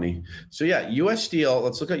lot of money. So, yeah, U.S. Steel.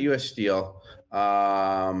 Let's look at U.S. Steel.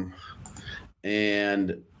 And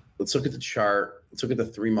let's look at the chart. Let's look at the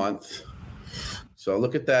 3-month. So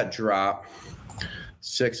look at that drop,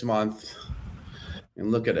 6-month,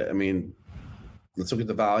 and look at it. I mean, let's look at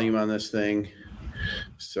the volume on this thing.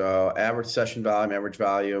 So average session volume, average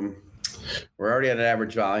volume. We're already at an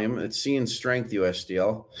average volume. It's seeing strength, U.S.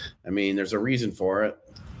 Steel. I mean, there's a reason for it.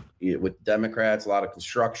 With Democrats, a lot of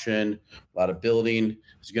construction, a lot of building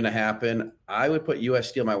is going to happen. I would put U.S.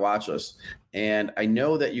 Steel on my watch list. And I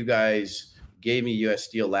know that you guys gave me U.S.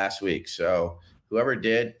 Steel last week. So whoever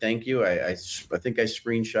did, thank you. I think I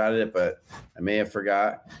screenshotted it, but I may have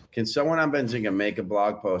forgot. Can someone on Benzinga make a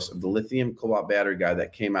blog post of the lithium cobalt battery guy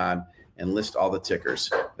that came on and list all the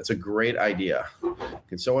tickers? That's a great idea.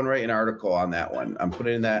 Can someone write an article on that one? I'm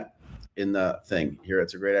putting that in the thing here.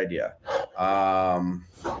 It's a great idea.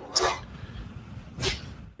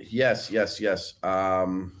 Yes.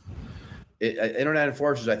 Internet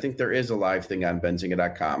Enforcers, I think there is a live thing on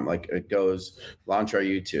benzinga.com. Like it goes, launch our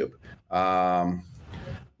YouTube.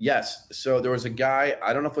 Yes. So there was a guy,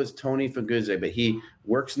 I don't know if it was Tony Faguzzi, but he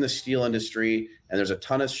works in the steel industry and there's a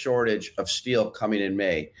ton of shortage of steel coming in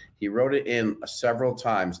May. He wrote it in several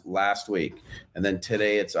times last week and then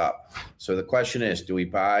today it's up. So the question is, do we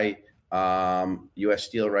buy U.S.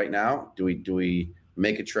 Steel right now? Do we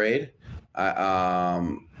make a trade?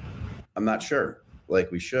 I'm not sure.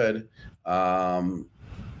 Like we should.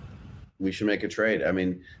 We should make a trade. I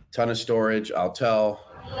mean, ton of storage. I'll tell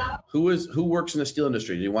who works in the steel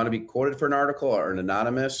industry. Do you want to be quoted for an article or an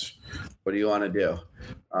anonymous? What do you want to do?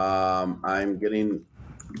 I'm getting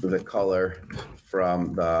the color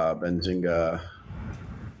from the Benzinga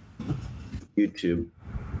YouTube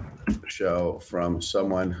show from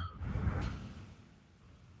someone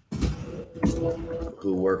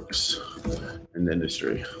who works in the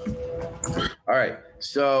industry. All right,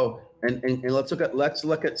 so and let's look at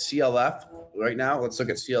CLF right now. Let's look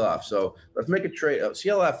at CLF. So let's make a trade.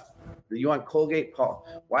 CLF. You want Colgate?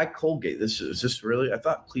 Why Colgate? Is this really? I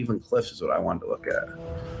thought Cleveland Cliffs is what I wanted to look at.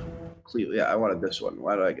 Yeah, I wanted this one.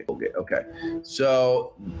 Why did I get Colgate? Okay,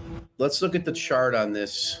 so let's look at the chart on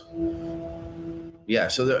this. Yeah,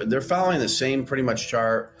 so they're following the same pretty much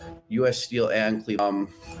chart. U.S. Steel and Cleveland.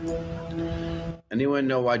 Anyone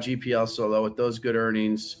know why GPL so low with those good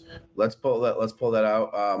earnings? Let's pull that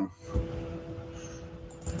out.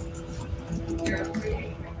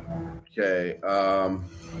 Okay.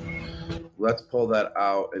 Let's pull that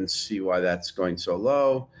out and see why that's going so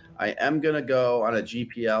low. I am going to go on a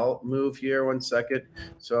GPL move here. 1 second.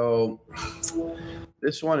 So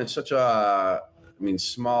this one is such a,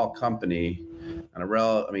 small company on a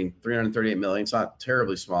 $338 million. It's not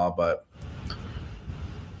terribly small, but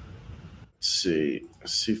let's see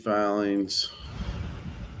filings.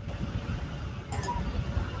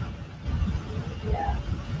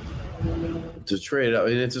 To trade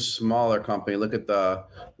it, it's a smaller company. Look at the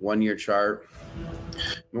 1 year chart.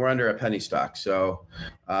 We're under a penny stock. So,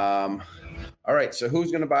 all right. So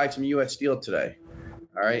who's going to buy some U.S. Steel today?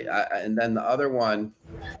 All right. And then the other one,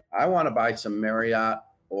 I want to buy some Marriott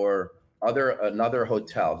or another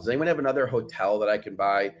hotel. Does anyone have another hotel that I can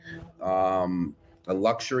buy? A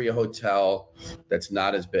luxury hotel that's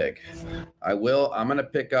not as big. I'm going to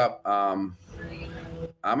pick up.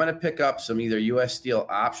 I'm going to pick up some either U.S. Steel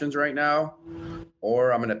options right now,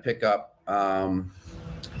 or I'm going to pick up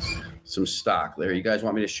some stock. There, you guys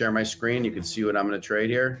want me to share my screen? You can see what I'm going to trade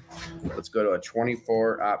here. Let's go to a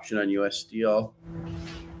 24 option on U.S. Steel.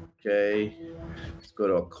 Okay. Let's go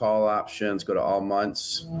to a call option. Let's go to all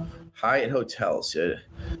months. Hyatt Hotels.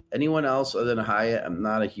 Anyone else other than Hyatt? I'm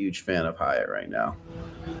not a huge fan of Hyatt right now.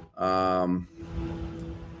 All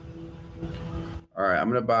right. I'm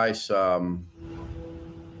going to buy some.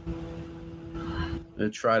 I'm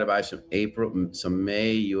going to try to buy some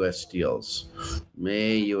May U.S. Steels.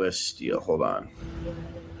 May U.S. Steel. Hold on.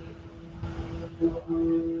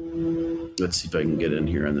 Let's see if I can get in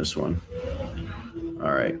here on this one.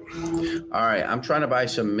 All right. I'm trying to buy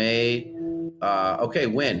some May. Okay,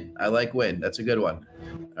 Win. I like Win. That's a good one.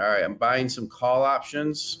 All right. I'm buying some call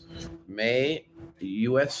options. May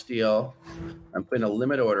U.S. Steel. I'm putting a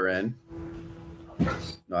limit order in.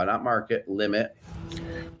 No, not market. Limit.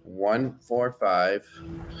 145.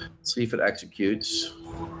 Let's see if it executes.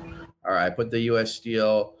 All right. I put the U.S.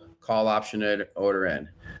 Steel call option order in.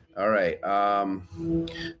 All right.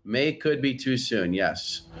 May could be too soon.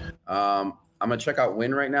 Yes. I'm going to check out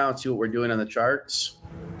Win right now and see what we're doing on the charts.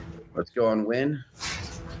 Let's go on Win.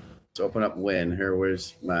 Let's open up Win. Here,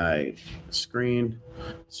 where's my screen?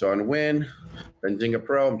 So on Win, Benzinga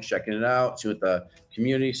Pro, I'm checking it out, see what the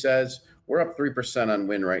community says. We're up 3% on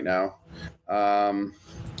Win right now.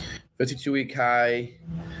 52-week high,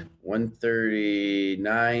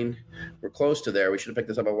 139. We're close to there. We should have picked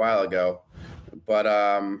this up a while ago. But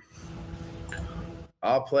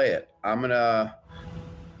I'll play it. I'm gonna,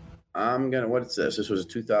 what's this? This was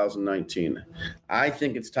 2019. I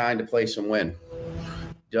think it's time to play some Win.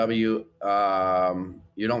 You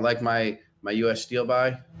don't like my U.S. Steel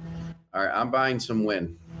buy? All right, I'm buying some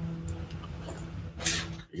Win.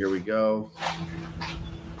 Here we go.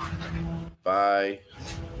 Buy.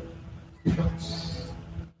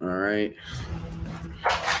 All right.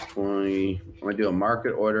 20. I'm going to do a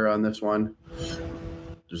market order on this one.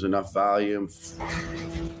 There's enough volume.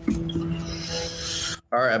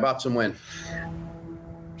 All right, I bought some Win.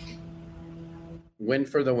 Win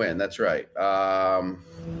for the win. That's right.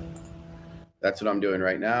 That's what I'm doing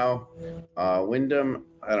right now. Wyndham,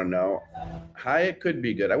 I don't know. Hyatt could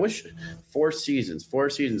be good. I wish Four Seasons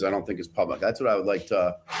I don't think is public. That's what I would like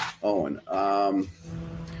to own.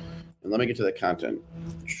 And let me get to the content.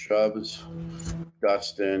 Chubbs,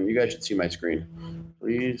 Dustin. You guys should see my screen,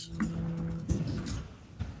 please.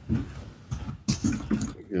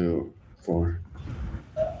 2, 4.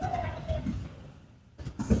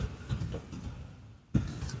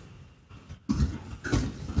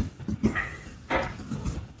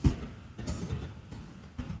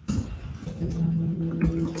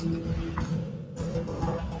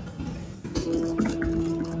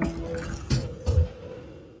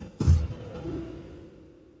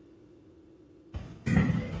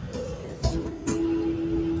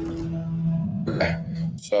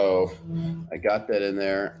 So I got that in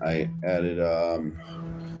there. I added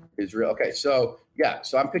Israel. Okay, so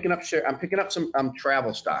I'm picking up some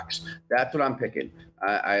travel stocks. That's what I'm picking.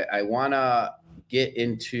 I want to get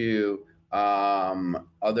into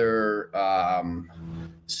other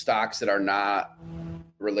stocks that are not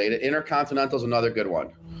related. Intercontinental is another good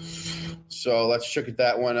one. So let's check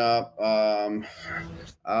that one up.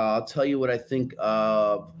 I'll tell you what I think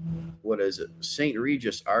of. What is it? St.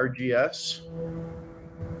 Regis, RGS.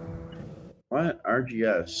 What?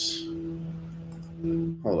 RGS.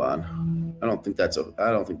 Hold on. I don't think that's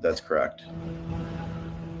correct.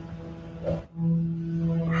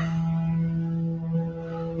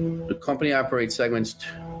 The company operates segments.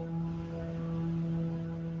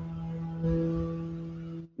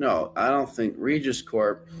 No, I don't think Regis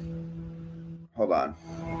Corp. Hold on.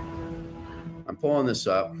 I'm pulling this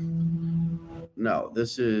up. No,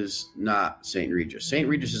 this is not St. Regis. St.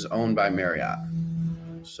 Regis is owned by Marriott.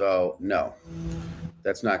 So, no,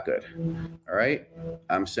 that's not good. All right.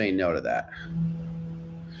 I'm saying no to that.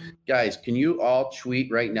 Guys, can you all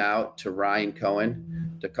tweet right now to Ryan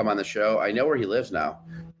Cohen to come on the show? I know where he lives now.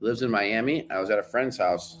 He lives in Miami. I was at a friend's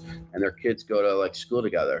house and their kids go to like school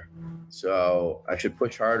together. So I should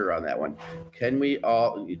push harder on that one. Can we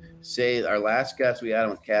all say our last guest we had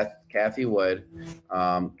with Kathy Wood?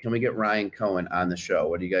 Can we get Ryan Cohen on the show?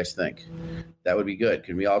 What do you guys think? That would be good.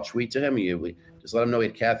 Can we all tweet to him? Just let him know we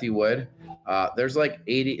had Kathy Wood. There's like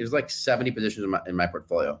 70 positions in my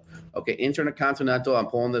portfolio. Okay, Intercontinental. I'm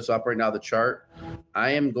pulling this up right now, the chart.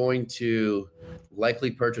 I am going to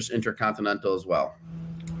likely purchase Intercontinental as well.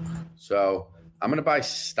 So I'm going to buy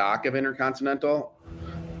stock of Intercontinental.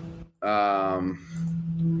 I'm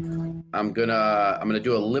gonna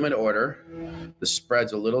do a limit order. The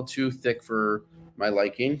spread's a little too thick for my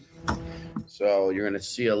liking, so you're gonna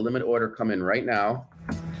see a limit order come in right now.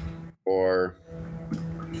 Or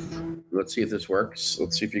let's see if this works.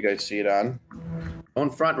 Let's see if you guys see it on. Don't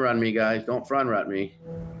front run me, guys. Don't front run me.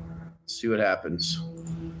 Let's see what happens.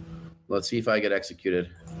 Let's see if I get executed.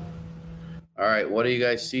 All right, what do you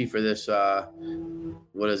guys see for this?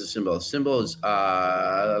 What is the symbol? The symbol is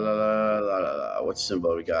what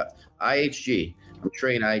symbol we got? IHG. I'm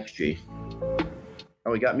trading IHG.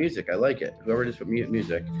 Oh, we got music. I like it. Whoever just put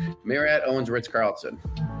music. Marriott owns Ritz-Carlton.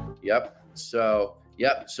 Yep. So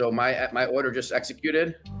my order just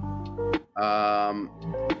executed.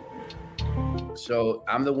 So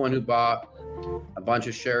I'm the one who bought a bunch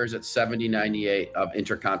of shares at 70.98 of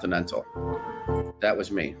Intercontinental. That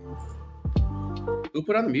was me. Who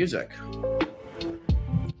put on the music?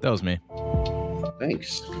 That was me.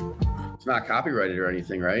 Thanks. It's not copyrighted or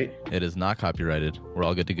anything, right? It is not copyrighted. We're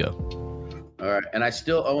all good to go. All right. And I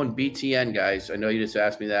still own BTN, guys. I know you just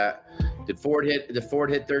asked me that. Did Ford hit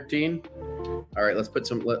 13? All right, let's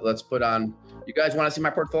put on. You guys want to see my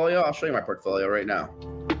portfolio? I'll show you my portfolio right now.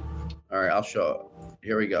 All right, I'll show it.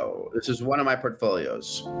 Here we go. This is one of my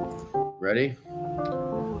portfolios. Ready?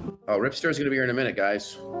 Oh, Ripster is going to be here in a minute,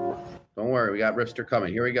 guys. Don't worry, we got Ripster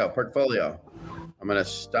coming. Here we go, portfolio. I'm going to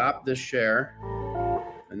stop this share,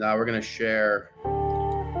 and now we're going to share.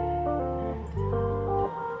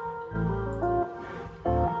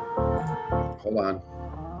 Hold on.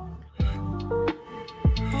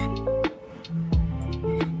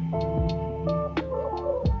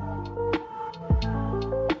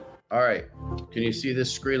 All right, can you see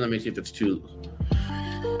this screen? Let me see if it's too.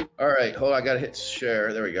 All right, hold on, I got to hit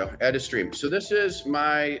share. There we go, add to stream. So this is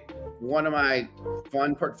one of my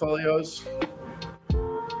fund portfolios.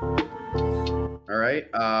 All right.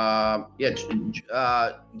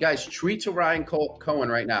 Guys, tweet to Ryan Cohen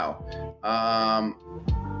right now.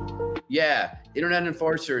 Internet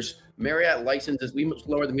enforcers. Marriott licenses. We must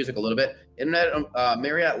lower the music a little bit.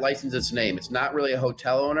 Marriott licenses its name. It's not really a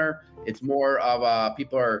hotel owner. It's more of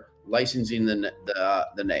people are licensing the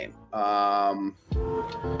name.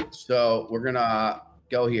 So we're gonna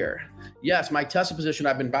go here. Yes, my Tesla position,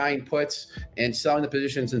 I've been buying puts and selling the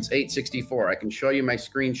position since 864. I can show you my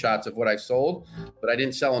screenshots of what I sold, but I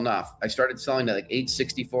didn't sell enough. I started selling at like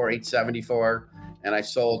 864, 874, and I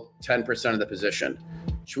sold 10% of the position.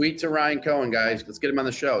 Tweet to Ryan Cohen, guys. Let's get him on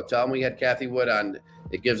the show. Tell him we had Kathy Wood on.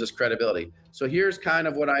 It gives us credibility. So here's kind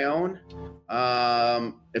of what I own.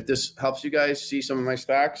 If this helps you guys see some of my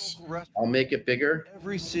stocks, I'll make it bigger.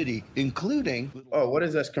 Every city, including. Oh, what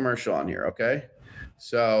is this commercial on here? Okay.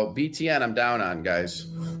 So BTN, I'm down on, guys.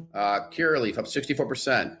 Curaleaf up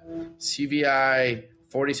 64%. CVI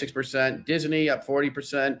 46%. Disney up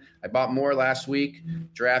 40%. I bought more last week.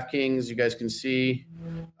 DraftKings, you guys can see.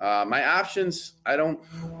 My options, I don't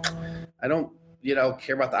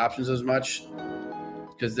care about the options as much.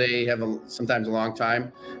 because they have sometimes a long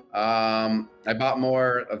time. I bought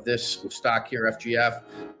more of this stock here, FGF,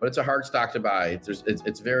 but it's a hard stock to buy.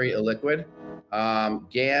 It's very illiquid.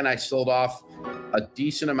 GAN, I sold off a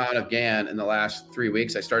decent amount of GAN in the last 3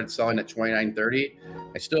 weeks. I started selling at $29.30.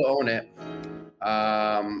 I still own it.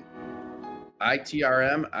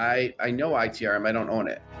 ITRM, I know ITRM. I don't own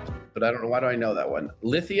it, but I don't know. Why do I know that one?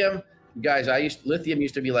 Lithium, guys, lithium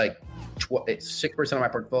used to be like 6% of my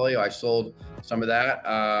portfolio. I sold some of that.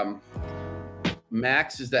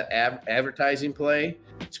 Max is that advertising play.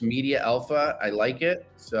 It's media alpha. I like it,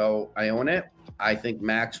 so I own it. I think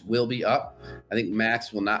Max will be up. I think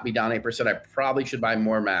Max will not be down 8%. I probably should buy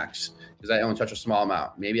more Max because I own such a small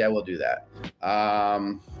amount. Maybe I will do that.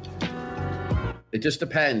 It just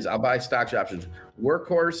depends. I'll buy stocks options.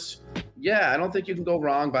 Workhorse, yeah, I don't think you can go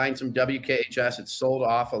wrong buying some WKHS. It's sold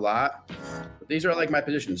off a lot. But these are like my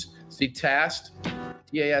positions. See TAST,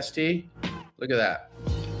 T-A-S-T. Look at that.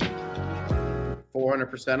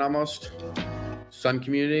 400% almost. Sun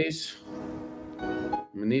Communities.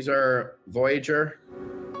 And these are Voyager.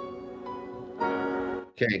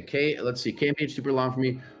 Okay, let's see. KMPH super long for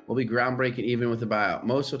me. Will be groundbreaking even with the buyout.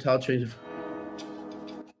 Most hotel chains.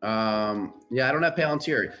 Yeah, I don't have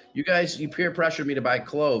Palantir. You guys, you peer pressured me to buy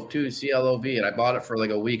Clove too, CLOV, and I bought it for like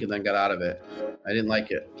a week and then got out of it. I didn't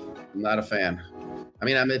like it. I'm not a fan. I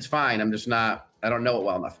mean, it's fine. I'm just not. I don't know it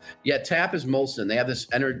well enough. Yeah, TAP is Molson. They have this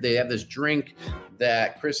drink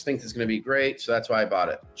that Chris thinks is going to be great, so that's why I bought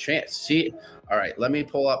it. See, all right. Let me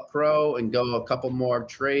pull up Pro and go a couple more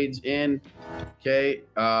trades in. Okay.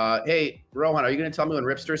 Hey, Rohan, are you going to tell me when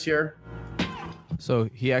Ripster's here? So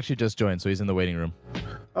he actually just joined, so he's in the waiting room.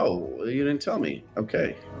 Oh, you didn't tell me.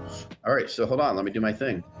 Okay. All right. So hold on. Let me do my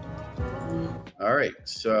thing. All right.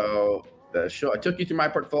 So I took you through my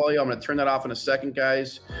portfolio. I'm going to turn that off in a second,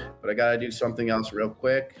 guys. But I got to do something else real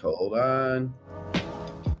quick. Hold on.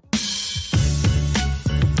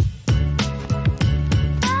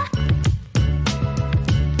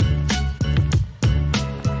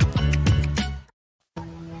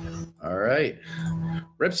 All right.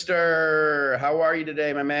 Ripster, how are you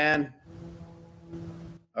today, my man?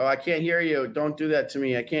 Oh, I can't hear you. Don't do that to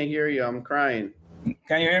me. I can't hear you. I'm crying.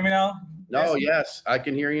 Can you hear me now? No, yes, I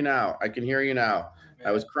can hear you now. I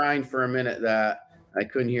was crying for a minute that I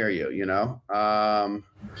couldn't hear you, you know? How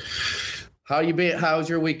you been? How's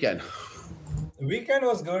your weekend? The weekend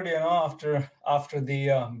was good, you know, after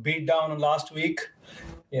the beat down last week,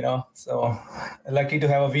 you know, so lucky to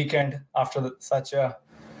have a weekend after such a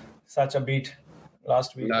beat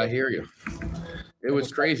last week. I hear you. It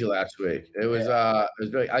was crazy last week. It was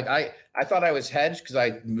great. I thought I was hedged because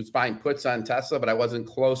I was buying puts on Tesla, but I wasn't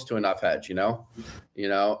close to enough hedge, you know.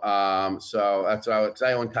 So that's why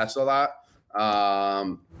I own Tesla a lot.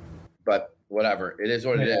 But whatever, it is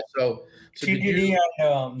what it is. So TTD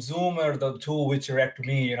and Zoom are the two which wrecked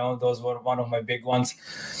me. You know, those were one of my big ones.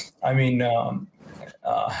 I mean,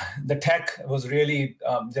 the tech was really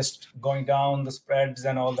just going down, the spreads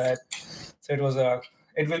and all that. So it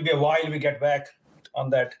will be a while we get back on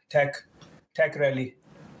that tech rally.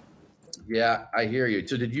 Yeah, I hear you.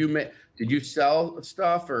 So did you sell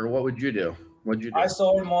stuff or what would you do? What'd you do? I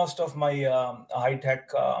sold most of my high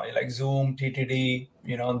tech like Zoom, TTD,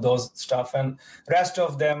 you know, those stuff, and rest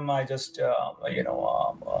of them I just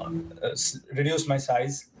reduced my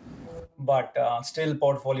size. But still,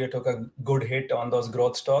 portfolio took a good hit on those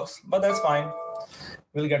growth stocks. But that's fine.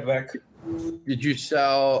 We'll get back. Did you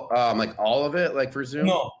sell like all of it, like for Zoom?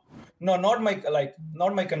 No, not my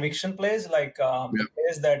conviction plays, like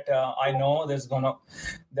plays that I know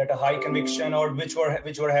that a high conviction or which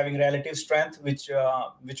were having relative strength, which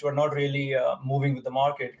were not really moving with the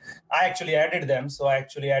market. I actually added them, so I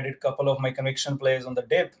actually added a couple of my conviction plays on the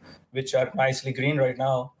dip, which are nicely green right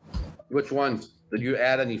now. Which ones? Did you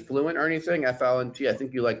add any Fluent or anything? FLNT, I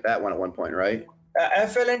think you liked that one at one point, right?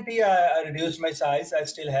 FLNT, I reduced my size. I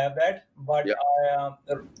still have that, but yep.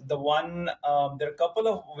 The one there are a couple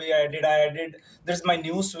of I added. There's my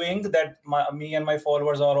new swing that me and my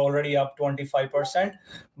followers are already up 25%.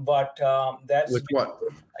 But that's which one?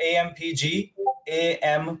 AMPG.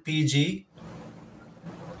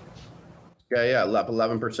 Yeah, up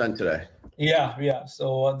 11% today. Yeah.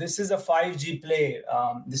 So this is a 5G play.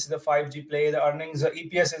 The earnings,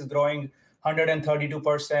 EPS is growing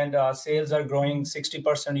 132%. Sales are growing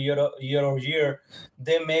 60% year over year.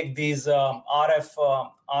 They make these RF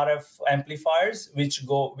amplifiers, which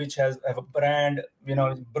have a brand, you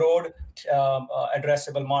know, broad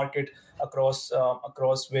addressable market across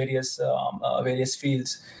various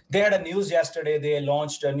fields. They had a news yesterday. They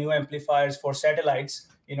launched new amplifiers for satellites.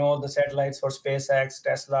 You know, the satellites for SpaceX,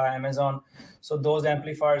 Tesla, Amazon. So those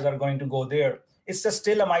amplifiers are going to go there. it's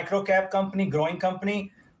still a micro cap company, growing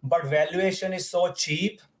company, but valuation is so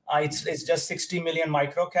cheap. It's just 60 million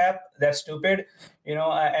micro cap. That's stupid,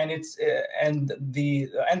 and it's and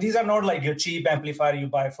these are not like your cheap amplifier you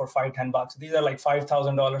buy for $5-10. These are like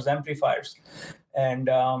 $5,000 amplifiers, and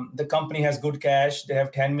the company has good cash. They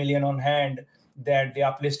have 10 million on hand that they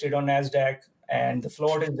uplisted on NASDAQ, and the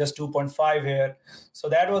float is just 2.5 here. So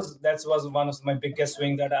that was one of my biggest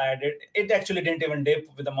swing that I did. It actually didn't even dip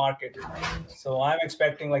with the market. So I'm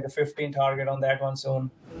expecting like a 15 target on that one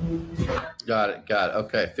soon. Got it.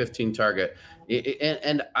 Okay, 15 target.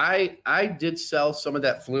 And I did sell some of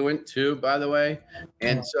that Fluent too, by the way.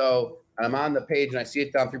 And so I'm on the page and I see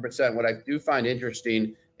it down 3%. What I do find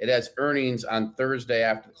interesting, it has earnings on Thursday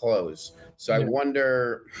after close. So I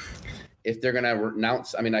wonder if they're going to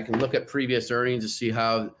announce. I mean, I can look at previous earnings to see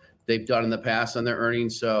how they've done in the past on their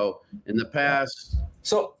earnings. So in the past.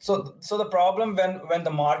 So the problem when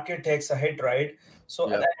the market takes a hit, right? So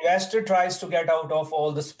an investor tries to get out of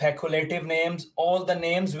all the speculative names, all the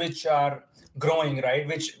names which are growing, right?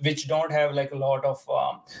 Which don't have like a lot of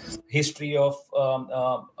history of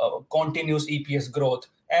continuous EPS growth.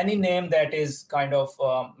 Any name that is kind of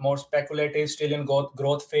more speculative, still in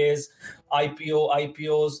growth phase,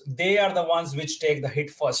 IPOs, they are the ones which take the hit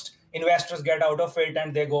first. Investors get out of it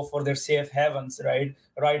and they go for their safe havens, right?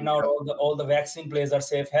 Right now, all the vaccine plays are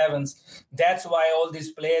safe havens. That's why all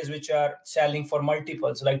these plays which are selling for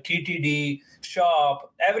multiples, like TTD,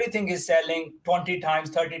 Shop, everything is selling 20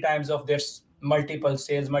 times, 30 times of their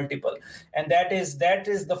sales multiple. And that is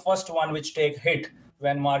the first one which take hit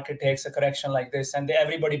when market takes a correction like this, and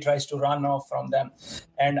everybody tries to run off from them.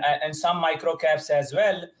 And some micro caps as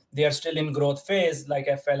well, they are still in growth phase, like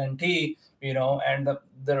FLNT, and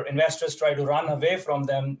the investors try to run away from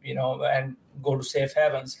them, and go to safe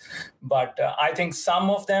havens. But I think some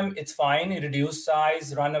of them, it's fine, reduce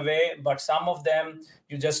size, run away. But some of them,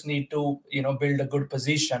 you just need to, build a good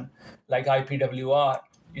position, like IPWR.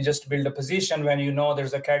 You just build a position when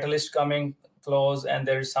there's a catalyst coming close and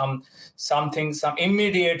there's some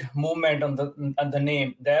immediate movement on the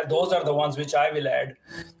name. Those are the ones which I will add.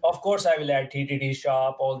 Of course, I will add TTD,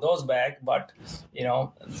 Shop, all those back. But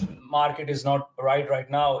market is not right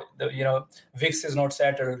now. VIX is not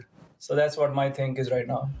settled. So that's what my think is right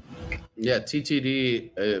now. Yeah,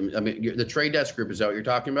 TTD. The Trade Desk Group, is that what you're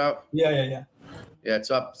talking about? Yeah. Yeah,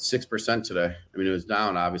 it's up 6% today. I mean, it was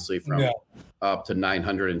down obviously from up to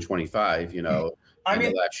 925.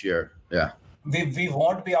 Last year. Yeah. We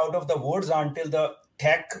won't be out of the woods until the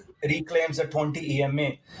tech reclaims a 20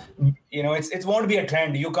 EMA. It won't be a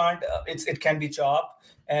trend. You can't. It can be chopped.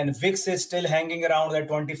 And VIX is still hanging around that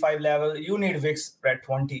 25 level. You need VIX at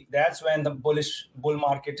 20. That's when the bullish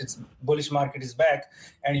market is back,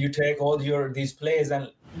 and you take all these plays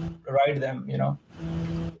and ride them.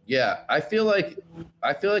 Yeah, I feel like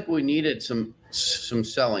we needed some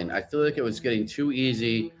selling. I feel like it was getting too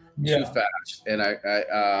easy, too fast, and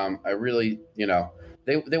I really,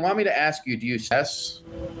 they want me to ask you, do you assess?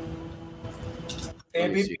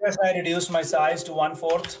 ABPS, I reduced my size to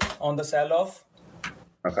 1/4 on the sell-off.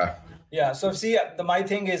 Okay. Yeah. So see, my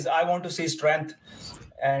thing is I want to see strength,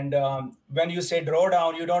 and when you say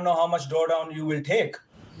drawdown, you don't know how much drawdown you will take,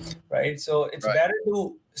 right? So it's better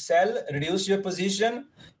to sell, reduce your position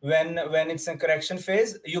when it's in correction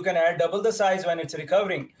phase. You can add double the size when it's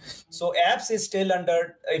recovering. So apps is still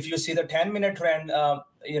under, if you see the 10-minute trend,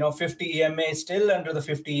 50 EMA is still under the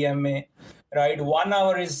 50 EMA, right? 1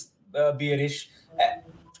 hour is bearish.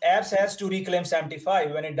 Apps has to reclaim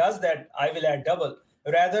 75. When it does that, I will add double.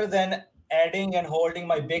 Rather than adding and holding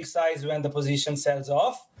my big size when the position sells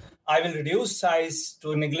off, I will reduce size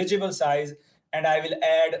to a negligible size, and I will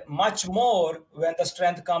add much more when the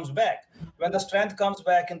strength comes back. When the strength comes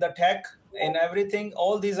back in the tech, in everything,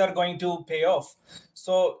 all these are going to pay off.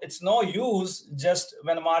 So it's no use just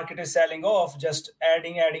when the market is selling off, just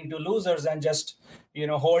adding to losers and just,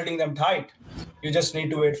 holding them tight. You just need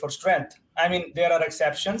to wait for strength. I mean, there are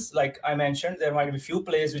exceptions. Like I mentioned, there might be few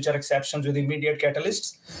plays which are exceptions with immediate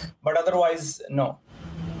catalysts, but otherwise, no.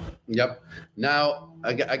 Yep. Now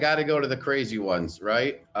I got to go to the crazy ones,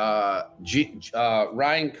 right?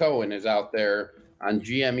 Ryan Cohen is out there on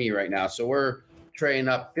GME right now. So we're trading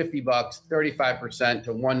up $50, 35%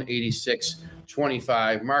 to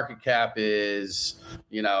 186.25. Market cap is,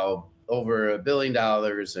 over $1 billion.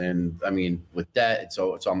 And I mean, with debt, it's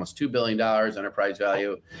almost $2 billion enterprise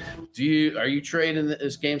value. Are you trading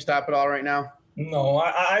this GameStop at all right now? No,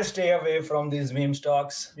 I stay away from these meme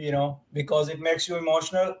stocks, because it makes you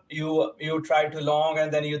emotional. You try to long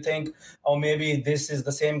and then you think, oh, maybe this is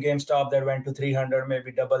the same GameStop that went to 300,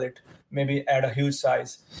 maybe double it, maybe add a huge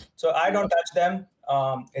size. So I don't touch them.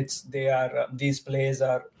 these plays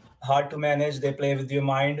are hard to manage. They play with your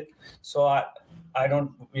mind. So I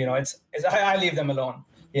don't, I leave them alone.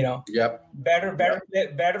 Yep.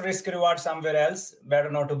 Better risk reward somewhere else. Better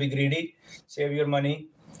not to be greedy. Save your money.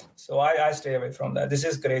 So I stay away from that. This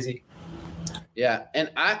is crazy. Yeah, and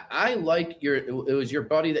I like it was your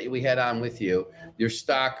buddy that we had on with you, your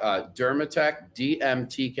stock, Dermatech,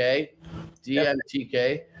 DMTK.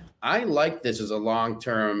 I like this as a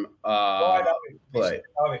long-term I love it. play.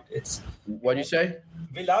 Love it. What'd you say?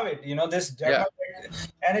 We love it. This Dermatech,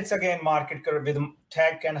 and it's again market curve with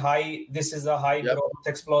tech and high. This is a high growth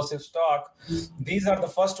explosive stock. These are the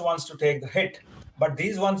first ones to take the hit, but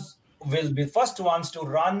these ones will be first ones to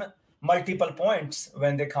run multiple points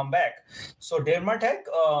when they come back. So Dermatech,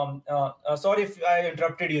 sorry if I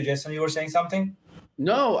interrupted you, Jason. You were saying something?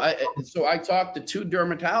 No, I talked to two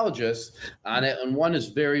dermatologists on it, and one is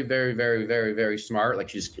very, very, very, very, very smart. Like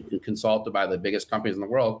she's consulted by the biggest companies in the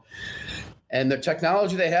world, and the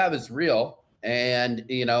technology they have is real. And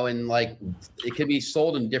and like it can be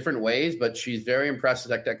sold in different ways, but she's very impressed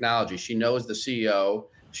with that technology. She knows the CEO.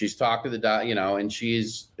 She's talked to the and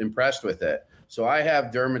she's impressed with it. So I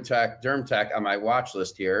have Dermtech on my watch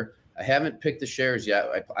list here. I haven't picked the shares yet.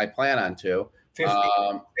 I plan on to.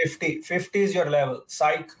 50 is your level,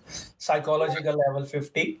 psychological level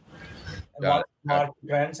 50. Market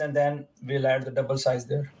trends, and then we'll add the double size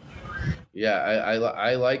there. Yeah,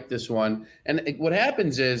 I like this one. And what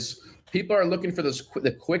happens is people are looking for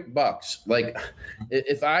the quick bucks. Like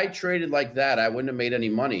if I traded like that, I wouldn't have made any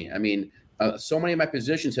money. I mean, so many of my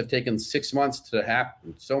positions have taken 6 months to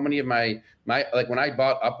happen. So many of my like when I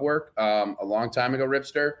bought Upwork a long time ago,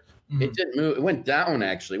 Ripster, it didn't move. It went down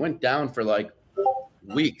actually. It went down for like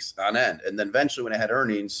weeks on end, and then eventually when it had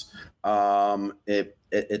earnings,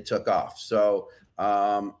 it took off. So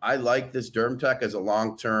I like this Dermtech as a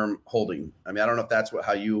long-term holding. I mean, I don't know if that's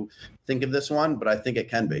how you think of this one, but I think it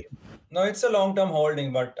can be. No, it's a long-term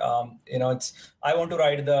holding, but I want to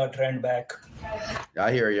ride the trend back.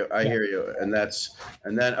 I hear you.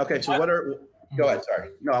 And then okay. So go ahead.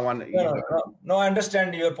 Sorry. No, I want to. No, I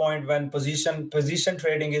understand your point. When position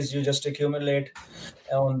trading is you just accumulate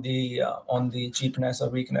on the cheapness or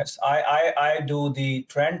weakness. I do the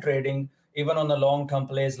trend trading even on the long-term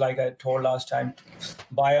plays, like I told last time.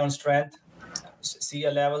 Buy on strength, see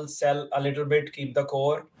a level, sell a little bit, keep the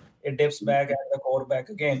core. It dips back and the core back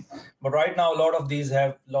again. But right now, a lot of these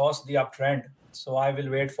have lost the uptrend. So I will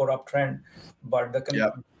wait for uptrend. But the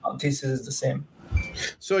thesis is the same.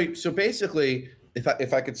 So basically,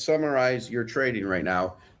 if I could summarize your trading right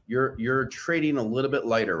now, you're trading a little bit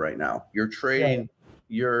lighter right now. You're trading,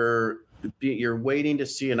 you're waiting to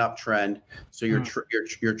see an uptrend. So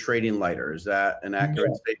you're trading lighter. Is that an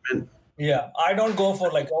accurate statement? Yeah, I don't go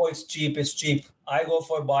for like, oh, it's cheap. I go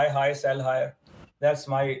for buy high, sell higher. That's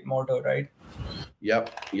my motto, right?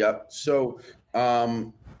 Yep. So, I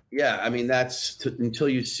mean, that's until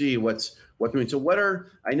you see what's doing. So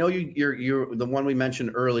I know you're the one we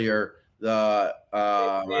mentioned earlier, I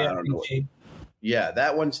don't know. Yeah,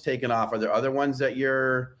 that one's taken off. Are there other ones that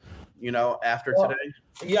you're, after today?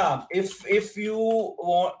 Yeah. If you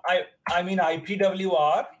want, I mean,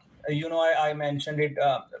 IPWR, I mentioned it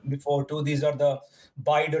before too. These are the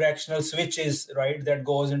bi-directional switches, right? That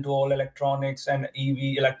goes into all electronics and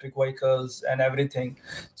EV electric vehicles and everything.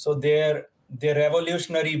 So they're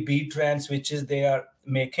revolutionary B-trend switches they are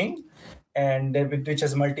making, and which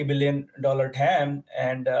is multi-billion-dollar TAM.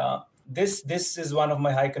 And this is one of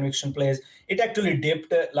my high conviction plays. It actually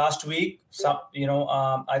dipped last week.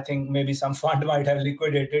 I think maybe some fund might have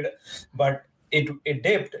liquidated, but it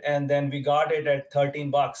dipped, and then we got it at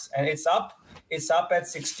 $13, and it's up. It's up at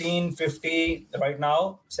 $16.50 right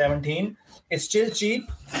now, 17. It's still cheap.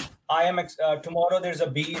 I am tomorrow. There's a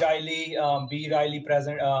B. Riley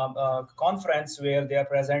present conference where they are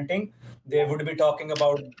presenting. They would be talking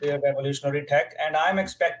about their revolutionary tech, and I'm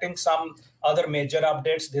expecting some other major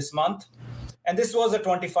updates this month. And this was a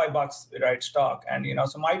 $25 right stock, and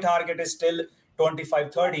so my target is still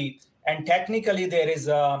 25.30. And technically, there is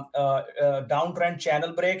a downtrend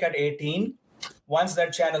channel break at 18. Once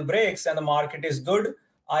that channel breaks and the market is good,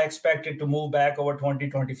 I expect it to move back over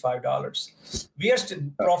 $20, $25. We are still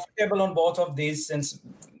profitable on both of these since,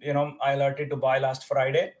 I alerted to buy last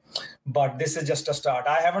Friday. But this is just a start.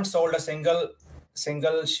 I haven't sold a single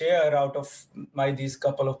share out of these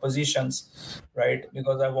couple of positions, right?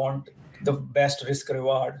 Because I want the best risk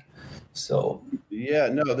reward. So yeah,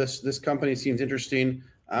 no, this company seems interesting.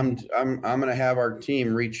 I'm going to have our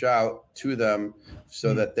team reach out to them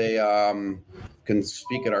so that they can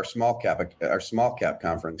speak at our small cap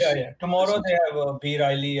conference. Yeah. Tomorrow they have a B.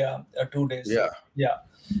 Riley 2 days. Yeah.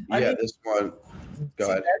 This one. Go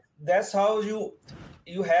ahead. That's how you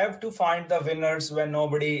have to find the winners when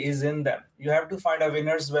nobody is in them. You have to find the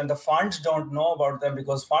winners when the funds don't know about them,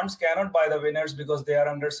 because funds cannot buy the winners because they are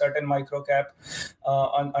under certain micro cap,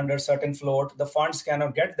 under certain float. The funds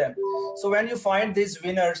cannot get them. So when you find these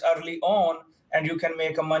winners early on and you can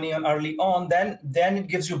make a money on early on, then it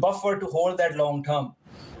gives you buffer to hold that long term.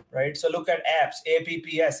 Right. So look at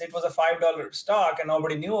APPS. It was a $5 stock and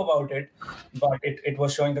nobody knew about it, but it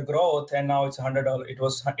was showing the growth, and now it's $100. It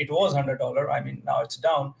was $100. I mean, now it's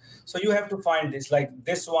down. So you have to find this. Like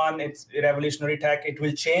this one, it's revolutionary tech. It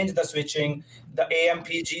will change the switching. The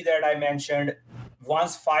AMPG that I mentioned.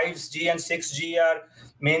 Once 5G and 6G are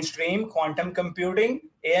mainstream, quantum computing,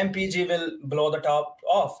 AMPG will blow the top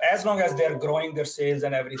off as long as they're growing their sales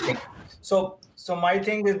and everything. So my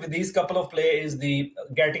thing with these couple of play is the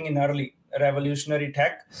getting in early, revolutionary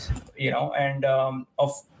tech, and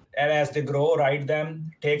as they grow, ride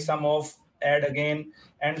them, take some off, add again,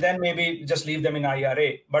 and then maybe just leave them in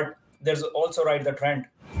IRA. But there's also ride the trend.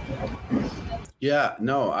 Yeah,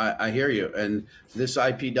 no, I hear you. And this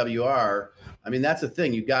IPWR, I mean, that's the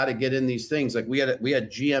thing. You got to get in these things. Like we had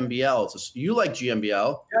GMBL. You like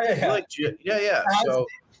GMBL? Yeah. You like yeah.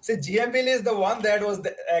 So GMBL is the one that was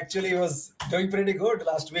actually doing pretty good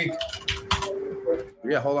last week.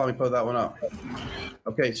 Yeah, hold on. Let me pull that one up.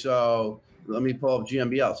 Okay, so let me pull up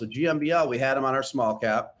GMBL. So GMBL, we had them on our small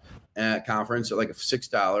cap conference at like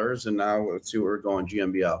 $6, and now let's see where we're going.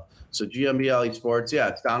 GMBL. So GMBL Esports, yeah,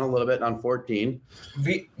 it's down a little bit on 14.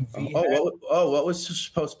 What was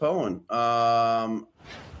postponed? He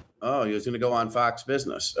was going to go on Fox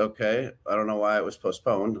Business. Okay, I don't know why it was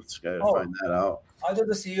postponed. Let's find that out. I thought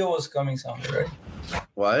the CEO was coming somewhere, right?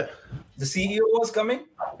 What? The CEO was coming,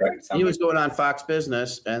 right? He was going on Fox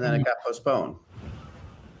Business, and then it got postponed.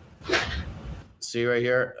 See right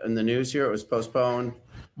here in the news here, it was postponed.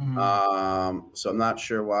 So I'm not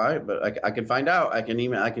sure why, but I can find out. I can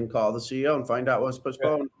email. I can call the CEO and find out what's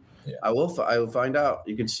postponed. Yeah. I will find out.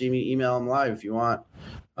 You can see me email him live if you want.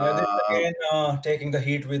 Again, taking the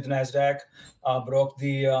heat with NASDAQ, broke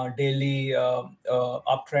the daily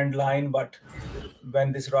uptrend line, but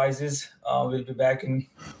when this rises, we'll be back in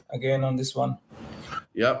again on this one.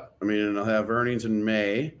 Yep. I mean, I'll have earnings in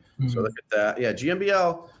May. So look at that. Yeah,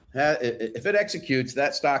 GMBL. If it executes,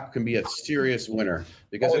 that stock can be a serious winner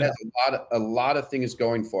because it has a lot of things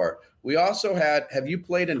going for it. We also have you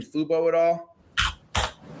played in Fubo at all?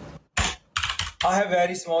 I have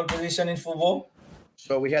very small position in Fubo.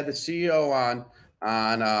 So we had the CEO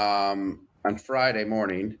on Friday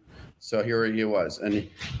morning. So here he was, and the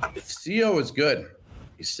CEO was good.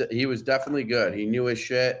 He was definitely good. He knew his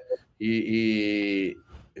shit. We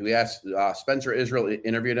asked Spencer Israel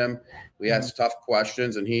interviewed him. We asked tough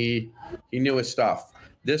questions, and he knew his stuff.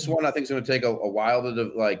 This one I think is going to take a while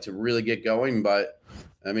to really get going, but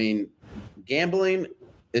I mean, gambling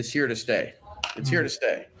is here to stay. It's here to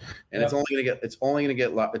stay, and it's only going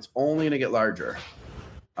to get larger.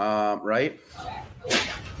 Right?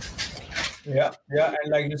 Yeah,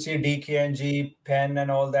 and like you see DKNG, Penn, and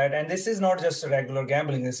all that, and this is not just regular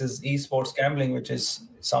gambling. This is esports gambling, which is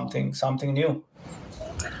something new.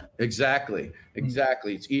 Exactly.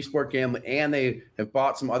 It's esports gambling, and they have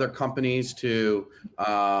bought some other companies to,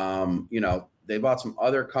 they bought some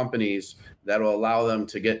other companies that will allow them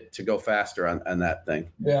to go faster on that thing.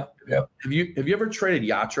 Yeah. Have you ever traded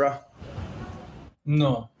Yatra?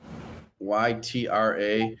 No.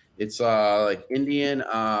 YTRA. It's like Indian.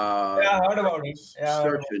 I heard about it.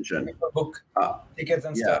 Search engine. Book tickets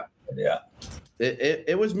and stuff. Yeah.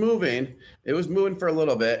 It was moving. It was moving for a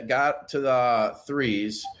little bit. Got to the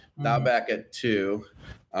 3s. Now back at 2.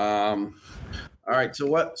 All right. So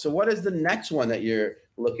what is the next one that you're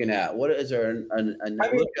looking at? What is there?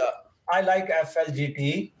 Look up? I like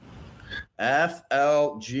FLGP.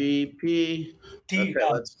 FLGP. T. Okay,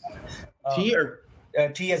 T or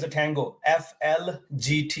T as a tango.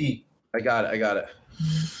 FLGT. I got it.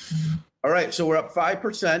 All right, so we're up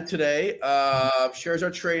 5% today. Shares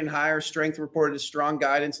are trading higher. Strength reported strong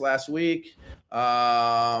guidance last week.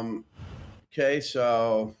 Okay,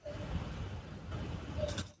 so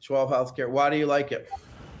 12 Healthcare. Why do you like it?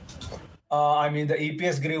 I mean, the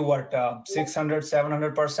EPS grew 600,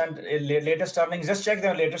 700%. Latest earnings. Just check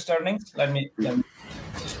their latest earnings. Let me.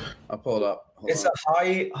 I'll pull it up. It's a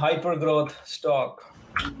hyper growth stock.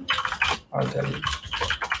 I'll tell you.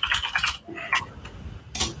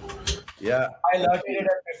 Yeah. I locked it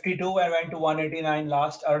at 52 and went to 189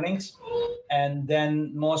 last earnings. And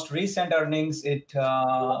then most recent earnings,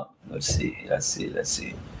 let's see.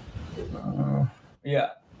 Yeah.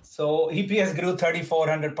 So EPS grew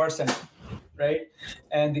 3,400%. right?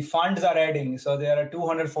 And the funds are adding. So there are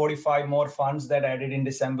 245 more funds that added in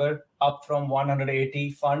December, up from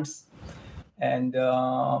 180 funds. And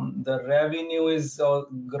the revenue is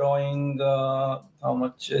growing. How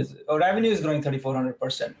much is it? Revenue is growing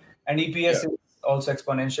 3,400%, and EPS is also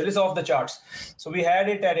exponential. It's off the charts. So we had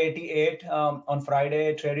it at 88 on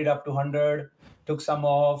Friday, traded up to 100, took some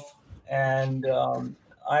off, and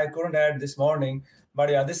I couldn't add this morning.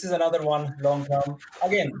 But yeah, this is another one long term.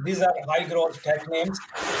 Again, these are high growth tech names.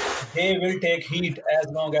 They will take heat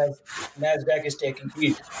as long as Nasdaq is taking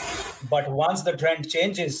heat. But once the trend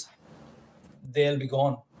changes, they'll be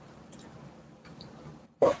gone.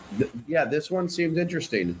 Yeah, this one seems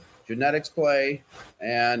interesting. Genetics play,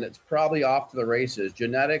 and it's probably off to the races.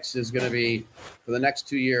 Genetics is going to be, for the next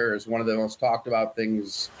 2 years, one of the most talked about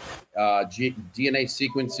things. DNA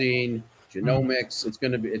sequencing, genomics.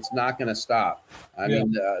 It's not going to stop. I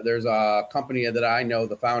mean, there's a company that I know,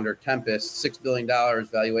 the founder, Tempest, $6 billion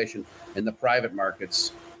valuation in the private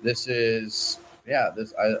markets. This is. Yeah,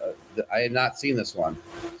 I had not seen this one.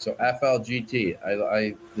 So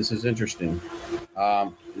FLGT, this is interesting.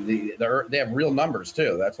 They have real numbers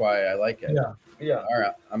too. That's why I like it. Yeah. All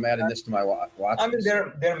right, I'm adding this to my watch. I mean,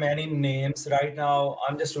 there are many names right now.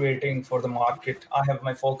 I'm just waiting for the market. I have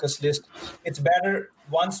my focus list. It's better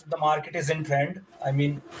once the market is in trend. I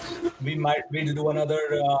mean, we'll do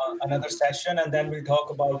another session, and then we'll talk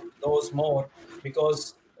about those more,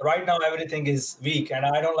 because right now everything is weak, and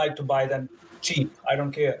I don't like to buy them cheap. I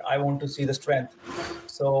don't care. I want to see the strength.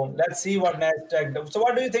 So let's see what Nasdaq does. So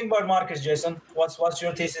what do you think about markets, Jason? What's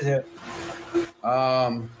your thesis here?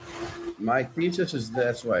 My thesis is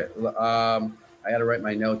this way. I had to write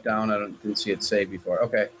my note down. I didn't see it saved before.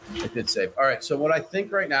 Okay, it did save. All right. So what I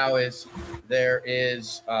think right now is there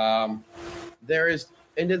is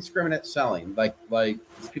indiscriminate selling. Like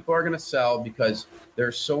people are going to sell because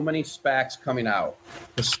there's so many SPACs coming out.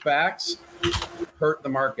 The SPACs hurt the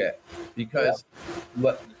market because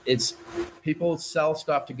it's people sell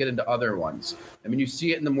stuff to get into other ones. I mean, you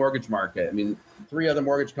see it in the mortgage market. I mean, 3 other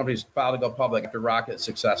mortgage companies filed to go public after Rocket's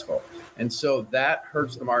successful. And so that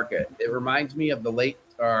hurts the market. It reminds me of the late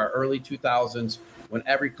early 2000s when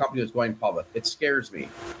every company was going public. It scares me.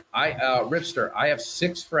 Ripster, I have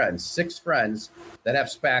 6 friends that have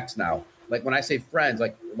SPACs now. Like when I say friends,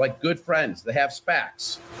 like good friends, they have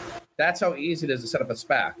SPACs. That's how easy it is to set up a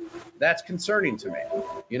SPAC. That's concerning to me,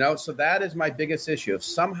 so that is my biggest issue. If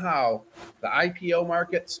somehow the IPO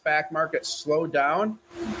market, SPAC market slowed down,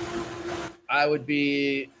 I would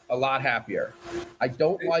be a lot happier. I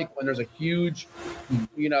don't like when there's a huge,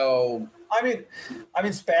 I mean,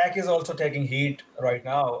 SPAC is also taking heat right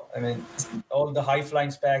now. I mean, all the high-flying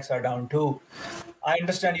SPACs are down too. I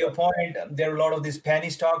understand your point. There are a lot of these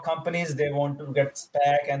penny stock companies. They want to get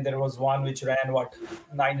SPAC, and there was one which ran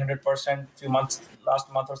 900%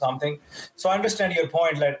 last month or something. So I understand your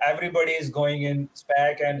point. Like everybody is going in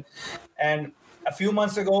SPAC, and a few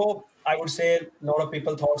months ago, I would say a lot of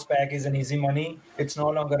people thought SPAC is an easy money. It's no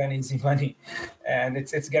longer an easy money, and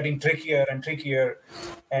it's getting trickier and trickier.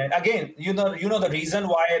 And again, you know the reason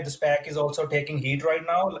why the SPAC is also taking heat right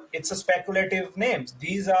now. It's a speculative names.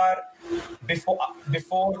 These are before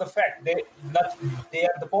the fact. They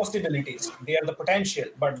are the possibilities. They are the potential,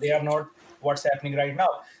 but they are not what's happening right now.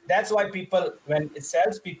 That's why people, when it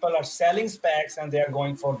sells, people are selling SPACs and they are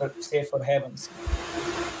going for the safer havens.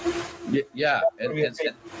 Yeah,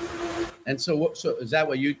 and so is that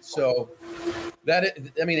what you? So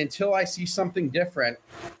until I see something different,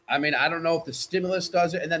 I don't know if the stimulus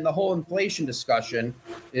does it, and then the whole inflation discussion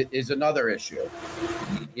is another issue.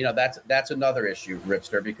 That's another issue,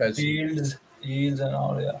 Ripster, because yields and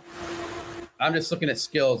all. Yeah, I'm just looking at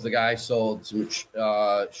skills. The guy sold some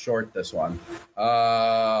short this one.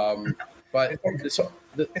 But it's a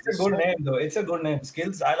good name, though. It's a good name.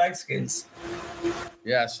 Skills. I like skills.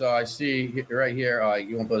 Yeah, so I see right here,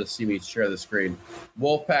 you won't be able to see me share the screen.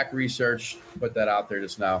 Wolfpack Research put that out there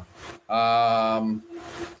just now.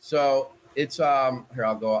 So it's here,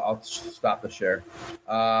 I'll stop the share.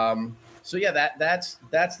 So yeah, that's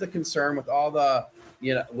the concern with all the,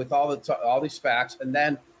 with all these SPACs, and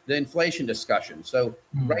then the inflation discussion. So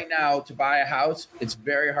right now, to buy a house, it's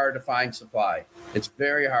very hard to find supply. It's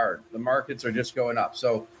very hard. The markets are just going up.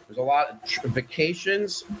 So there's a lot of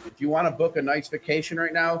vacations. If you want to book a nice vacation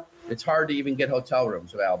right now, it's hard to even get hotel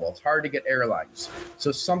rooms available. It's hard to get airlines.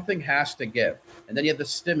 So something has to give. And then you have the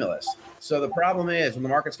stimulus. So the problem is when the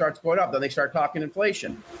market starts going up, then they start talking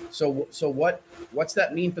inflation. So what's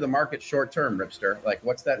that mean for the market short term, Ripster? Like,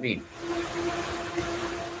 what's that mean?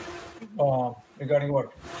 Regarding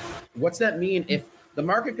what? What's that mean the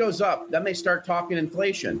market goes up, then they start talking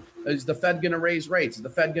inflation. Is the Fed going to raise rates? Is the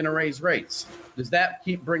Fed going to raise rates? Does that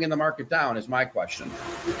keep bringing the market down is my question.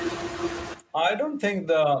 I don't think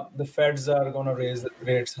the Feds are going to raise the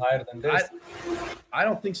rates higher than this. I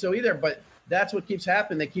don't think so either, but that's what keeps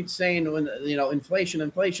happening. They keep saying, inflation.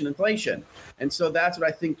 And so that's what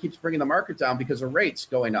I think keeps bringing the market down because of rates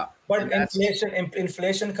going up. But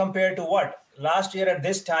inflation compared to what? Last year at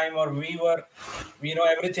this time, or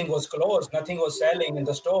everything was closed, nothing was selling in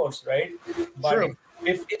the stores, right? But True.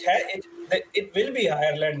 If it will be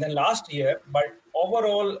higher than last year, but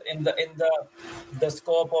overall in the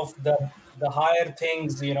scope of the higher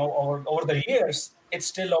things, over the years, it's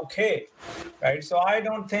still okay, right? So I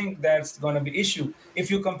don't think that's going to be issue. If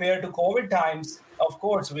you compare to COVID times, of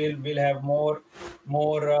course we'll have more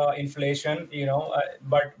inflation,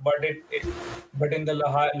 but in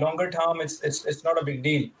the longer term, it's not a big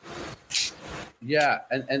deal. Yeah,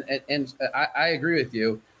 and I agree with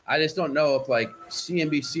you. I just don't know if like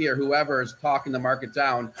CNBC or whoever is talking the market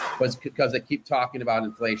down was because they keep talking about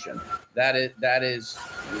inflation. That is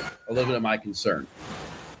a little bit of my concern.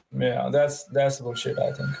 Yeah, that's bullshit,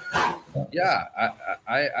 I think. Yeah,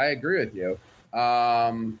 I agree with you.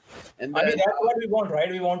 And then, I mean, that's what we want, right?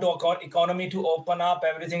 We want the economy to open up.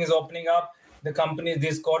 Everything is opening up. The companies,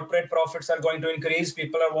 these corporate profits are going to increase.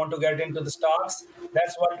 People want to get into the stocks.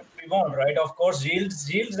 That's what we want, right? Of course, yields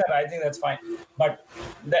that I think that's fine. But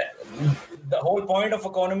the whole point of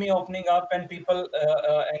economy opening up and people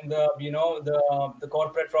and the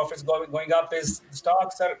corporate profits going up is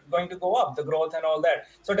stocks are going to go up, the growth and all that.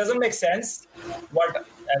 So it doesn't make sense what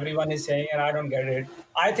everyone is saying, and I don't get it.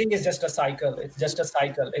 I think it's just a cycle. It's just a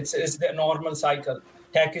cycle. It's the normal cycle.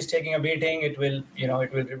 Tech is taking a beating. It will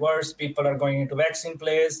reverse. People are going into vaccine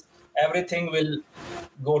plays. Everything will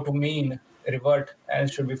go to mean, revert, and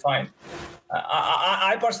it should be fine.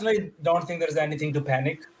 I personally don't think there's anything to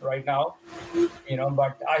panic right now,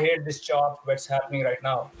 but I hate this chop what's happening right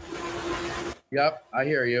now. Yep, I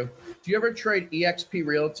hear you. Do you ever trade EXP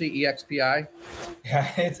Realty, EXPI?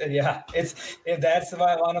 Yeah, that's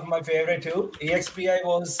one of my favorite too. EXPI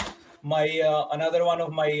was my another one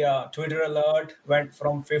of my Twitter alert went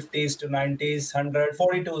from 50s to 90s,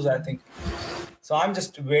 142s, I think. So I'm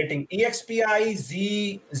just waiting. EXPI,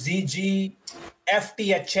 ZG,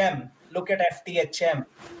 FTHM. Look at FTHM.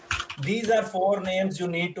 These are four names you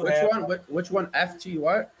need to have. Which one? FT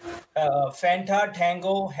what? Fanta,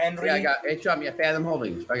 Tango, Henry. Yeah, I got HM. Yeah, Fathom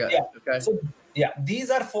Holdings. I got it. Okay. So, yeah, these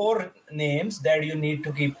are four names that you need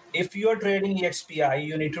to keep. If you are trading EXPI,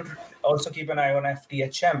 you need to also keep an eye on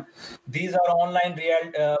FTHM. These are online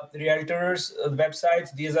realtors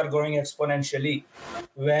websites. These are growing exponentially.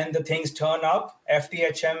 When the things turn up,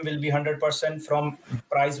 FTHM will be 100% from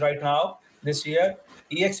price right now this year.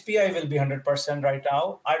 EXPI will be 100% right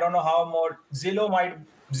now. I don't know how more. Zillow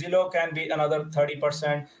can be another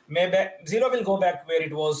 30%. Maybe Zillow will go back where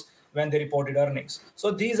it was when they reported earnings.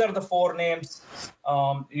 So these are the four names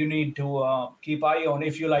you need to keep eye on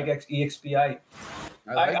if you like EXPI.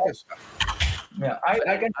 I like this. Yeah,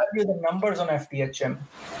 I can tell you the numbers on FTHM.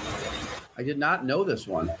 I did not know this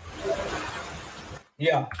one.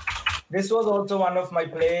 Yeah, this was also one of my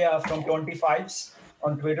play from 25s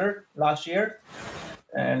on Twitter last year.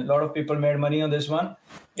 And a lot of people made money on this one.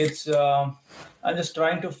 It's I'm just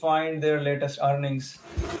trying to find their latest earnings.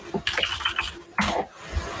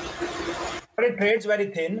 But it trades very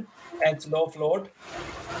thin and it's low float,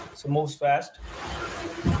 so moves fast.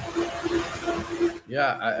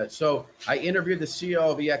 Yeah, so I interviewed the CEO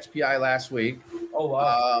of EXPI last week. Oh,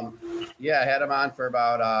 wow. Yeah, I had him on for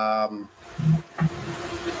about, I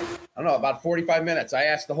don't know, about 45 minutes. I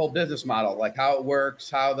asked the whole business model, like how it works,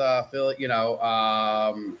 how the affiliate,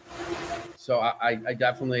 so I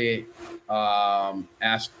definitely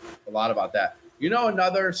asked a lot about that.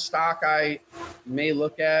 Another stock I may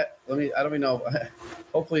look at, I don't even know,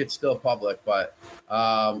 hopefully it's still public, but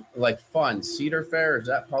like fun, Cedar Fair, is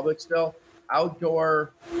that public still?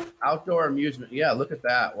 Outdoor amusement. Yeah, look at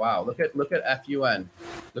that. Wow. Look at FUN.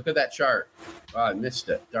 Look at that chart. Oh, I missed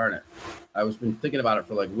it. Darn it. I was been thinking about it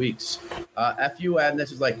for like weeks. FUN,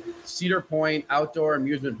 this is like Cedar Point outdoor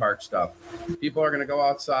amusement park stuff. People are going to go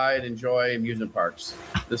outside, enjoy amusement parks.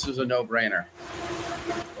 This is a no-brainer.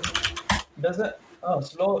 Does it? Oh,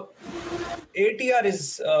 slow. ATR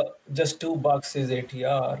is just $2 is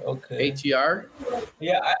ATR. Okay. ATR?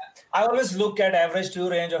 Yeah, I always look at average true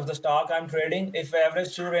range of the stock I'm trading. If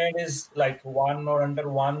average true range is like 1 or under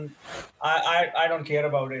 1, I don't care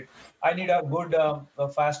about it. I need a good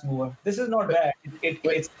fast mover. This is not bad.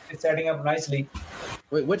 It's setting up nicely.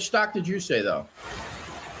 Wait, which stock did you say though?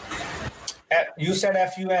 You said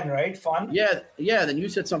FUN, right? Fun? Yeah. Then you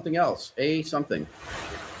said something else. A something.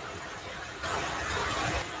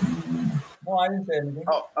 No, I didn't say anything.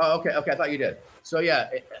 Oh, okay. I thought you did. So yeah,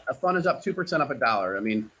 fun is up 2% up $1. I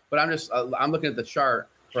mean, but I'm just I'm looking at the chart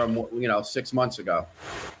from 6 months ago.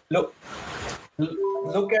 Look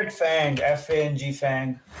at FANG, FANG,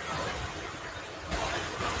 FANG.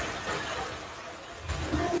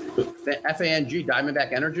 FANG,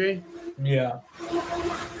 Diamondback Energy. Yeah.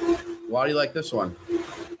 Why do you like this one?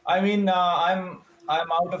 I mean, I'm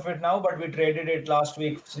out of it now, but we traded it last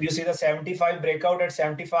week. So you see the 75 breakout at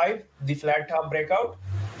 75, the flat top breakout.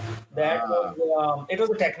 That was, it was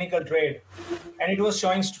a technical trade, and it was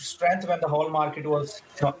showing strength when the whole market was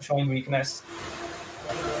showing weakness.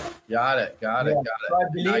 Got it. So I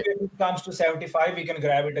believe if it comes to 75, we can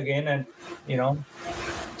grab it again and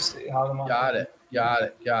see how the market. Got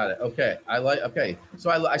it. Okay. So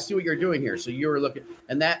I see what you're doing here. So you were looking,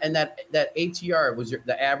 and that ATR was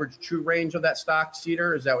the average true range of that stock,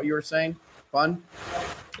 Cedar. Is that what you were saying? Fun?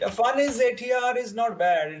 Yeah, fun is ATR is not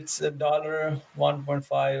bad. It's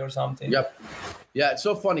 $1.5 or something. Yep. Yeah, it's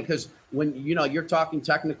so funny because when you're talking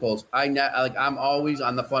technicals, I'm always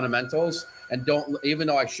on the fundamentals and even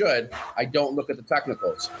though I don't look at the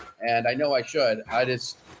technicals. And I know I should.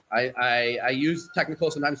 I use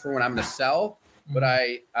technicals sometimes for when I'm going to sell, but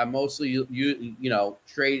I mostly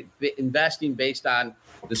trade investing based on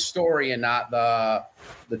the story and not the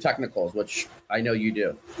technicals, which I know you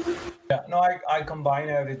do. Yeah, no, I combine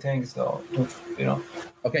everything, so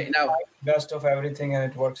Okay, now best of everything,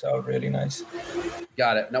 and it works out really nice.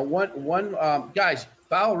 Got it. Now, one guys,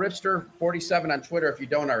 follow Ripster47 on Twitter if you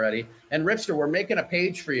don't already. And Ripster, we're making a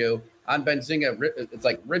page for you on Benzinga. It's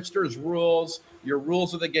like Ripster's rules, your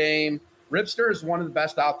rules of the game. Ripster is one of the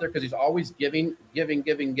best out there because he's always giving,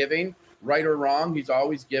 right or wrong. He's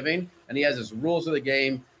always giving, and he has his rules of the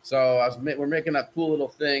game. So we're making a cool little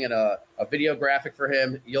thing and a video graphic for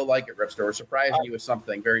him. You'll like it, Ripster. We're surprising you with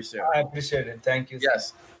something very soon. I appreciate it. Thank you.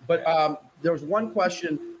 Yes. But there was one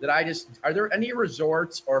question that are there any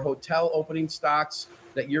resorts or hotel opening stocks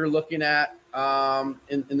that you're looking at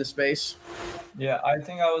in the space? Yeah, I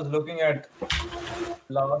think I was looking at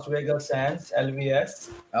Las Vegas Sands, LVS.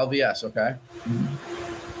 LVS, okay.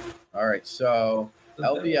 All right, so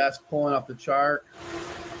LVS pulling up the chart.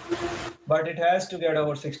 But it has to get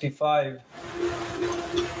over 65.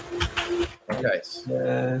 Okay.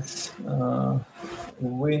 Yes.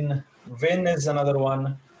 Win is another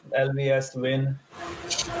one. LVS Win.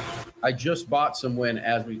 I just bought some Win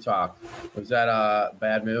as we talked. Was that a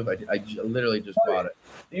bad move? I literally just bought it.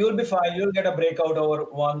 You'll be fine. You'll get a breakout over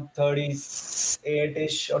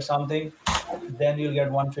 138-ish or something. Then you'll get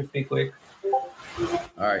 150 quick.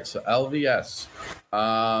 All right. So LVS.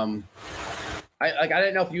 I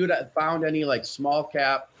didn't know if you had found any like small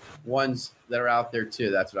cap ones that are out there too.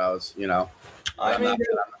 That's what I was, I mean,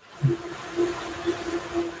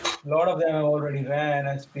 a lot of them have already ran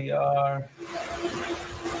SPR.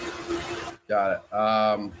 Got it.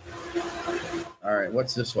 All right.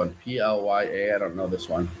 What's this one? PLYA. I don't know this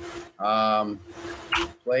one.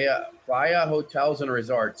 Playa Hotels and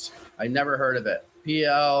Resorts. I never heard of it.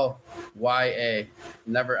 PLYA.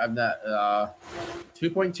 Never. I'm not.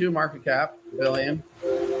 2.2 market cap billion.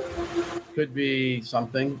 Could be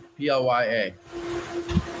something. PLYA.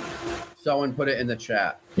 Someone put it in the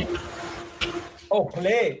chat. Oh,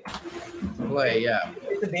 Play. Play, yeah.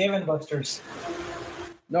 It's the Dave & Buster's.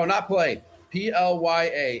 No, not Play.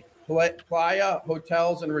 PLYA. Playa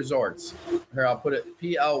Hotels and Resorts. Here, I'll put it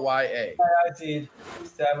PLYA. I see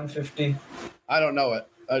 750. I don't know it.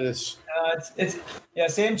 I just. It's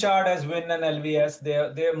same chart as Win and LVS.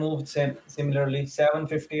 They moved similarly.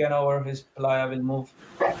 750 an hour. His Playa will move.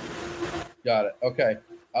 Got it. Okay.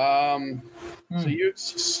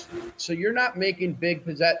 So you're not making big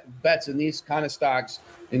bets in these kind of stocks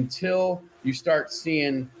until you start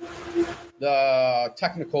seeing the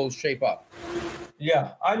technicals shape up.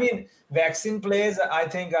 Yeah, I mean, vaccine plays. I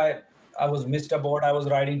think I was missed aboard. I was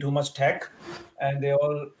riding too much tech, and they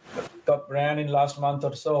all ran in last month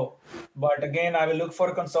or so. But again, I will look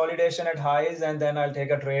for consolidation at highs, and then I'll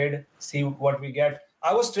take a trade, see what we get.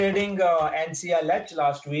 I was trading NCLH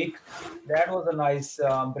last week. That was a nice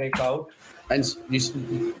breakout.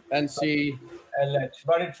 NCLH,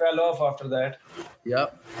 but it fell off after that.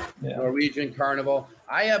 Yep. Yeah. Norwegian Carnival.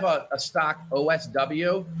 I have a stock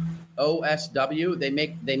OSW.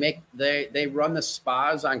 They run the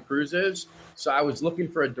spas on cruises. So I was looking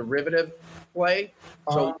for a derivative play.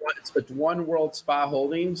 So it's One World Spa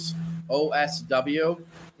Holdings, OSW,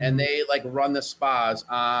 and they run the spas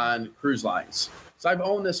on cruise lines. So I've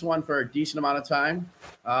owned this one for a decent amount of time,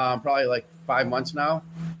 probably 5 months now.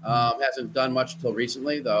 Hasn't done much until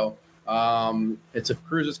recently, though. It's if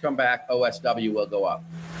cruises come back, OSW will go up.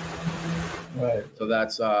 Right. So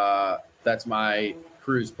that's my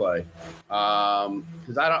cruise play.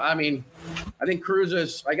 Because I think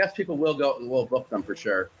cruises. I guess people will book them for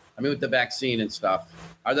sure. I mean, with the vaccine and stuff.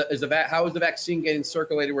 How is the vaccine getting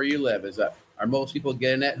circulated where you live? Are most people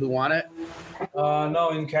getting it who want it?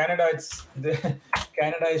 No, in Canada,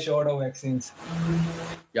 Canada is short of vaccines.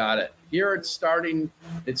 Got it. Here it's starting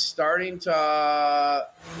to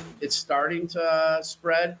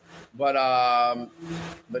spread, but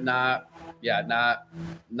not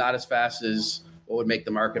as fast as what would make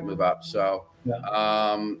the market move up. So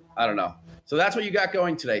I don't know. So that's what you got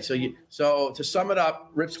going today. So to sum it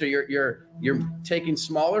up, Ripster, you're taking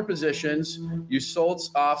smaller positions. You sold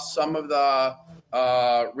off some of the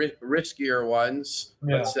riskier ones,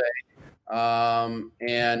 let's say.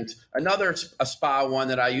 And a spa one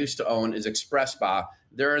that I used to own is Express Spa.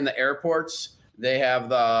 They're in the airports. They have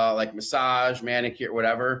the massage, manicure,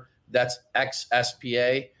 whatever. That's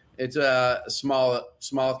XSPA. It's a small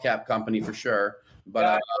cap company for sure. But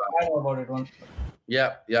I know about it one.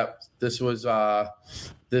 Yep. This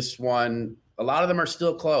one, a lot of them are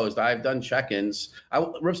still closed. I've done check-ins.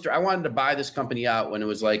 Ripster, I wanted to buy this company out when it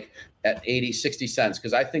was at 80, 60 cents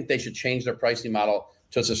because I think they should change their pricing model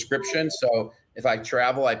to a subscription. So if I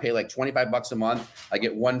travel, I pay $25 a month. I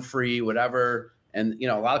get one free, whatever. And,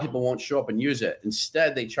 a lot of people won't show up and use it.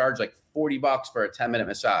 Instead, they charge $40 for a 10-minute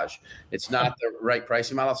massage. It's not the right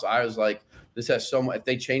pricing model. So I was like, this has so much. If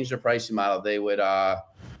they change their pricing model, they would, are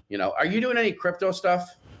you doing any crypto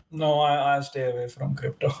stuff? No, I stay away from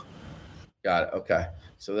crypto. Got it. Okay.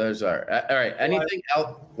 So there's all right. Anything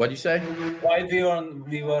else? What'd you say? While we were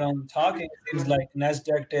on talking, it seems like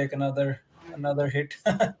NASDAQ take another hit.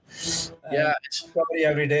 Yeah. It's probably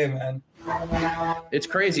every day, man. It's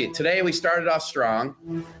crazy. Today we started off strong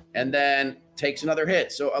and then takes another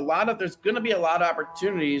hit. So there's going to be a lot of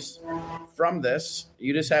opportunities from this.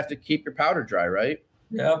 You just have to keep your powder dry, right?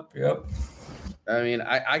 Yep. I mean,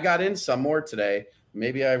 I got in some more today.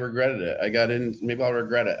 Maybe I regretted it. Maybe I'll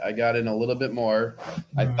regret it. I got in a little bit more.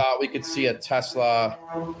 I thought we could see a Tesla.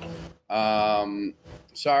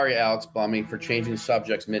 Sorry, Alex Bumming, for changing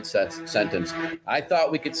subjects mid-sentence. I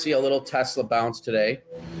thought we could see a little Tesla bounce today,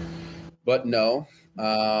 but no.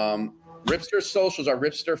 Ripster's socials are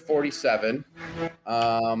Ripster47.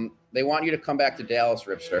 They want you to come back to Dallas,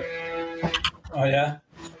 Ripster. Oh, yeah?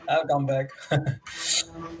 I'll come back.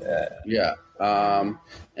 Yeah.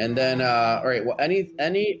 And then, all right. Well,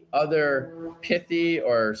 any other pithy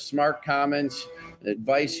or smart comments,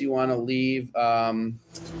 advice you want to leave the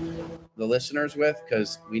listeners with?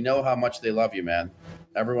 Because we know how much they love you, man.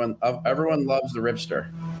 Everyone loves the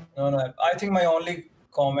Ripster. No. I think my only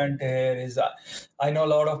comment here is I know a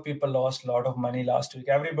lot of people lost a lot of money last week.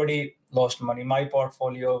 Everybody lost money. My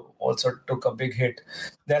portfolio also took a big hit.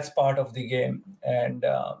 That's part of the game. And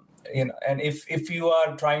and if you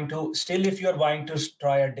are buying to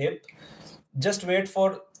try a dip, just wait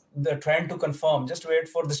for the trend to confirm. Just wait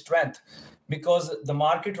for the strength, because the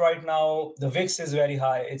market right now, the VIX is very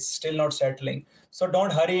high. It's still not settling. So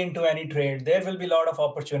don't hurry into any trade. There will be a lot of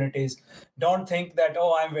opportunities. Don't think that,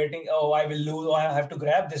 I'm waiting. I will lose. I have to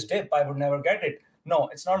grab this dip. I would never get it. No,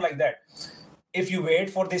 it's not like that. If you wait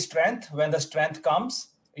for the strength, when the strength comes,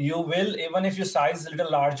 you will, even if your size is a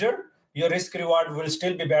little larger, your risk reward will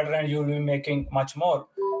still be better and you will be making much more.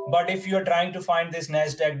 But if you're trying to find this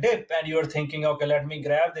NASDAQ dip and you're thinking, okay, let me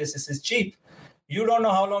grab this is cheap, you don't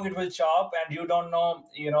know how long it will chop, and you don't know,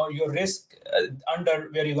 your risk under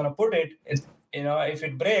where you're going to put it. If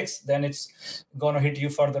it breaks, then it's going to hit you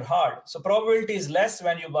further hard. So probability is less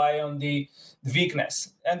when you buy on the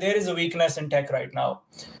weakness. And there is a weakness in tech right now.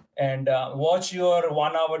 And watch your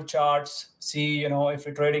 1 hour charts. See, if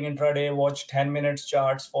you're trading intraday, watch 10 minutes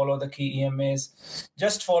charts, follow the key EMAs,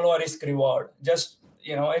 just follow a risk reward. Just,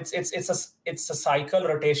 it's a cycle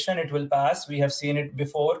rotation. It will pass. We have seen it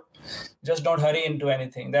before. Just don't hurry into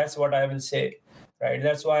anything. That's what I will say. Right.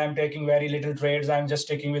 That's why I'm taking very little trades. I'm just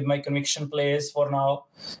sticking with my conviction plays for now.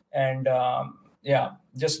 And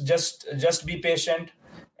just be patient.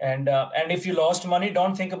 And if you lost money,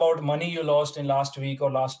 don't think about money you lost in last week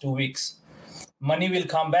or last 2 weeks. Money will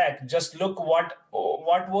come back. Just look what were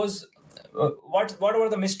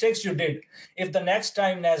the mistakes you did. If the next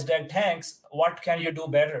time NASDAQ tanks, what can you do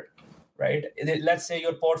better? Right? Let's say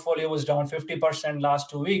your portfolio was down 50%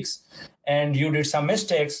 last 2 weeks and you did some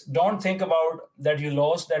mistakes. Don't think about that you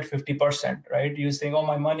lost that 50%, right? You think,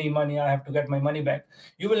 my money, I have to get my money back.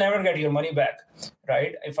 You will never get your money back,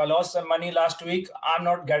 right? If I lost some money last week,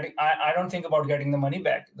 I don't think about getting the money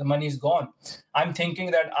back. The money is gone. I'm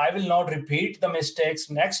thinking that I will not repeat the mistakes.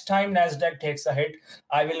 Next time NASDAQ takes a hit,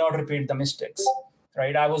 I will not repeat the mistakes,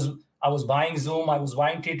 right? I was buying Zoom, I was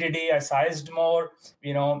buying TTD, I sized more,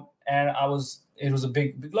 and it was a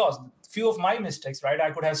big loss. Few of my mistakes, right?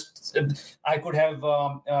 I could have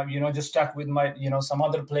just stuck with my, some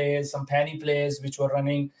other plays, some penny plays which were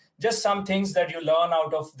running, just some things that you learn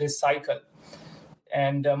out of this cycle.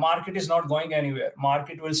 And market is not going anywhere.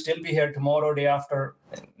 Market will still be here tomorrow, day after,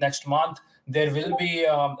 next month. There will be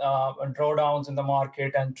drawdowns in the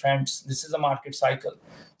market and trends. This is a market cycle.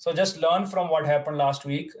 So just learn from what happened last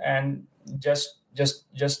week and just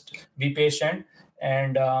be patient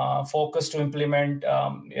and focus to implement,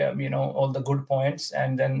 all the good points.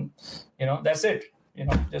 And then, that's it.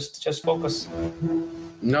 Just focus.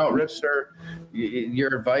 No, Ripster,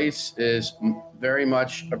 your advice is very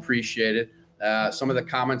much appreciated. Some of the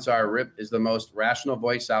comments are, Rip is the most rational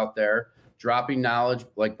voice out there, dropping knowledge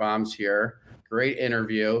like bombs here. Great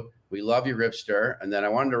interview. We love you, Ripster. And then I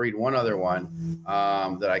wanted to read one other one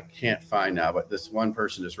that I can't find now, but this one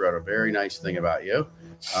person just wrote a very nice thing about you.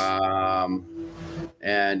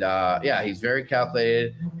 He's very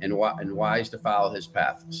calculated and wise to follow his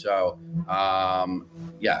path. So,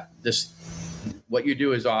 what you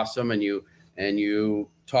do is awesome, and you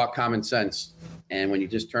talk common sense. And when you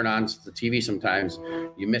just turn on the TV, sometimes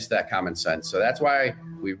you miss that common sense. So that's why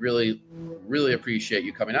we really, really appreciate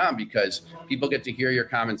you coming on, because people get to hear your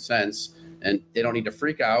common sense and they don't need to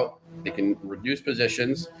freak out. They can reduce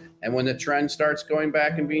positions. And when the trend starts going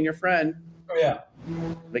back and being your friend,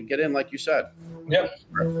 they get in, like you said. Yep.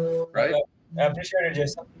 Right. I appreciate it,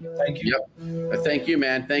 Jason. Thank you. Yep. Thank you,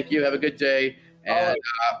 man. Thank you. Have a good day. And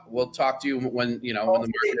we'll talk to you when the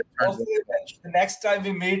market turns. The next time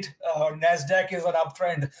we meet, NASDAQ is an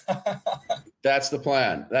uptrend. That's the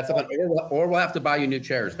plan. Or we'll have to buy you new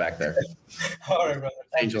chairs back there. All right, brother.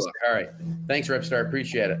 Thank you. All right. Thanks, Ripstar.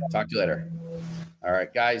 Appreciate it. Talk to you later. All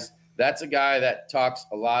right, guys. That's a guy that talks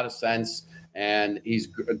a lot of sense, and he's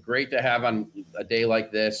great to have on a day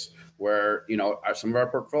like this where, some of our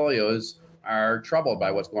portfolios are troubled by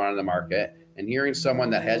what's going on in the market. And hearing someone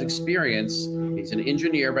that has experience, he's an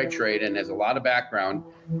engineer by trade and has a lot of background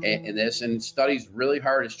in this and studies really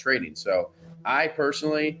hard his trading. So I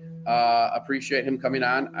personally appreciate him coming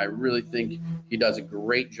on. I really think he does a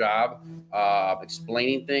great job of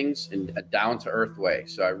explaining things in a down-to-earth way.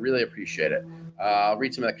 So I really appreciate it. I'll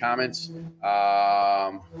read some of the comments.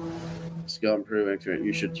 Skill improvement.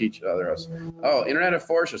 You should teach others. Oh, Internet of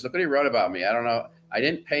Forces. Look what he wrote about me. I don't know. I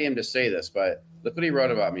didn't pay him to say this, but look what he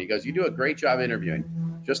wrote about me. He goes, you do a great job interviewing.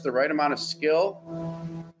 Just the right amount of skill,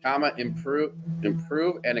 improve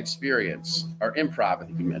and experience. Or improv, I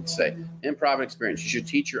think you meant to say. Improv and experience. You should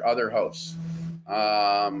teach your other hosts.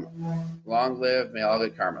 Long live, may all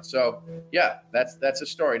good karma. So, that's a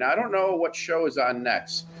story. Now, I don't know what show is on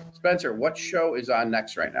next. Spencer, what show is on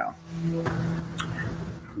next right now?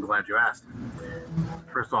 I'm glad you asked.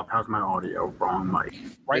 First off, how's my audio? Wrong mic.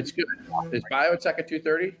 Right. It's good. Is Biotech at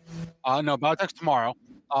 2:30? No, Biotech's tomorrow.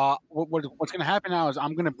 What's going to happen now is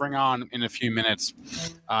I'm going to bring on in a few minutes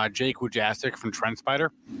Jake Wujasik from TrendSpider,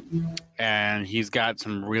 and he's got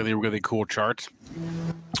some really, really cool charts.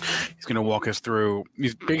 He's going to walk us through.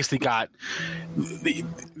 He's basically got.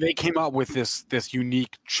 They came up with this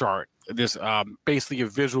unique chart. This basically a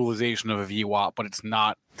visualization of a VWAP, but it's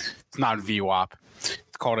not VWAP.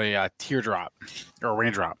 It's called a teardrop or a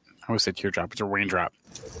raindrop. I always say teardrop. It's a raindrop.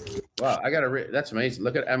 Wow, that's amazing.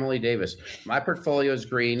 Look at Emily Davis. My portfolio is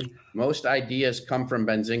green. Most ideas come from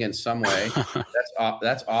Benzinga in some way.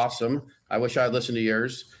 That's awesome. I wish I'd listened to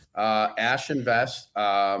yours. Ash Invest.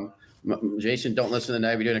 Jason, don't listen to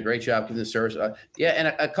that. You're doing a great job keeping the service. And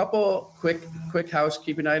a couple quick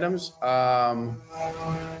housekeeping items.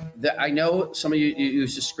 That I know some of you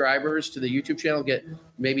subscribers to the YouTube channel get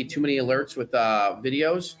maybe too many alerts with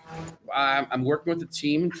videos. I'm working with the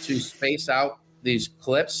team to space out these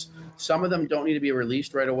clips. Some of them don't need to be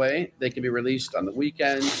released right away. They can be released on the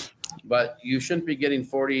weekends, but you shouldn't be getting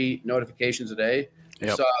 40 notifications a day. Yep.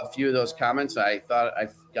 I saw a few of those comments. I thought I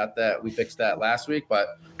got that. We fixed that last week, but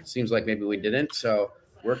it seems like maybe we didn't. So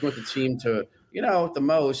working with the team to, at the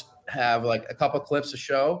most have like a couple clips a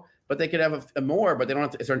show, but they could have a more, but they don't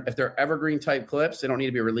have to, if they're evergreen type clips, they don't need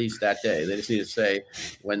to be released that day. They just need to say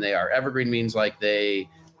when they are. Evergreen means like they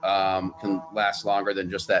can last longer than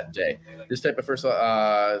just that day. This type of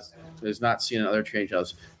is not seen in other trade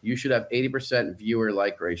channels. You should have 80% viewer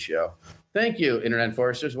like ratio. Thank you, Internet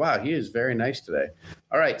Enforcers. Wow, he is very nice today.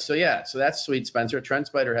 All right, so that's sweet, Spencer. Trend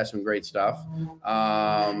Spider has some great stuff.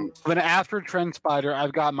 Then after Trend Spider,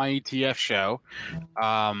 I've got my ETF show.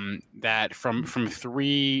 That from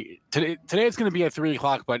 3 today it's going to be at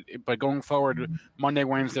 3:00, but going forward, Monday,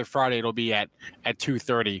 Wednesday, Friday, it'll be at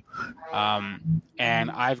 2:30.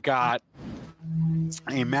 And I've got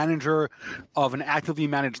a manager of an actively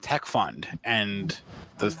managed tech fund, and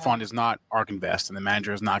the fund is not ARK Invest, and the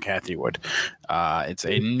manager is not Kathy Wood. It's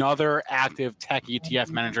another active tech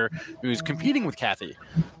ETF manager who's competing with Kathy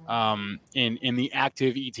in the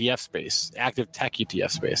active ETF space, active tech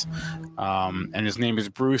ETF space. And his name is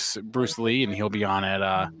Bruce Lee, and he'll be on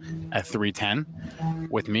at 3:10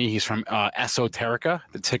 with me. He's from Esoterica.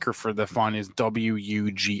 The ticker for the fund is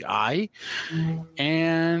WUGI.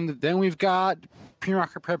 And then we've got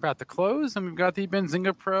Pre-Market Prep at the close, and we've got the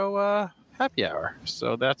Benzinga Pro happy hour.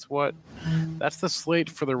 So that's the slate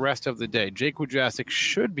for the rest of the day. Jake Wojcicki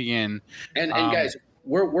should be in. And guys,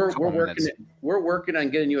 we're working on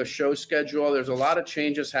getting you a show schedule. There's a lot of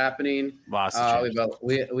changes happening. Lots of changes.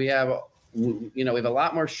 We have a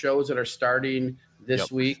lot more shows that are starting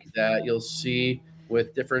this week that you'll see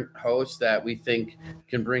with different hosts that we think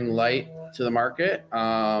can bring light to the market.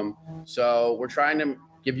 So we're trying to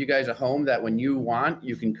give you guys a home that when you want,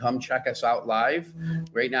 you can come check us out live.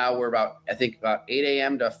 Right now, we're about 8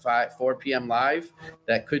 a.m. to 4 p.m. live.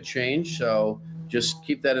 That could change, so just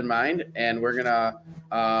keep that in mind. And we're gonna,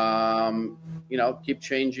 keep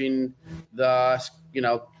changing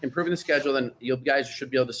improving the schedule. Then you guys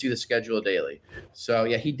should be able to see the schedule daily. So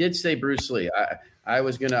yeah, he did say Bruce Lee. I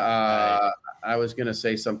was gonna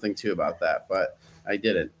say something too about that, but I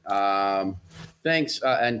didn't. Thanks,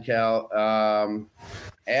 NCal.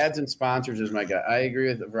 Ads and sponsors is my guy. I agree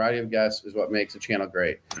with a variety of guests is what makes a channel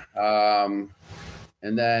great. And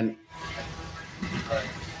then,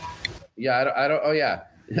 I don't. Oh yeah,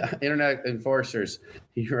 Internet Enforcers.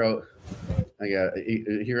 He wrote,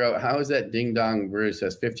 how is that Ding Dong Bruce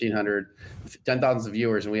has 10,000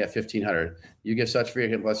 viewers and we have 1,500. You give such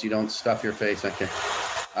free plus you don't stuff your face. Okay.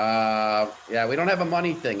 We don't have a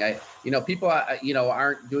money thing. People,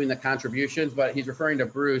 aren't doing the contributions, but he's referring to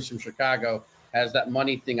Bruce from Chicago has that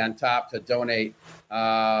money thing on top to donate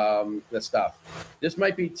the stuff. This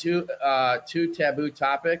might be too taboo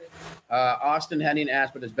topic. Austin Henning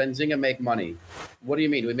asked, but does Benzinga make money? What do you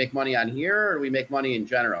mean? Do we make money on here or do we make money in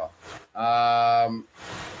general? I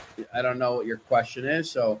don't know what your question is.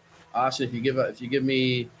 So Austin, if you give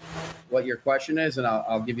me what your question is, and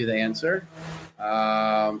I'll give you the answer.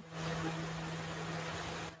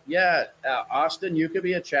 Austin, you could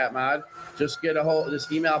be a chat mod. Just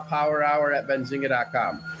just email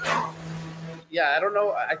powerhour@benzinga.com. Yeah, I don't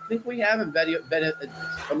know. I think we have embedded,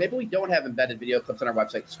 or maybe we don't have embedded video clips on our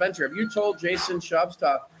website. Spencer, have you told Jason Shubs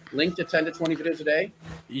to link to 10 to 20 videos a day?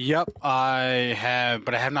 Yep, I have,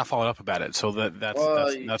 but I have not followed up about it. So that's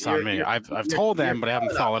on me. I've told them, but I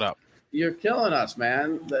haven't followed up. You're killing us,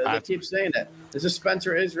 man. They keep saying that. This is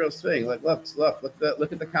Spencer Israel's thing. Like, look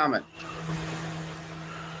at the comment.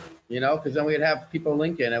 Because then we'd have people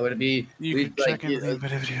linking. It would be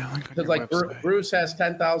because like Bruce has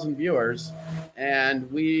 10,000 viewers, and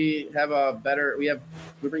we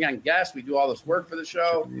bring on guests. We do all this work for the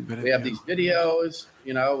show. We have these videos.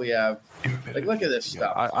 We have look at this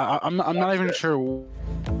stuff. I'm not even sure.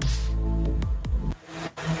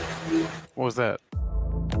 What was that?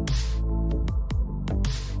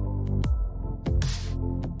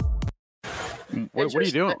 What are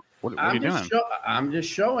you doing? What are you doing? I'm just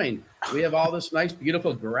showing. We have all this nice,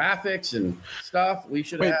 beautiful graphics and stuff. We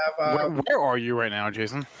should have. Where are you right now,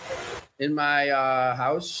 Jason? In my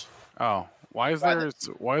house. Oh, why is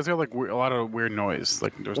there like a lot of weird noise?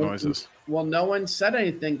 Like there's noises. Well, no one said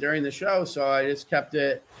anything during the show, so I just kept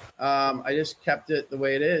it. The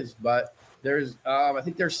way it is. But there's, I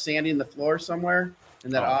think there's sanding the floor somewhere in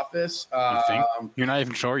that office. You think? You're not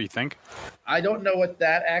even sure? You think? I don't know what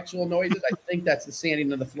that actual noise is. I think that's the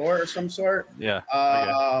sanding of the floor or some sort. Yeah.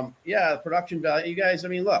 The production value. You guys,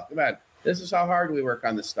 look, come on. This is how hard we work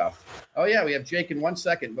on this stuff. Oh, yeah, we have Jake in 1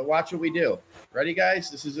 second, but watch what we do. Ready, guys?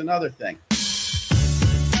 This is another thing.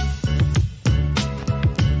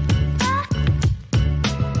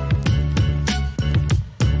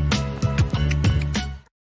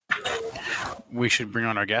 We should bring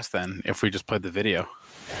on our guest then if we just played the video.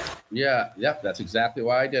 Yeah, yep, that's exactly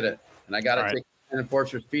why I did it. And I got to take Internet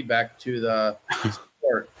Enforcer's feedback to the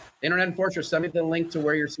support. Internet Enforcer, send me the link to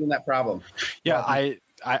where you're seeing that problem. Yeah, I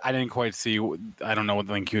didn't quite see. I don't know what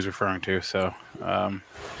the link he was referring to. So,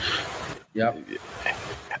 yep.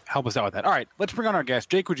 help us out with that. All right, let's bring on our guest,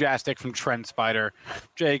 Jake Wojastik from Trend Spider.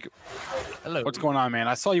 Jake, hello. What's going on, man?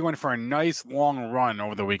 I saw you went for a nice long run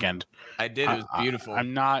over the weekend. I did. It was beautiful.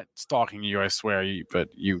 I'm not stalking you, I swear, but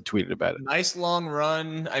you tweeted about it. Nice long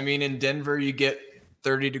run. I mean, in Denver, you get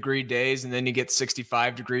 30-degree days, and then you get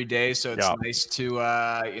 65-degree days. So it's nice to,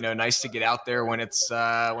 nice to get out there when it's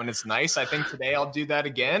nice. I think today I'll do that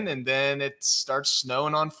again, and then it starts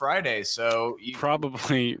snowing on Friday. So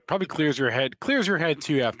probably clears your head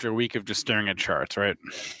too after a week of just staring at charts, right?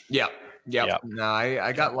 Yeah. No,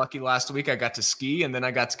 I got lucky last week. I got to ski, and then I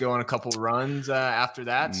got to go on a couple runs after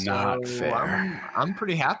that. Not so fair. I'm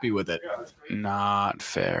pretty happy with it. Not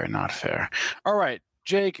fair. All right,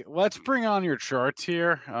 Jake, let's bring on your charts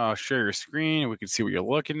here. Share your screen, and we can see what you're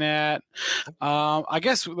looking at. I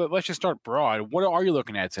guess let's just start broad. What are you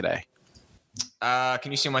looking at today?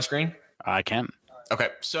 Can you see my screen? I can. Okay,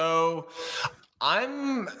 so I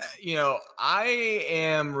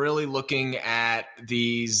am really looking at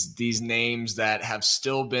these names that have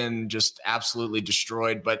still been just absolutely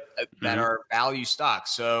destroyed, but that are value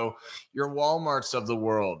stocks. So your Walmarts of the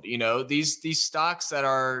world, these stocks that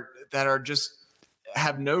are just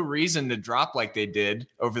have no reason to drop like they did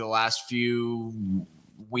over the last few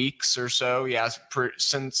weeks or so.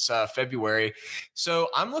 Since February. So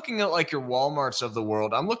I'm looking at like your Walmarts of the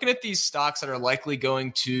world. I'm looking at these stocks that are likely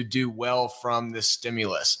going to do well from this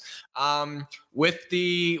stimulus. With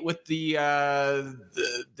the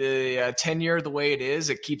 10-year the way it is,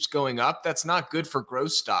 it keeps going up. That's not good for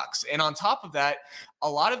growth stocks. And on top of that, a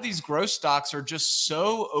lot of these growth stocks are just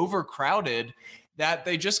so overcrowded that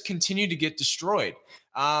they just continue to get destroyed.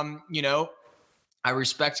 I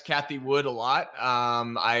respect Kathy Wood a lot.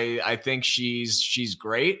 I think she's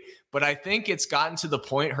great, but I think it's gotten to the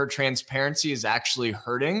point her transparency is actually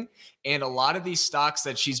hurting. And a lot of these stocks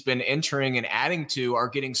that she's been entering and adding to are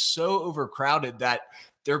getting so overcrowded that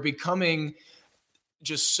they're becoming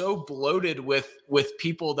just so bloated with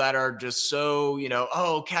people that are just so,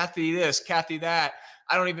 oh, Kathy this, Kathy that.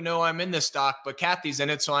 I don't even know I'm in this stock, but Kathy's in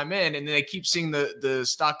it, so I'm in. And then they keep seeing the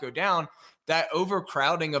stock go down. That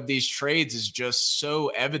overcrowding of these trades is just so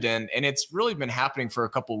evident, and it's really been happening for a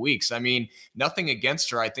couple of weeks. I mean, nothing against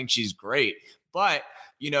her. I think she's great, but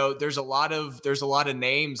there's a lot of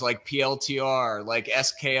names like PLTR, like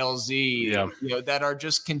SKLZ, that are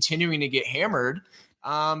just continuing to get hammered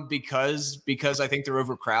because I think they're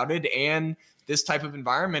overcrowded. And this type of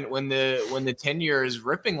environment, when the 10-year is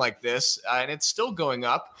ripping like this and it's still going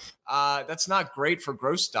up, that's not great for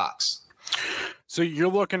growth stocks. So you're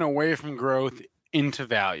looking away from growth into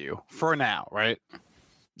value for now, right?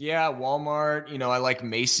 Yeah, Walmart. I like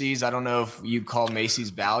Macy's. I don't know if you'd call Macy's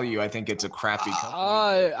value. I think it's a crappy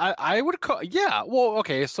company. I would call. Yeah. Well,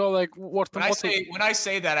 okay. So like, when I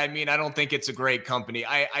say that, I mean I don't think it's a great company.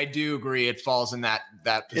 I do agree it falls in that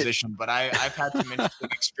position, but I've had some interesting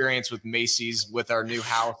experience with Macy's with our new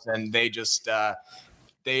house, and they just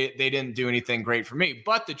they didn't do anything great for me.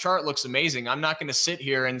 But the chart looks amazing. I'm not going to sit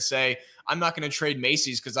here and say I'm not going to trade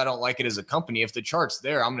Macy's because I don't like it as a company. If the chart's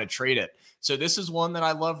there, I'm going to trade it. So this is one that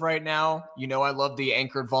I love right now. I love the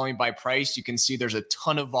anchored volume by price. You can see there's a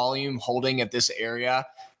ton of volume holding at this area,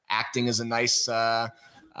 acting as a nice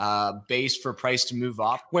base for price to move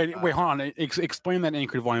up. Wait, hold on. Explain that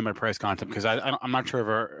anchored volume by price concept, because I'm not sure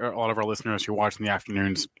if a lot of our listeners who watch in the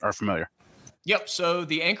afternoons are familiar. Yep. So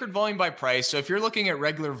the anchored volume by price. So if you're looking at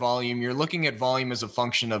regular volume, you're looking at volume as a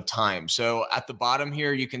function of time. So at the bottom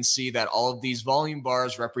here, you can see that all of these volume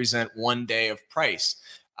bars represent 1 day of price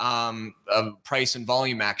and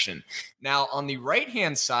volume action. Now, on the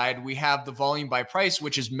right-hand side, we have the volume by price,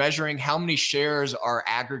 which is measuring how many shares are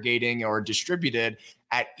aggregating or distributed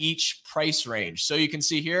at each price range. So you can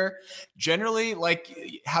see here, generally,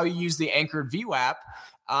 like how you use the anchored VWAP,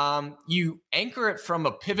 you anchor it from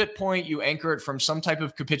a pivot point, you anchor it from some type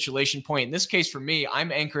of capitulation point. In this case, for me, I'm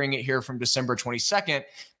anchoring it here from December 22nd,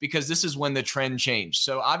 because this is when the trend changed.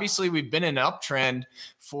 So obviously we've been in an uptrend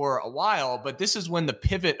for a while, but this is when the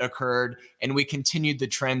pivot occurred and we continued the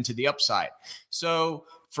trend to the upside. So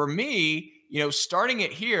for me, starting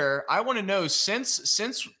it here, I want to know,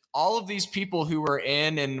 since all of these people who were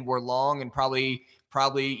in and were long and probably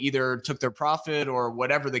either took their profit or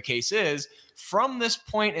whatever the case is, from this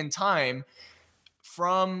point in time,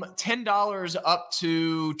 from $10 up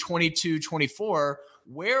to $22, $24,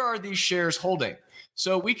 where are these shares holding?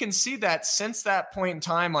 So we can see that since that point in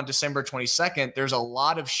time on December 22nd, there's a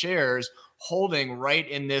lot of shares holding right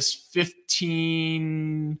in this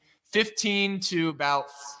 15 to about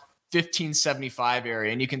 1575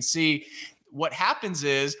 area. And you can see what happens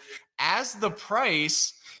is, as the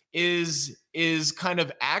price is kind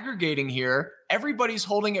of aggregating here, everybody's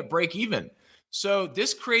holding at break even. So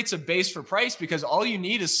this creates a base for price because all you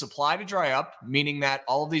need is supply to dry up, meaning that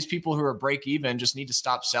all of these people who are break even just need to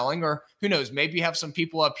stop selling, or who knows, maybe you have some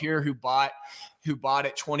people up here who bought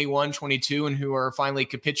at 21, 22 and who are finally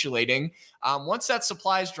capitulating. Once that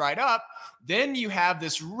supply is dried up, then you have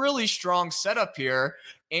this really strong setup here.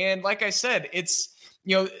 And like I said, it's,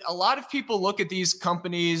 a lot of people look at these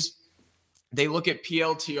companies, they look at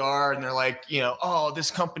PLTR and they're like, oh, this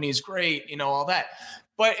company is great, all that.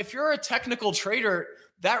 But if you're a technical trader,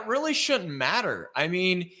 that really shouldn't matter. I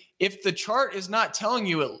mean, if the chart is not telling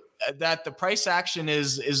you that the price action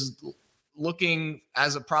is looking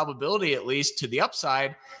as a probability, at least to the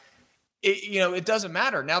upside, it doesn't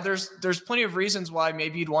matter. Now, there's plenty of reasons why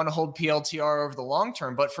maybe you'd want to hold PLTR over the long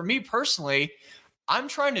term. But for me personally, I'm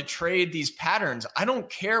trying to trade these patterns. I don't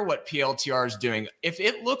care what PLTR is doing. If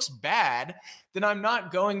it looks bad, then I'm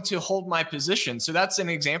not going to hold my position. So that's an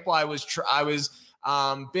example. I was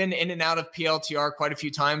been in and out of PLTR quite a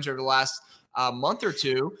few times over the last month or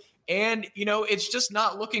two. And, it's just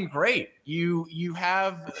not looking great. You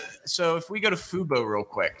have, so if we go to Fubo real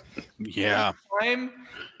quick. Yeah.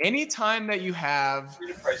 Anytime that you have,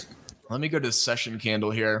 let me go to the session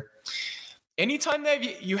candle here. Anytime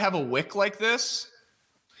that you have a wick like this,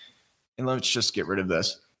 and let's just get rid of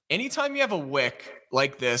this. Anytime you have a wick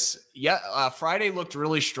like this, Friday looked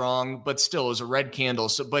really strong, but still it was a red candle.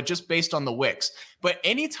 So, but just based on the wicks. But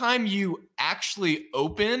anytime you actually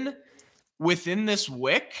open within this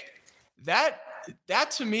wick, that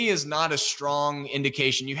to me is not a strong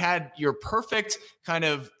indication. You had your perfect kind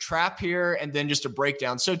of trap here and then just a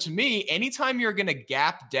breakdown. So to me, anytime you're going to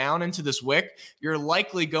gap down into this wick, you're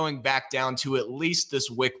likely going back down to at least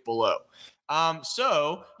this wick below.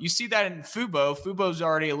 So you see that in Fubo. Fubo's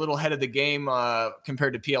already a little ahead of the game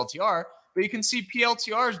compared to PLTR, but you can see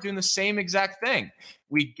PLTR is doing the same exact thing.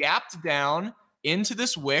 We gapped down into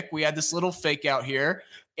this wick. We had this little fake out here.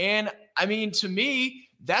 And I mean, to me,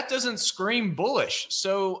 that doesn't scream bullish.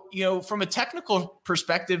 So, from a technical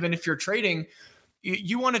perspective, and if you're trading,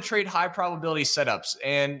 you want to trade high probability setups.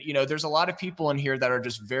 And, there's a lot of people in here that are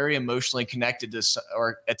just very emotionally connected to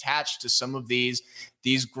or attached to some of these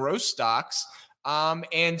growth stocks.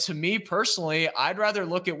 And to me personally, I'd rather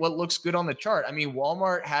look at what looks good on the chart. I mean,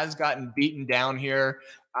 Walmart has gotten beaten down here.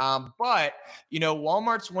 But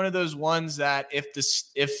Walmart's one of those ones that if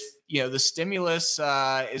the stimulus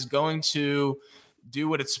is going to do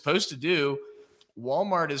what it's supposed to do,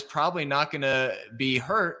 Walmart is probably not going to be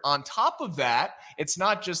hurt. On top of that, it's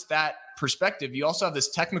not just that perspective. You also have this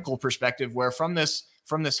technical perspective where from this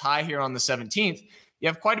high here on the 17th, you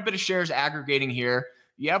have quite a bit of shares aggregating here.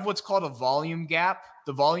 You have what's called a volume gap.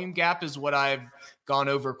 The volume gap is what I've gone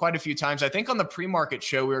over quite a few times. I think on the pre-market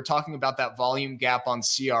show, we were talking about that volume gap on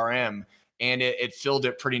CRM, and it filled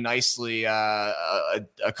it pretty nicely a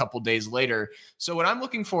couple days later. So what I'm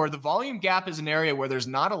looking for, the volume gap is an area where there's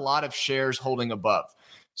not a lot of shares holding above.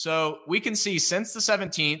 So we can see since the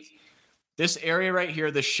 17th, this area right here,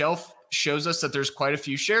 the shelf shows us that there's quite a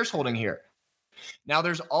few shares holding here. Now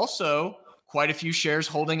there's also quite a few shares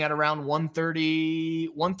holding at around 130,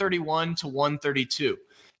 131 to 132.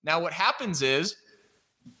 Now what happens is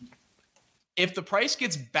if the price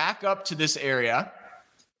gets back up to this area,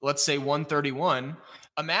 let's say 131,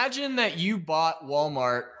 imagine that you bought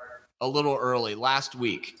Walmart a little early last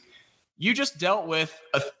week. You just dealt with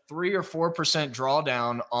a 3 or 4%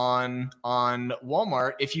 drawdown on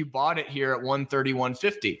Walmart if you bought it here at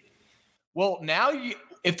 131.50. Well, now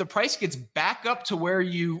if the price gets back up to where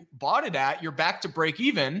you bought it at, you're back to break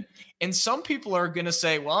even. And some people are going to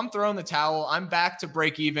say, well, I'm throwing the towel. I'm back to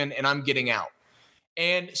break even and I'm getting out.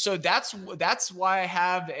 And so that's why I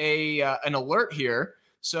have an alert here.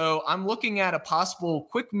 So I'm looking at a possible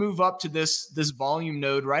quick move up to this volume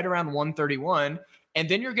node right around 131. And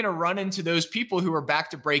then you're going to run into those people who are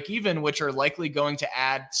back to break even, which are likely going to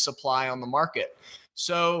add supply on the market.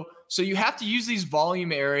 So you have to use these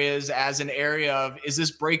volume areas as an area of, is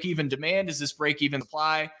this break even demand? Is this break even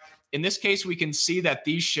supply? In this case, we can see that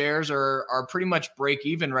these shares are pretty much break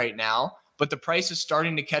even right now, but the price is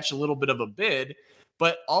starting to catch a little bit of a bid.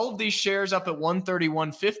 But all of these shares up at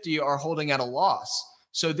 131.50 are holding at a loss.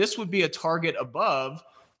 So this would be a target above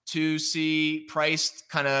to see price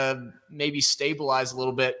kind of maybe stabilize a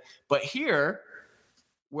little bit. But here,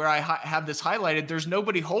 where I have this highlighted, there's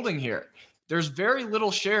nobody holding here. There's very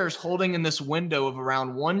little shares holding in this window of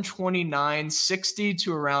around 129.60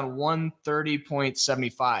 to around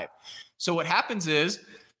 130.75. So what happens is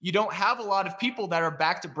you don't have a lot of people that are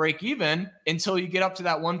back to break even until you get up to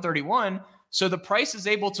that 131. So the price is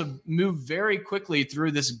able to move very quickly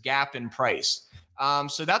through this gap in price.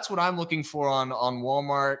 So that's what I'm looking for on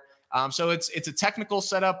Walmart. So it's a technical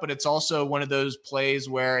setup, but it's also one of those plays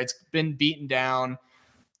where it's been beaten down.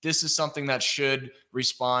 This is something that should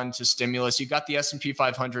respond to stimulus. You got the S&P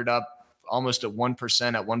 500 up almost at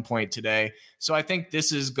 1% at one point today. So I think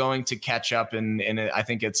this is going to catch up, and I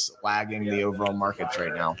think it's lagging the overall markets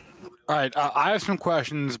right now. All right, I have some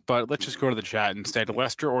questions, but let's just go to the chat instead.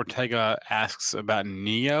 Lester Ortega asks about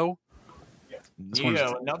NEO.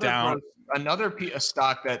 NEO, another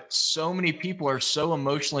stock that so many people are so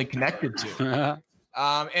emotionally connected to.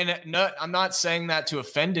 I'm not saying that to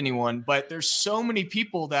offend anyone, but there's so many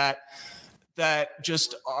people that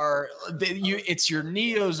just are it's your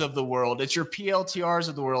NEOs of the world, it's your PLTRs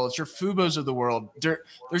of the world, it's your FUBOs of the world.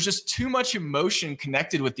 There's just too much emotion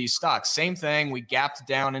connected with these stocks. Same thing, we gapped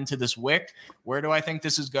down into this wick. Where do I think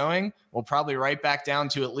this is going? Well, probably right back down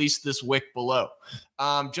to at least this wick below.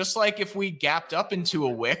 Just like if we gapped up into a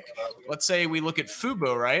wick, let's say we look at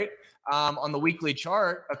FUBO, right? On the weekly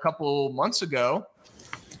chart a couple months ago,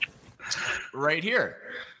 right here,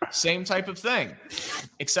 same type of thing,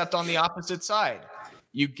 except on the opposite side.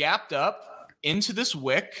 You gapped up into this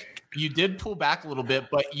wick. You did pull back a little bit,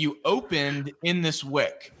 but you opened in this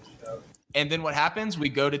wick. And then what happens? We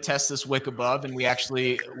go to test this wick above, and we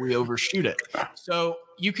overshoot it. So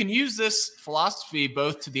you can use this philosophy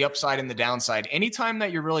both to the upside and the downside. Anytime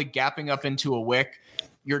that you're really gapping up into a wick,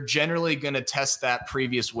 you're generally going to test that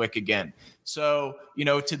previous wick again. So,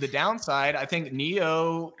 to the downside, I think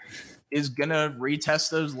NEO is going to retest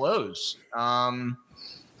those lows.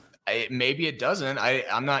 Maybe it doesn't.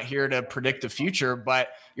 I'm not here to predict the future, but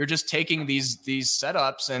you're just taking these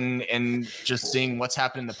setups and just seeing what's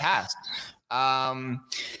happened in the past.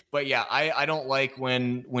 But yeah, I don't like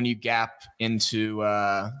when you gap into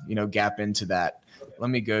that. Let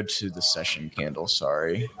me go to the session candle.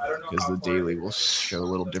 Sorry, because the daily will show a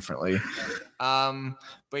little differently.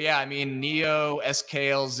 But yeah, I mean, NEO,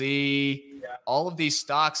 SKLZ, all of these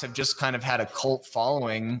stocks have just kind of had a cult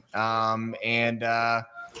following, and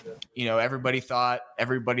everybody thought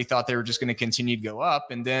they were just going to continue to go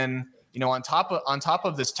up, and then on top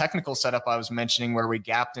of this technical setup I was mentioning where we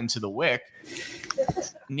gapped into the wick,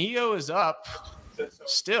 NEO is up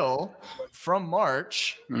still from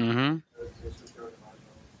March.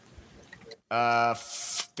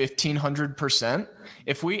 1,500%.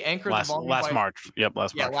 If we anchor the volume last March.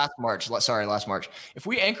 Last March. If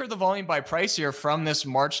we anchor the volume by price here from this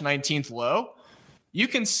March 19th low, you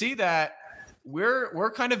can see that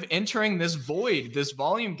we're kind of entering this void, this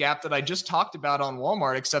volume gap that I just talked about on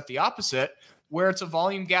Walmart, except the opposite, where it's a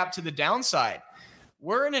volume gap to the downside.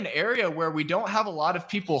 We're in an area where we don't have a lot of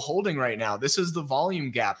people holding right now. This is the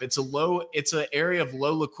volume gap. It's an area of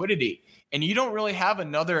low liquidity. And you don't really have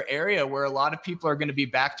another area where a lot of people are going to be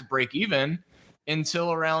back to break even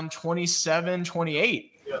until around 27,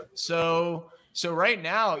 28. Yeah. So right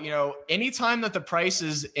now, anytime that the price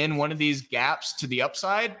is in one of these gaps to the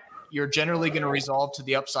upside, you're generally going to resolve to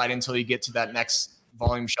the upside until you get to that next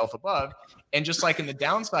volume shelf above. And just like in the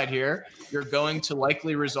downside here, you're going to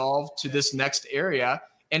likely resolve to this next area.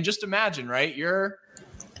 And just imagine, right? You're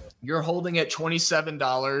holding at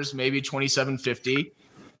 $27, maybe $27.50.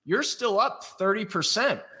 You're still up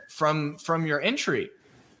 30% from your entry.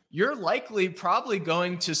 You're probably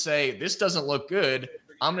going to say, this doesn't look good.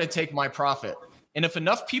 I'm going to take my profit. And if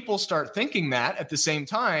enough people start thinking that at the same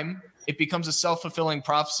time, it becomes a self-fulfilling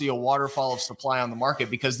prophecy, a waterfall of supply on the market,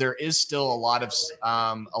 because there is still a lot of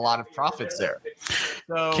profits there.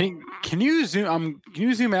 So can you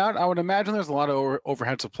zoom out? I would imagine there's a lot of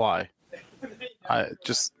overhead supply.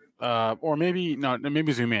 Or maybe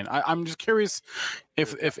zoom in. I'm just curious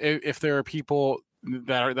if there are people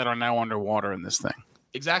that are now underwater in this thing.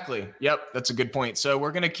 Exactly. Yep, that's a good point. So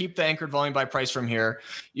we're going to keep the anchored volume by price from here.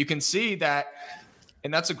 You can see that,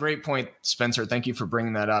 and that's a great point, Spencer. Thank you for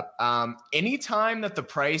bringing that up. Anytime that the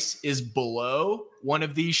price is below one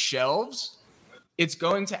of these shelves, it's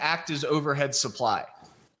going to act as overhead supply.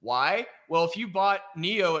 Why? Well, if you bought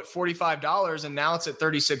NEO at $45 and now it's at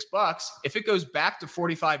 $36, if it goes back to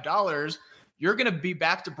 $45, you're going to be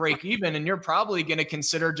back to break even, and you're probably going to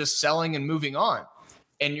consider just selling and moving on.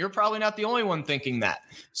 And you're probably not the only one thinking that.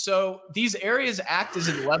 So these areas act as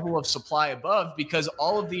a level of supply above, because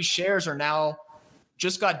all of these shares are now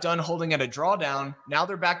just got done holding at a drawdown. Now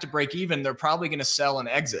they're back to break even. They're probably going to sell and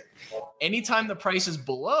exit. Anytime the price is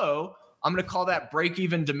below, I'm going to call that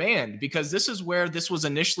break-even demand, because this is where this was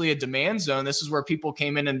initially a demand zone. This is where people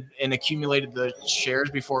came in and accumulated the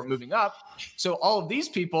shares before moving up. So all of these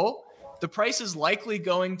people, the price is likely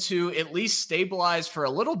going to at least stabilize for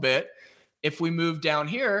a little bit if we move down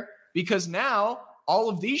here, because now all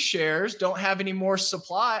of these shares don't have any more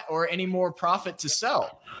supply or any more profit to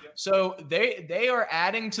sell. So they are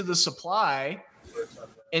adding to the supply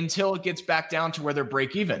until it gets back down to where they're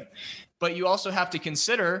break even. But you also have to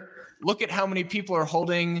consider, look at how many people are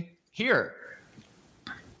holding here.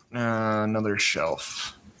 Another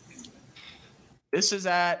shelf. This is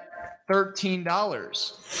at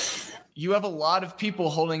 $13. You have a lot of people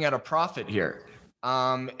holding at a profit here.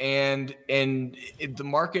 And the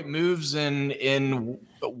market moves in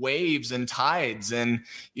waves and tides. And,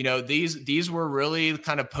 these were really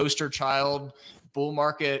kind of poster child bull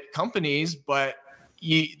market companies, but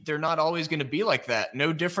they're not always going to be like that.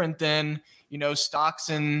 No different than, stocks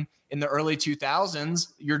in the early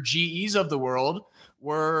 2000s, your GEs of the world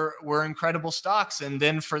were incredible stocks. And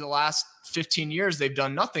then for the last 15 years, they've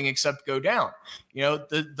done nothing except go down.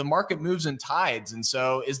 The market moves in tides. And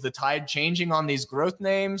so is the tide changing on these growth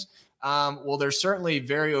names? Well, they're certainly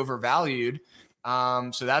very overvalued.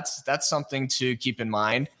 So that's something to keep in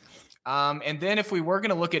mind. And then if we were going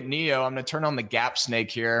to look at NEO, I'm going to turn on the gap snake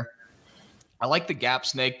here. I like the gap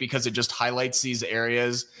snake because it just highlights these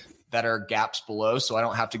areas that are gaps below, so I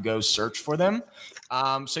don't have to go search for them.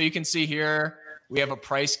 So you can see here, we have a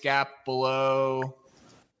price gap below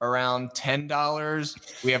around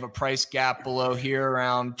 $10. We have a price gap below here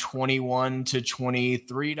around $21 to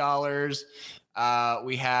 $23.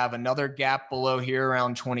 We have another gap below here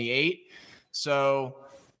around 28. So,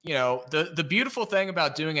 the beautiful thing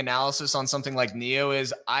about doing analysis on something like NEO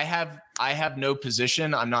is I have no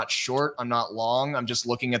position. I'm not short. I'm not long. I'm just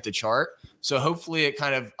looking at the chart. So hopefully it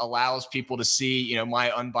kind of allows people to see,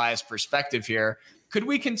 my unbiased perspective here. Could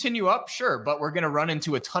we continue up? Sure. But we're going to run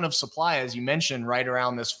into a ton of supply, as you mentioned, right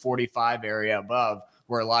around this 45 area above,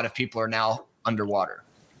 where a lot of people are now underwater.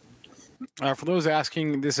 For those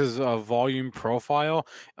asking, this is a volume profile.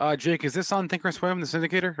 Jake, is this on Thinkorswim, this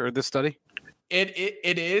indicator, or this study?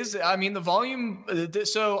 It is. I mean, the volume.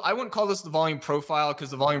 So I wouldn't call this the volume profile because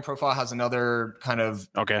the volume profile has another kind of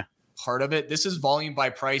part of it. This is volume by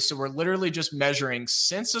price. So we're literally just measuring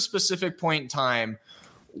since a specific point in time,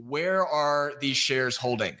 where are these shares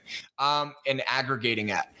holding, and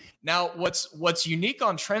aggregating at. Now, what's unique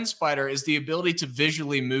on TrendSpider is the ability to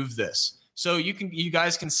visually move this. So you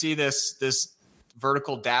guys can see this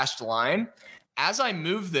vertical dashed line. As I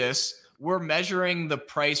move this, we're measuring the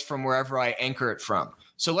price from wherever I anchor it from.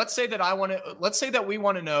 So let's say that we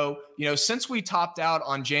want to know, since we topped out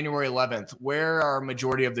on January 11th, where are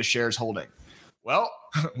majority of the shares holding? Well,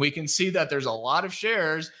 we can see that there's a lot of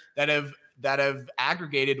shares that have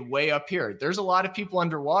aggregated way up here. There's a lot of people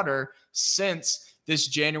underwater since this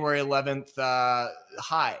January 11th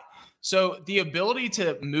high. So the ability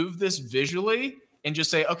to move this visually and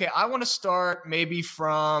just say, okay, I want to start maybe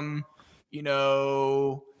from,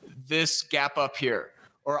 this gap up here,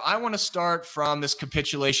 or I want to start from this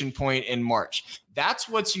capitulation point in March. That's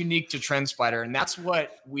what's unique to TrendSpider, and that's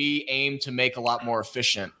what we aim to make a lot more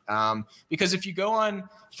efficient. Because if you go on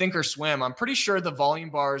Thinkorswim, I'm pretty sure the volume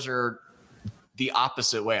bars are the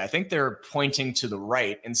opposite way. I think they're pointing to the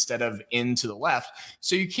right instead of into the left.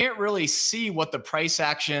 So you can't really see what the price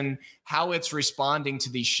action, how it's responding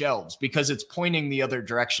to these shelves because it's pointing the other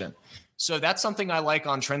direction. So that's something I like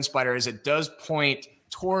on TrendSpider is it does point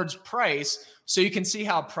towards price. So you can see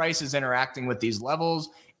how price is interacting with these levels.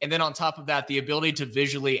 And then on top of that, the ability to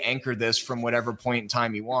visually anchor this from whatever point in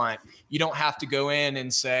time you want. You don't have to go in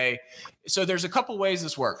and say, so there's a couple ways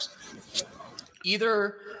this works.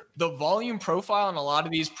 Either the volume profile on a lot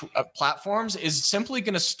of these platforms is simply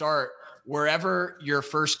going to start wherever your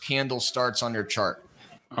first candle starts on your chart.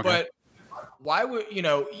 Okay. But why would,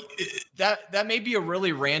 that may be a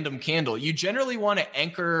really random candle. You generally want to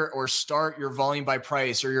anchor or start your volume by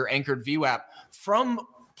price or your anchored VWAP from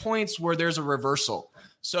points where there's a reversal.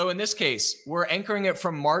 So in this case, we're anchoring it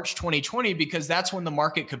from March 2020 because that's when the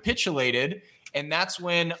market capitulated. And that's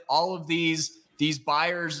when all of these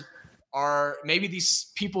buyers are, maybe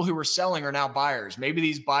these people who were selling are now buyers. Maybe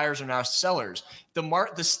these buyers are now sellers.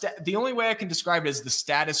 The only way I can describe it is the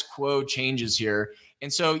status quo changes here.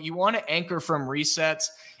 And so you want to anchor from resets.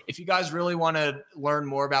 If you guys really want to learn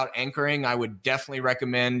more about anchoring, I would definitely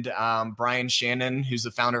recommend Brian Shannon, who's the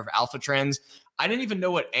founder of Alpha Trends. I didn't even know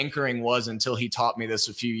what anchoring was until he taught me this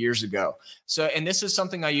a few years ago. So, and this is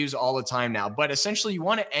something I use all the time now. But essentially, you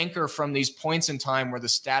want to anchor from these points in time where the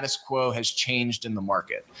status quo has changed in the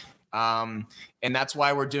market. And that's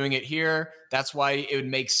why we're doing it here. That's why it would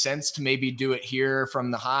make sense to maybe do it here from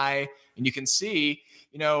the high. And you can see,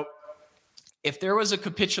 if there was a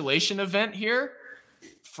capitulation event here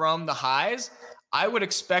from the highs, I would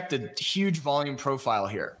expect a huge volume profile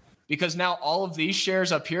here because now all of these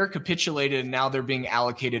shares up here capitulated and now they're being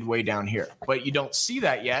allocated way down here. But you don't see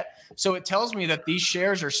that yet. So it tells me that these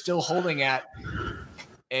shares are still holding at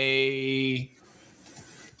a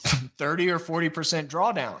 30 or 40%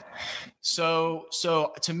 drawdown. So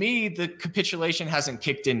to me, the capitulation hasn't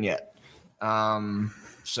kicked in yet.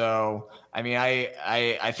 So, I mean,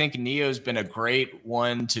 I think NEO's been a great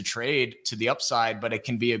one to trade to the upside, but it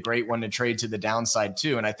can be a great one to trade to the downside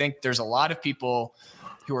too. And I think there's a lot of people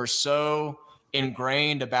who are so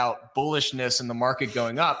ingrained about bullishness in the market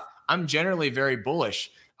going up. I'm generally very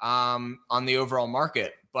bullish on the overall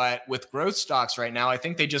market, but with growth stocks right now, I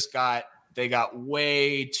think they got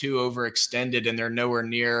way too overextended and they're nowhere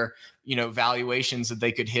near, valuations that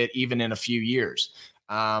they could hit even in a few years.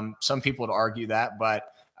 Some people would argue that,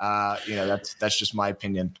 but that's just my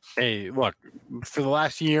opinion. Hey, look, for the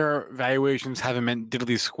last year, valuations haven't meant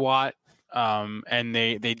diddly squat, and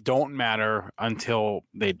they don't matter until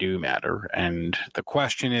they do matter. And the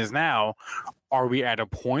question is now, are we at a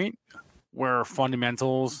point where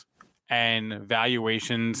fundamentals and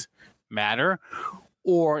valuations matter,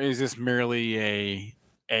 or is this merely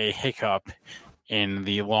a hiccup in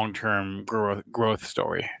the long-term growth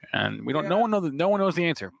story? And we don't. No one knows the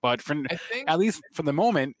answer. But at least for the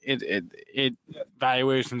moment, it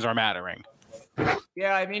valuations are mattering.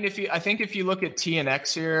 Yeah, I mean, I think if you look at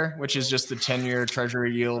TNX here, which is just the 10-year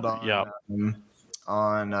Treasury yield on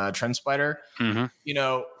TrendSpider,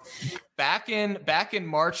 back in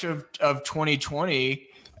March of 2020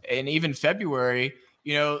 and even February,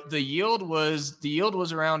 the yield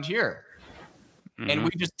was around here, and we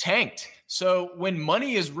just tanked. So when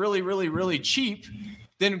money is really, really, really cheap,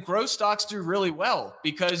 then growth stocks do really well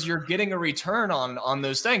because you're getting a return on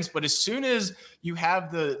those things. But as soon as you have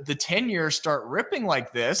the 10-year start ripping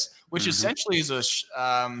like this, which essentially is if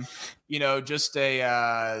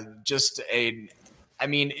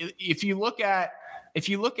you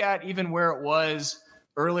look at even where it was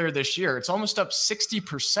earlier this year, it's almost up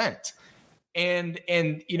 60%. And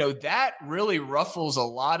that really ruffles a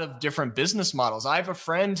lot of different business models. I have a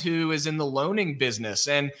friend who is in the loaning business,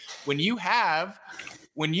 and when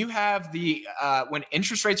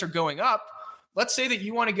interest rates are going up, let's say that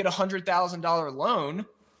you want to get $100,000 loan,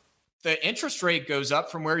 the interest rate goes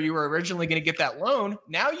up from where you were originally going to get that loan.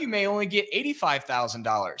 Now you may only get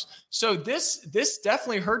 $85,000. So this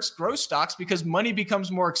definitely hurts growth stocks because money becomes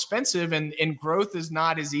more expensive and growth is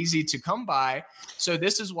not as easy to come by. So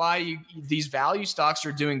this is why these value stocks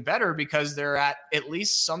are doing better, because they're at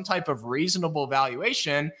least some type of reasonable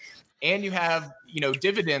valuation. And you have,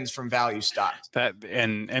 dividends from value stocks.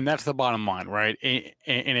 And that's the bottom line, right?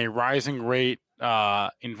 In a rising rate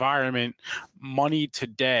environment, money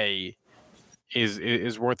today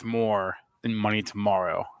is worth more than money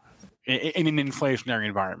tomorrow in an inflationary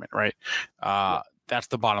environment, right? That's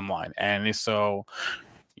the bottom line. And so,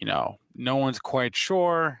 no one's quite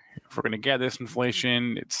sure if we're going to get this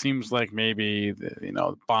inflation. It seems like maybe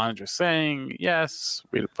the bonds are saying yes,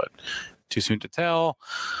 but too soon to tell.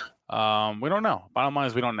 We don't know. Bottom line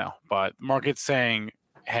is we don't know. But market's saying,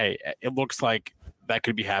 hey, it looks like that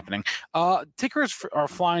could be happening. Tickers are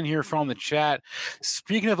flying here from the chat.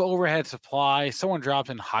 Speaking of overhead supply, someone dropped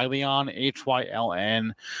in Hyliion,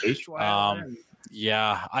 HYLN. HYLN.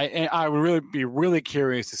 Yeah, I would be really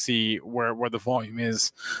curious to see where the volume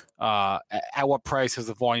is, at what prices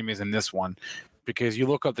the volume is in this one, because you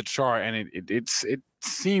look up the chart and it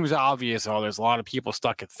seems obvious. Oh, there's a lot of people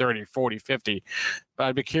stuck at 30, 40, 50. But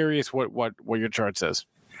I'd be curious what your chart says.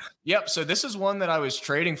 Yep. So this is one that I was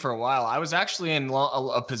trading for a while. I was actually in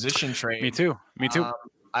a position trade. Me too.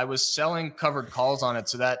 I was selling covered calls on it,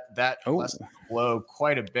 so that left below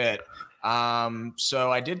quite a bit.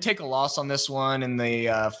 So I did take a loss on this one in the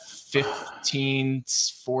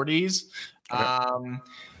 1540s. Okay.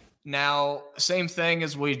 Now, same thing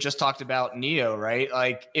as we just talked about NEO, right?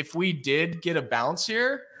 Like if we did get a bounce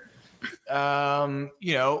here,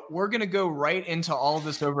 we're going to go right into all of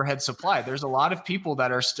this overhead supply. There's a lot of people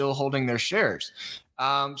that are still holding their shares.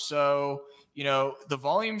 So the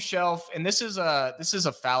volume shelf, and this is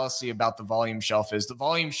a fallacy about the volume shelf, is the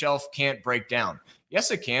volume shelf can't break down.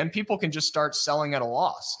 Yes, it can. People can just start selling at a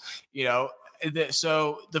loss,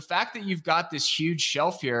 so the fact that you've got this huge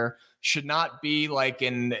shelf here should not be like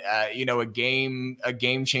a game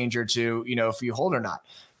changer to, if you hold or not.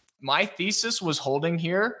 My thesis was holding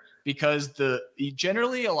here because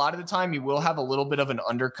generally a lot of the time you will have a little bit of an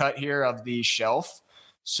undercut here of the shelf.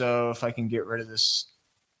 So if I can get rid of this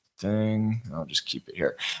thing, I'll just keep it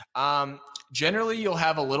here. Generally you'll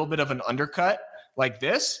have a little bit of an undercut like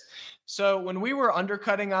this. So when we were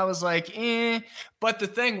undercutting, I was like, but the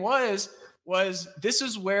thing was this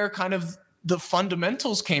is where kind of the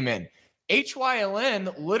fundamentals came in.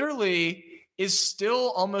 HYLN literally is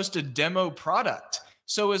still almost a demo product.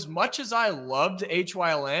 So as much as I loved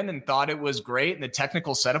HYLN and thought it was great and the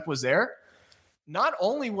technical setup was there, not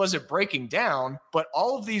only was it breaking down, but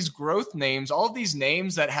all of these growth names, all of these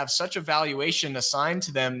names that have such a valuation assigned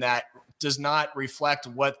to them that does not reflect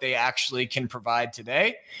what they actually can provide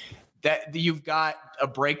today, that you've got a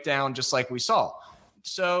breakdown just like we saw.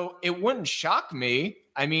 So it wouldn't shock me,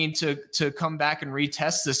 I mean, to come back and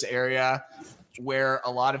retest this area where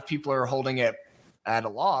a lot of people are holding it at a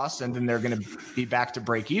loss, and then they're going to be back to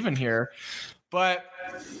break even here. But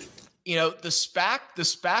you know, the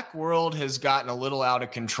SPAC world has gotten a little out of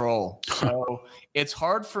control. So it's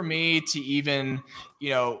hard for me to even, you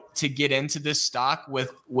know, to get into this stock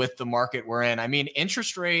with the market we're in. I mean,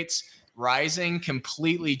 interest rates rising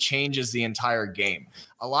completely changes the entire game.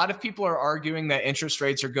 A lot of people are arguing that interest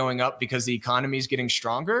rates are going up because the economy is getting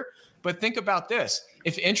stronger. But think about this.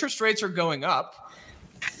 If interest rates are going up,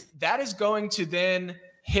 that is going to then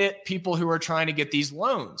hit people who are trying to get these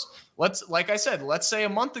loans. Like I said, let's say a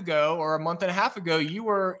month ago or a month and a half ago, you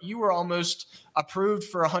were almost approved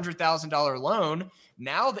for $100,000 loan.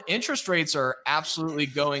 Now the interest rates are absolutely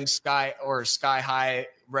going sky high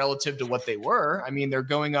relative to what they were. I mean, they're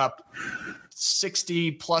going up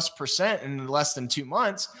 60+% in less than 2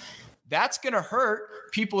 months. That's going to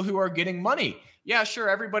hurt people who are getting money. Yeah, sure.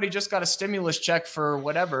 Everybody just got a stimulus check for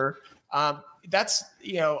whatever. That's,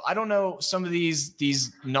 you know, I don't know some of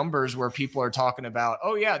these numbers where people are talking about,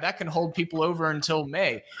 oh yeah, that can hold people over until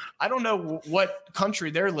May. I don't know what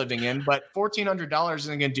country they're living in, but $1,400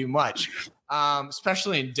 isn't going to do much,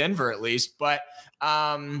 especially in Denver at least. But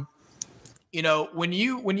you know, when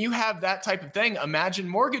you have that type of thing, imagine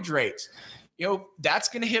mortgage rates. You know, that's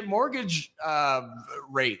going to hit mortgage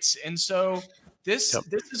rates, and so. This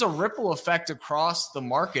is a ripple effect across the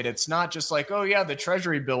market. It's not just like, oh yeah, the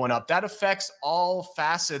treasury bill went up. That affects all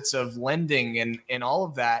facets of lending and all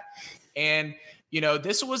of that. And, you know,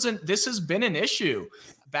 this has been an issue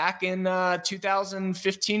back in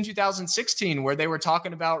 2015, 2016, where they were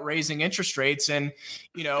talking about raising interest rates and,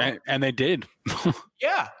 you know, and they did.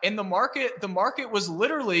 Yeah. And the market was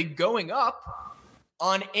literally going up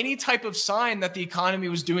on any type of sign that the economy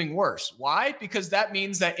was doing worse. Why? Because that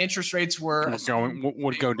means that interest rates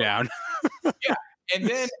would go down. Yeah. And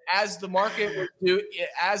then as the market would do,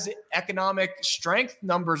 as economic strength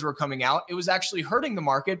numbers were coming out, it was actually hurting the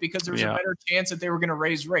market because there was a better chance that they were going to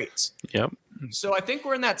raise rates. Yep. So I think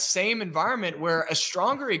we're in that same environment where a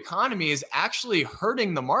stronger economy is actually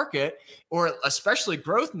hurting the market, or especially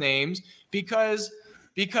growth names, because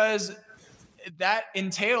that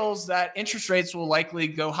entails that interest rates will likely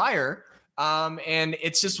go higher. And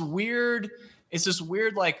it's just weird. It's this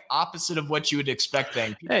weird, like, opposite of what you would expect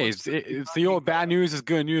thing. Hey, it's the old bad news is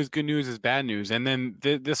good news is bad news. And then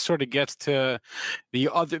this sort of gets to the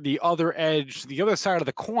other edge, the other side of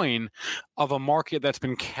the coin of a market that's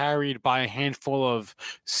been carried by a handful of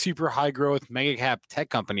super high growth mega cap tech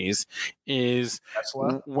companies is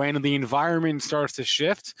when the environment starts to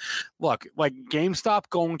shift. Look, like GameStop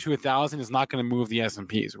going to 1,000 is not going to move the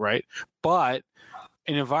S&Ps, right? But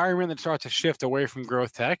an environment that starts to shift away from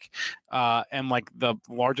growth tech, and like the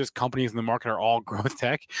largest companies in the market are all growth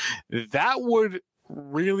tech, that would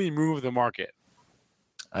really move the market.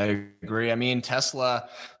 I agree. I mean,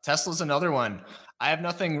 Tesla's another one. I have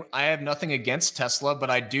nothing against Tesla,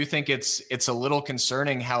 but I do think it's a little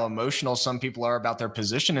concerning how emotional some people are about their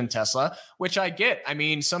position in Tesla, which I get. I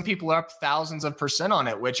mean, some people are up thousands of % on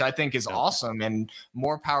it, which I think is awesome and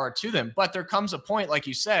more power to them. But there comes a point, like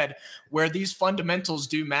you said, where these fundamentals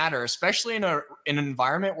do matter, especially in an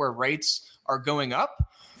environment where rates are going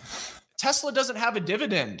up. Tesla doesn't have a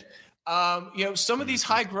dividend. You know, some of these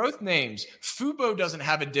high growth names, Fubo doesn't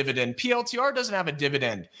have a dividend. PLTR doesn't have a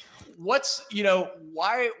dividend.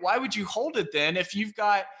 Why would you hold it then if you've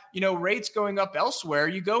got, you know, rates going up elsewhere?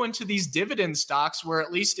 You go into these dividend stocks where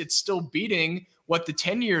at least it's still beating what the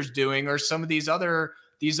 10-year is doing, or some of these other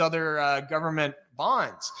government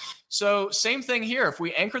bonds. So same thing here. If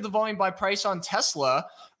we anchor the volume by price on Tesla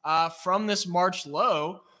from this March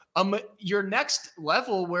low, your next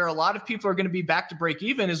level where a lot of people are going to be back to break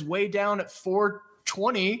even is way down at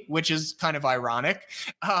 420, which is kind of ironic.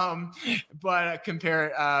 But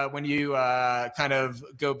compare when you kind of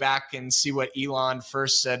go back and see what Elon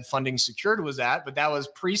first said funding secured was at, but that was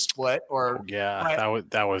pre-split, or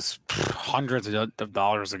that was hundreds of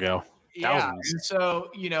dollars ago. Yeah, and so,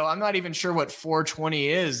 you know, I'm not even sure what 420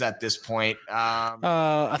 is at this point.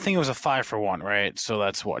 I think it was a 5-for-1, right? So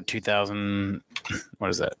that's what, 2,000. What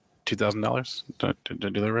is that? $2,000? Did I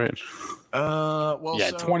do that right? Well, yeah,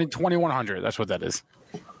 so, 2,100. That's what that is.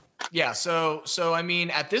 Yeah. So I mean,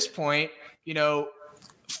 at this point, you know,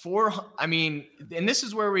 and this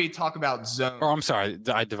is where we talk about zone. Oh, I'm sorry.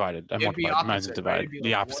 I divided. I multiplied. Mine's divided. Right?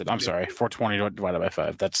 The opposite. I'm sorry. 420 divided by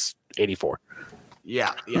 5. That's 84.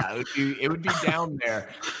 Yeah. It would be down there.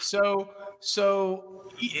 So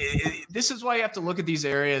this is why you have to look at these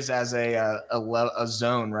areas as a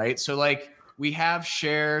zone, right? So like we have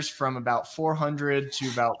shares from about 400 to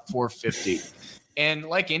about 450. And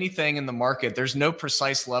like anything in the market, there's no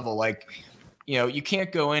precise level. Like, you know, you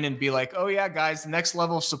can't go in and be like, oh yeah, guys, the next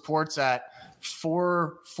level of support's at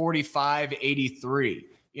 445.83.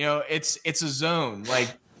 You know, it's a zone.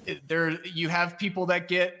 Like you have people that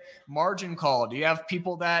get margin called. You have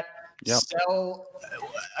people that sell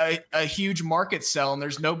a huge market sell, and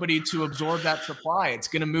there's nobody to absorb that supply. It's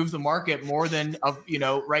going to move the market more than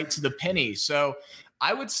right to the penny. So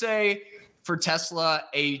I would say for Tesla,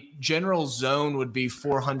 a general zone would be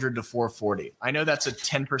 400 to 440. I know that's a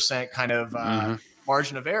 10% kind of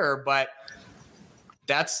margin of error, but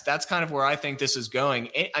that's kind of where I think this is going.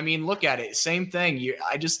 I mean, look at it. Same thing.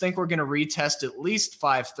 I just think we're going to retest at least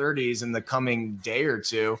 530s in the coming day or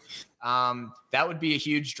two. That would be a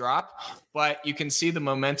huge drop, but you can see the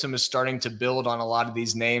momentum is starting to build on a lot of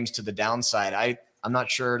these names to the downside. I'm not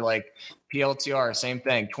sure, like PLTR, same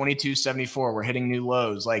thing, 2274, we're hitting new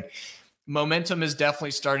lows. Like momentum is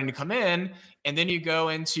definitely starting to come in. And then you go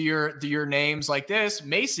into your names like this.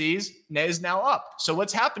 Macy's is now up. So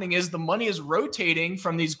what's happening is the money is rotating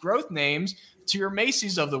from these growth names to your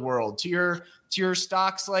Macy's of the world, to your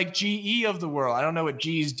stocks like GE of the world. I don't know what GE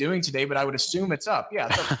is doing today, but I would assume it's up. Yeah.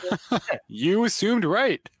 It's up. You assumed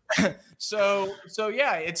right. So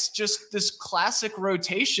yeah, it's just this classic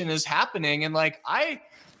rotation is happening. And like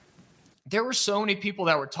there were so many people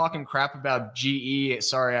that were talking crap about GE.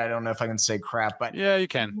 Sorry, I don't know if I can say crap, but yeah, you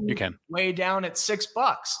can. Way down at $6.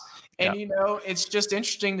 And it's just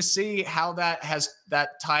interesting to see how that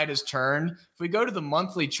tide has turned. If we go to the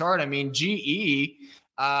monthly chart, I mean, GE,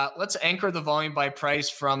 let's anchor the volume by price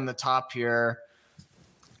from the top here.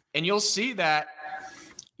 And you'll see that,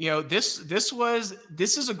 this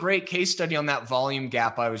is a great case study on that volume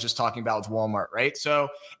gap I was just talking about with Walmart, right? So,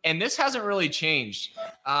 and this hasn't really changed.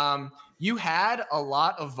 You had a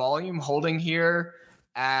lot of volume holding here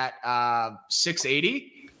at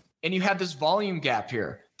 680, and you had this volume gap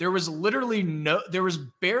here. There was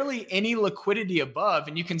barely any liquidity above,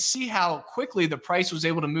 and you can see how quickly the price was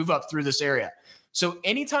able to move up through this area. So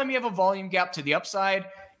anytime you have a volume gap to the upside,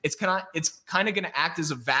 it's kind of going to act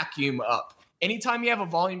as a vacuum up. Anytime you have a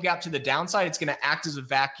volume gap to the downside, it's going to act as a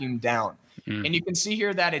vacuum down. And you can see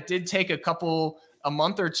here that it did take a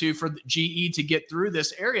month or two for GE to get through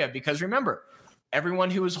this area, because remember,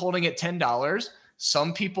 everyone who was holding at $10,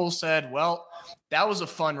 some people said, well, that was a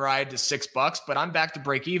fun ride to $6, but I'm back to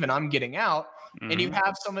break even. I'm getting out. And you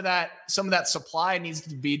have some of that supply needs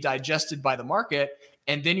to be digested by the market.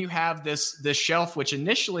 And then you have this shelf, which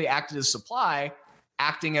initially acted as supply,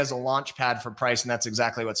 acting as a launch pad for price. And that's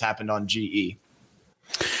exactly what's happened on GE.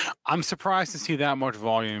 I'm surprised to see that much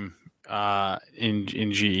volume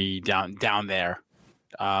in GE down there.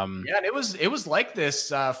 And it was like this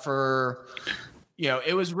for,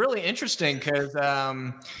 it was really interesting because,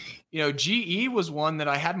 GE was one that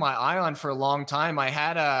I had my eye on for a long time.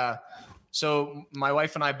 So my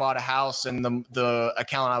wife and I bought a house, and the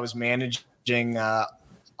account I was managing,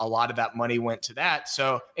 a lot of that money went to that.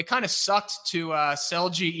 So it kind of sucked to sell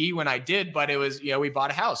GE when I did, but it was, we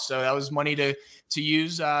bought a house. So that was money to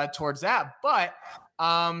use towards that. But,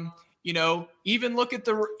 even look at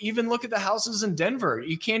the houses in Denver.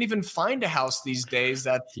 You can't even find a house these days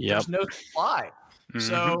that there's no supply.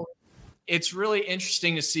 So it's really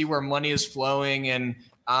interesting to see where money is flowing, and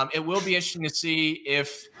it will be interesting to see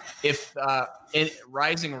if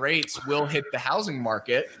rising rates will hit the housing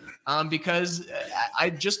market. Because I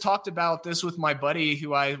just talked about this with my buddy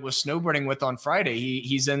who I was snowboarding with on Friday.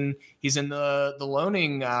 He's in the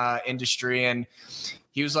loaning industry, and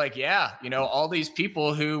he was like, yeah, all these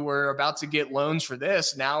people who were about to get loans for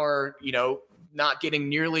this now are, not getting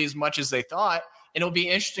nearly as much as they thought. And it'll be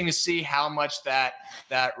interesting to see how much that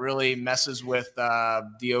really messes with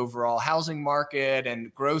the overall housing market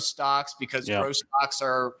and growth stocks, because growth stocks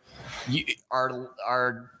are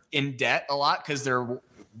in debt a lot because they're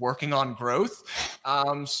working on growth.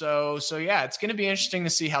 So yeah, it's going to be interesting to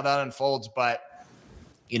see how that unfolds. But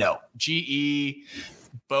GE,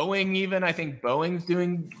 Boeing, even I think Boeing's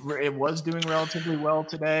was doing relatively well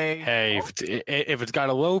today. Hey, if it's got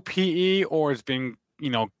a low PE or it's been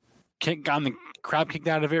gotten the crap kicked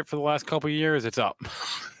out of it for the last couple of years, it's up.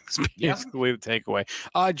 That's basically the takeaway.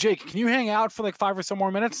 Jake, can you hang out for like 5 or so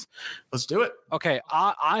more minutes? Let's do it. Okay,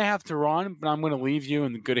 I have to run, but I'm going to leave you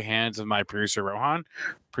in the good hands of my producer, Rohan.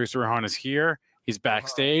 Producer Rohan is here. He's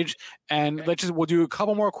backstage. And we'll do a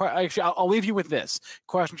couple more questions. Actually, I'll leave you with this.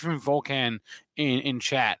 Questions from Volcan in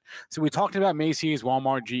chat. So we talked about Macy's,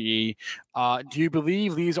 Walmart, GE. Do you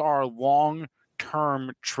believe these are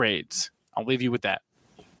long-term trades? I'll leave you with that.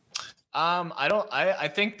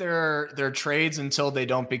 I think they're trades until they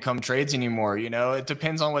don't become trades anymore. It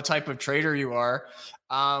depends on what type of trader you are.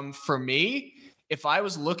 For me, if I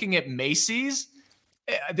was looking at Macy's,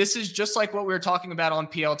 this is just like what we were talking about on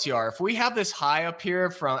PLTR. If we have this high up here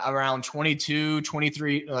from around 22,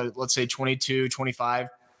 23, let's say 22, 25,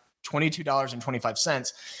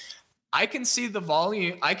 $22.25, I can see the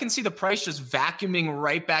volume. I can see the price just vacuuming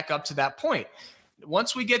right back up to that point.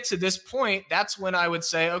 Once we get to this point, that's when I would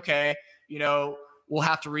say, okay, we'll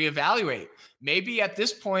have to reevaluate. Maybe at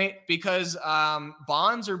this point, because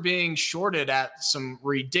bonds are being shorted at some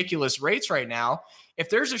ridiculous rates right now. If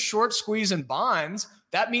there's a short squeeze in bonds,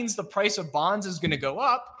 that means the price of bonds is going to go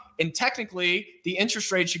up, and technically the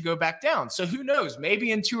interest rate should go back down. So who knows?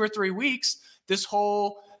 Maybe in 2 or 3 weeks, this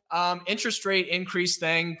whole interest rate increase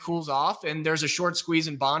thing cools off, and there's a short squeeze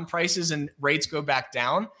in bond prices, and rates go back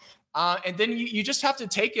down. And then you just have to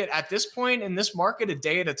take it at this point in this market a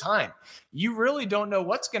day at a time. You really don't know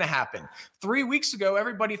what's going to happen. 3 weeks ago,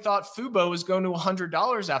 everybody thought Fubo was going to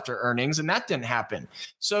 $100 after earnings, and that didn't happen.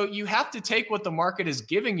 So you have to take what the market is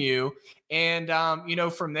giving you. And,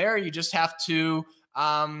 from there, you just have to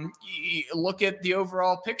look at the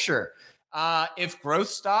overall picture. If growth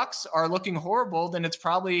stocks are looking horrible, then it's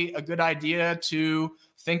probably a good idea to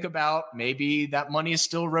think about maybe that money is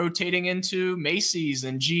still rotating into Macy's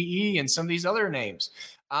and GE and some of these other names.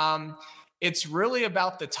 It's really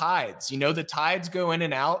about the tides. The tides go in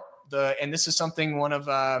and out. And this is something one of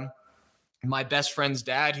my best friend's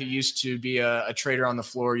dad, who used to be a trader on the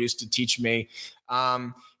floor, used to teach me.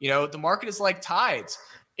 The market is like tides.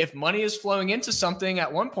 If money is flowing into something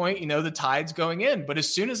at one point, the tide's going in. But as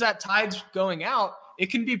soon as that tide's going out, it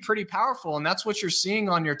can be pretty powerful. And that's what you're seeing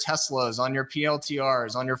on your Teslas, on your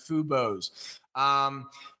PLTRs, on your Fubos.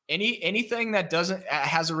 Anything that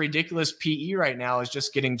has a ridiculous PE right now is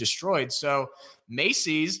just getting destroyed. So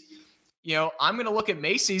Macy's, I'm going to look at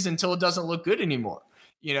Macy's until it doesn't look good anymore.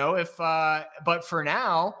 But for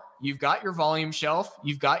now, you've got your volume shelf,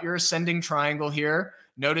 you've got your ascending triangle here.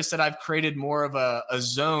 Notice that I've created more of a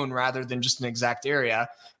zone rather than just an exact area.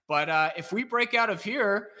 But if we break out of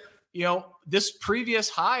here, this previous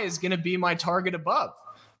high is going to be my target above.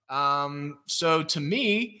 So to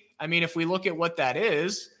me, if we look at what that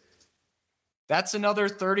is, that's another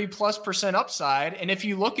 30+% upside. And if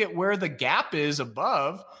you look at where the gap is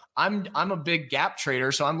above, I'm a big gap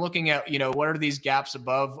trader. So I'm looking at, what are these gaps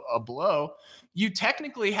above, below? You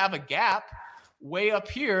technically have a gap way up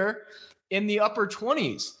here in the upper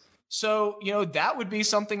 20s. So, that would be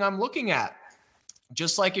something I'm looking at.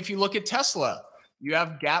 Just like if you look at Tesla, you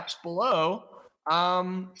have gaps below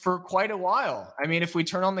for quite a while. If we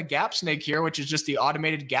turn on the gap snake here, which is just the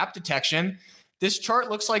automated gap detection, this chart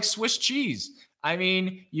looks like Swiss cheese.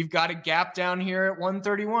 You've got a gap down here at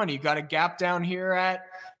 131. You've got a gap down here at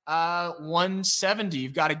 170.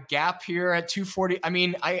 You've got a gap here at 240. I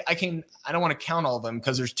don't want to count all of them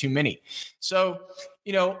because there's too many. So,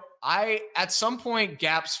 at some point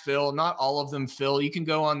gaps fill, not all of them fill. You can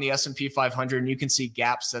go on the S&P 500 and you can see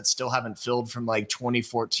gaps that still haven't filled from like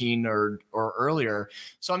 2014 or earlier.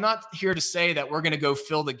 So I'm not here to say that we're going to go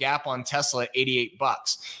fill the gap on Tesla at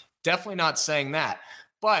 $88. Definitely not saying that.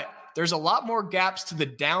 But there's a lot more gaps to the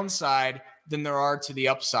downside than there are to the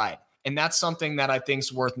upside. And that's something that I think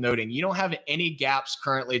is worth noting. You don't have any gaps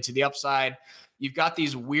currently to the upside. You've got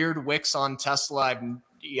these weird wicks on Tesla.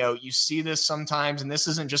 You see this sometimes, and this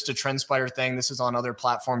isn't just a TrendSpider thing. This is on other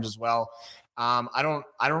platforms as well. I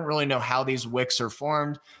don't really know how these wicks are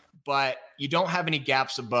formed, but you don't have any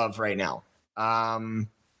gaps above right now.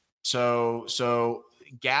 So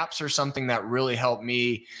gaps are something that really help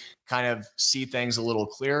me kind of see things a little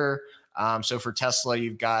clearer. So for Tesla,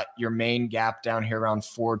 you've got your main gap down here around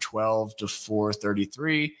 412 to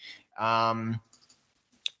 433.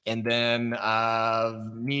 And then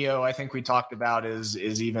NEO, I think we talked about is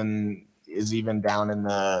even down in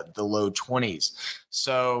the low 20s.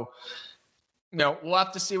 So, we'll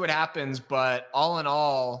have to see what happens. But all in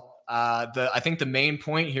all, I think the main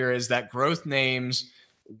point here is that growth names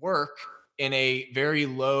work in a very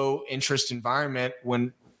low interest environment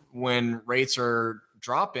when rates are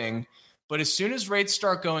dropping. But as soon as rates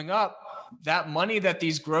start going up, that money that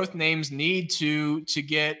these growth names need to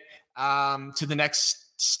get to the next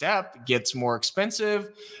step gets more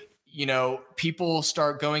expensive, people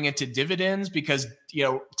start going into dividends because,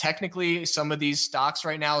 technically some of these stocks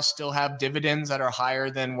right now still have dividends that are higher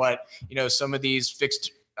than what, some of these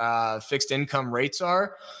fixed income rates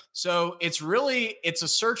are. So it's a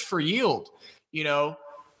search for yield,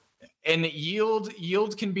 and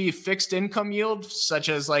yield can be fixed income yield, such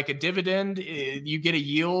as like a dividend. You get a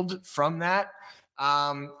yield from that.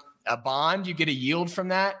 A bond, you get a yield from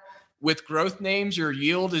that. With growth names, your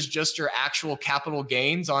yield is just your actual capital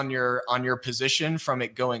gains on your position from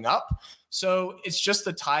it going up. So it's just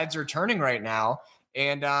the tides are turning right now.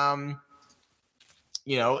 And,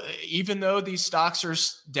 even though these stocks are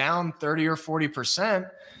down 30 or 40%,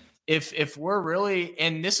 if we're really,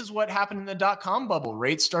 and this is what happened in the dot-com bubble,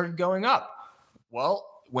 rates started going up. Well,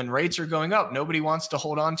 when rates are going up, nobody wants to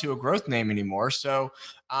hold on to a growth name anymore. So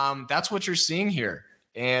that's what you're seeing here.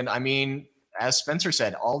 And I mean, as Spencer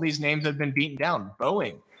said, all these names have been beaten down.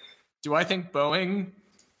 Boeing. Do I think Boeing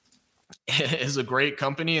is a great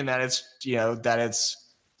company and that it's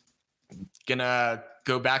going to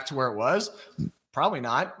go back to where it was? Probably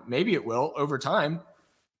not. Maybe it will over time,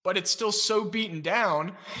 but it's still so beaten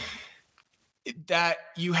down that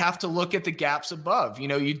you have to look at the gaps above.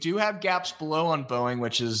 You do have gaps below on Boeing,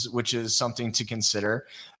 which is something to consider.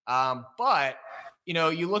 But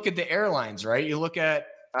you look at the airlines, right? You look at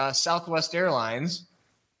Southwest Airlines.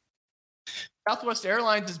 Southwest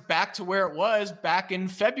Airlines is back to where it was back in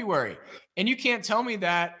February. And you can't tell me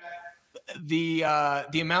that the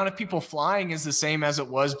amount of people flying is the same as it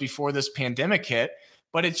was before this pandemic hit,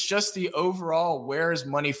 but it's just the overall, where is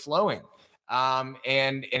money flowing?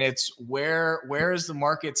 And it's where is the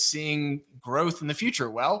market seeing growth in the future?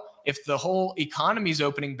 Well, if the whole economy is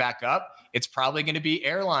opening back up, it's probably going to be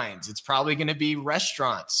airlines. It's probably going to be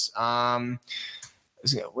restaurants.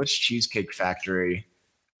 What's Cheesecake Factory?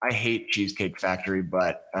 I hate Cheesecake Factory,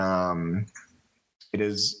 but it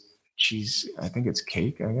is cheese. I think it's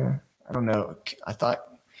cake. I don't know.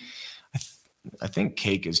 I think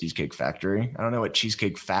cake is Cheesecake Factory. I don't know what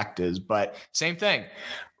Cheesecake Fact is, but same thing.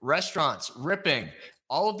 Restaurants, ripping,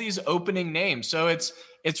 all of these opening names. So it's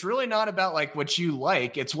really not about like what you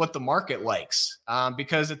like. It's what the market likes.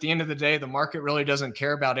 Because at the end of the day, the market really doesn't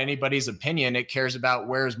care about anybody's opinion. It cares about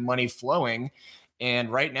where's money flowing.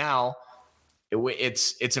 And right now,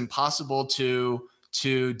 it's impossible to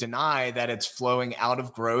deny that it's flowing out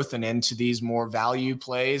of growth and into these more value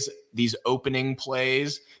plays, these opening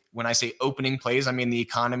plays. When I say opening plays, I mean the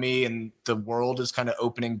economy and the world is kind of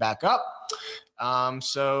opening back up.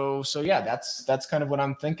 So yeah, that's kind of what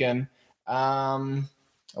I'm thinking. I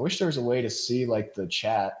wish there was a way to see like the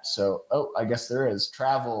chat. So, I guess there is.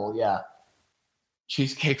 Travel, yeah.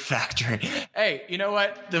 Cheesecake Factory. Hey, you know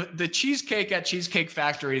what? The cheesecake at Cheesecake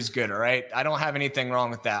Factory is good, all right? I don't have anything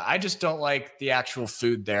wrong with that. I just don't like the actual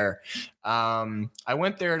food there. I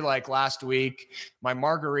went there like last week. My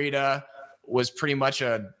margarita was pretty much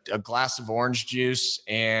a glass of orange juice,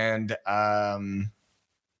 and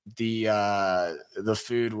the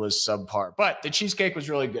food was subpar. But the cheesecake was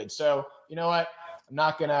really good. So, you know what? I'm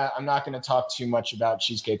not gonna talk too much about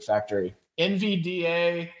Cheesecake Factory.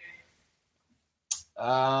 NVDA.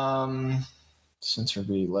 Since there'll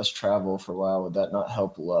be less travel for a while, would that not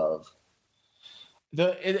help love?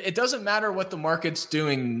 It doesn't matter what the market's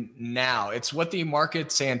doing now. It's what the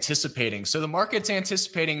market's anticipating. So the market's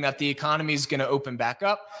anticipating that the economy is going to open back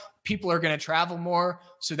up. People are going to travel more.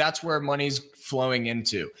 So that's where money's flowing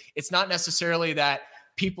into. It's not necessarily that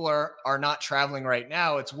people are not traveling right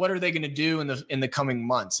now. It's what are they going to do in the coming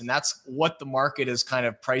months? And that's what the market is kind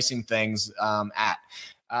of pricing things at.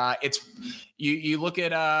 It's you look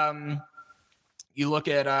at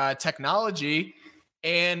technology,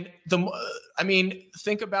 and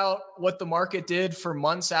think about what the market did for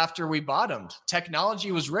months after we bottomed.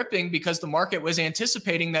 Technology was ripping because the market was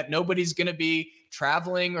anticipating that nobody's going to be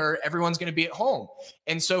traveling or everyone's going to be at home.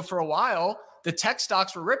 And so for a while, the tech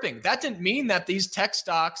stocks were ripping. That didn't mean that these tech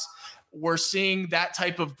stocks were seeing that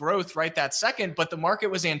type of growth right that second, but the market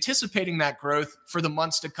was anticipating that growth for the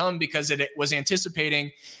months to come because it was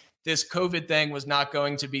anticipating this COVID thing was not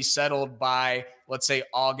going to be settled by, let's say,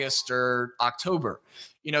 August or October.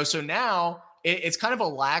 So now it's kind of a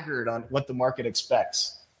laggard on what the market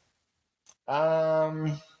expects. HD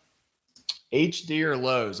or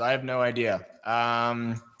Lowe's, I have no idea.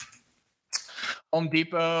 Home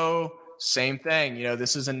Depot, same thing.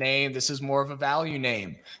 This is a name. This is more of a value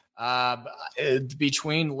name.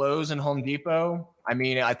 Between Lowe's and Home Depot, I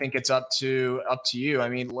think it's up to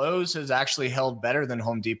you. Lowe's has actually held better than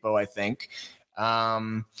Home Depot, I think.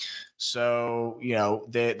 So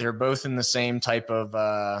they're both in the same type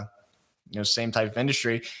of same type of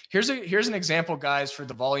industry. Here's an example, guys, for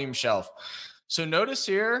the volume shelf. So notice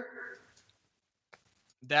here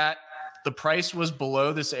that the price was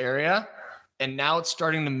below this area, and now it's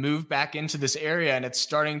starting to move back into this area, and it's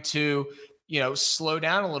starting to, slow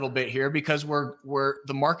down a little bit here because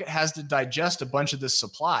the market has to digest a bunch of this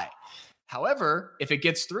supply. However, if it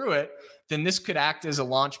gets through it, then this could act as a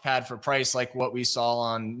launch pad for price, like what we saw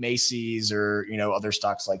on Macy's or, other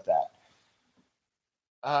stocks like that.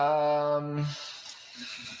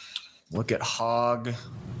 Look at Hog.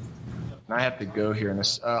 And I have to go here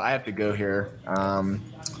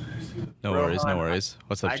No worries.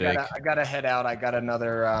 What's up, Jake? I gotta head out. I got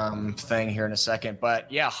another thing here in a second. But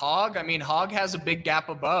yeah, Hog has a big gap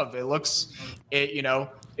above.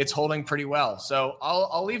 It's holding pretty well. So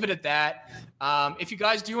I'll leave it at that. If you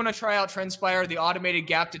guys do want to try out Trendspire, the automated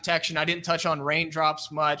gap detection, I didn't touch on raindrops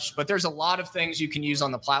much, but there's a lot of things you can use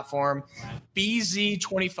on the platform.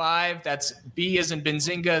 BZ25, that's B as in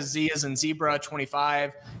Benzinga, Z as in Zebra,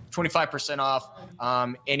 25% off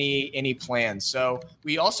any plans. So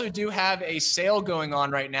we also do have a sale going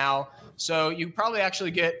on right now. So you probably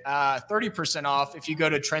actually get 30% off if you go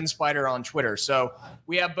to Trendspider on Twitter. So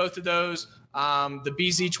we have both of those, the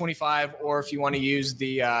BZ25, or if you want to use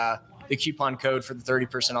the coupon code for the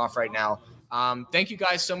 30% off right now. Thank you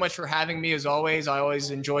guys so much for having me. As always, I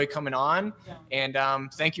always enjoy coming on. And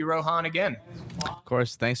thank you, Rohan, again. Of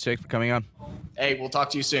course. Thanks, Jake, for coming on. Hey, we'll talk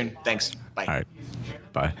to you soon. Thanks. Bye. All right.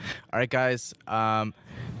 Bye. All right, guys.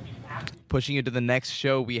 Pushing you to the next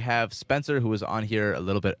show, we have Spencer, who was on here a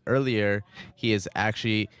little bit earlier. He is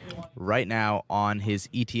actually right now on his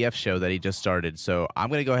ETF show that he just started. So I'm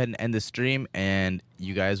going to go ahead and end the stream, and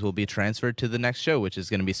you guys will be transferred to the next show, which is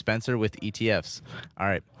going to be Spencer with ETFs. All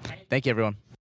right. Thank you, everyone.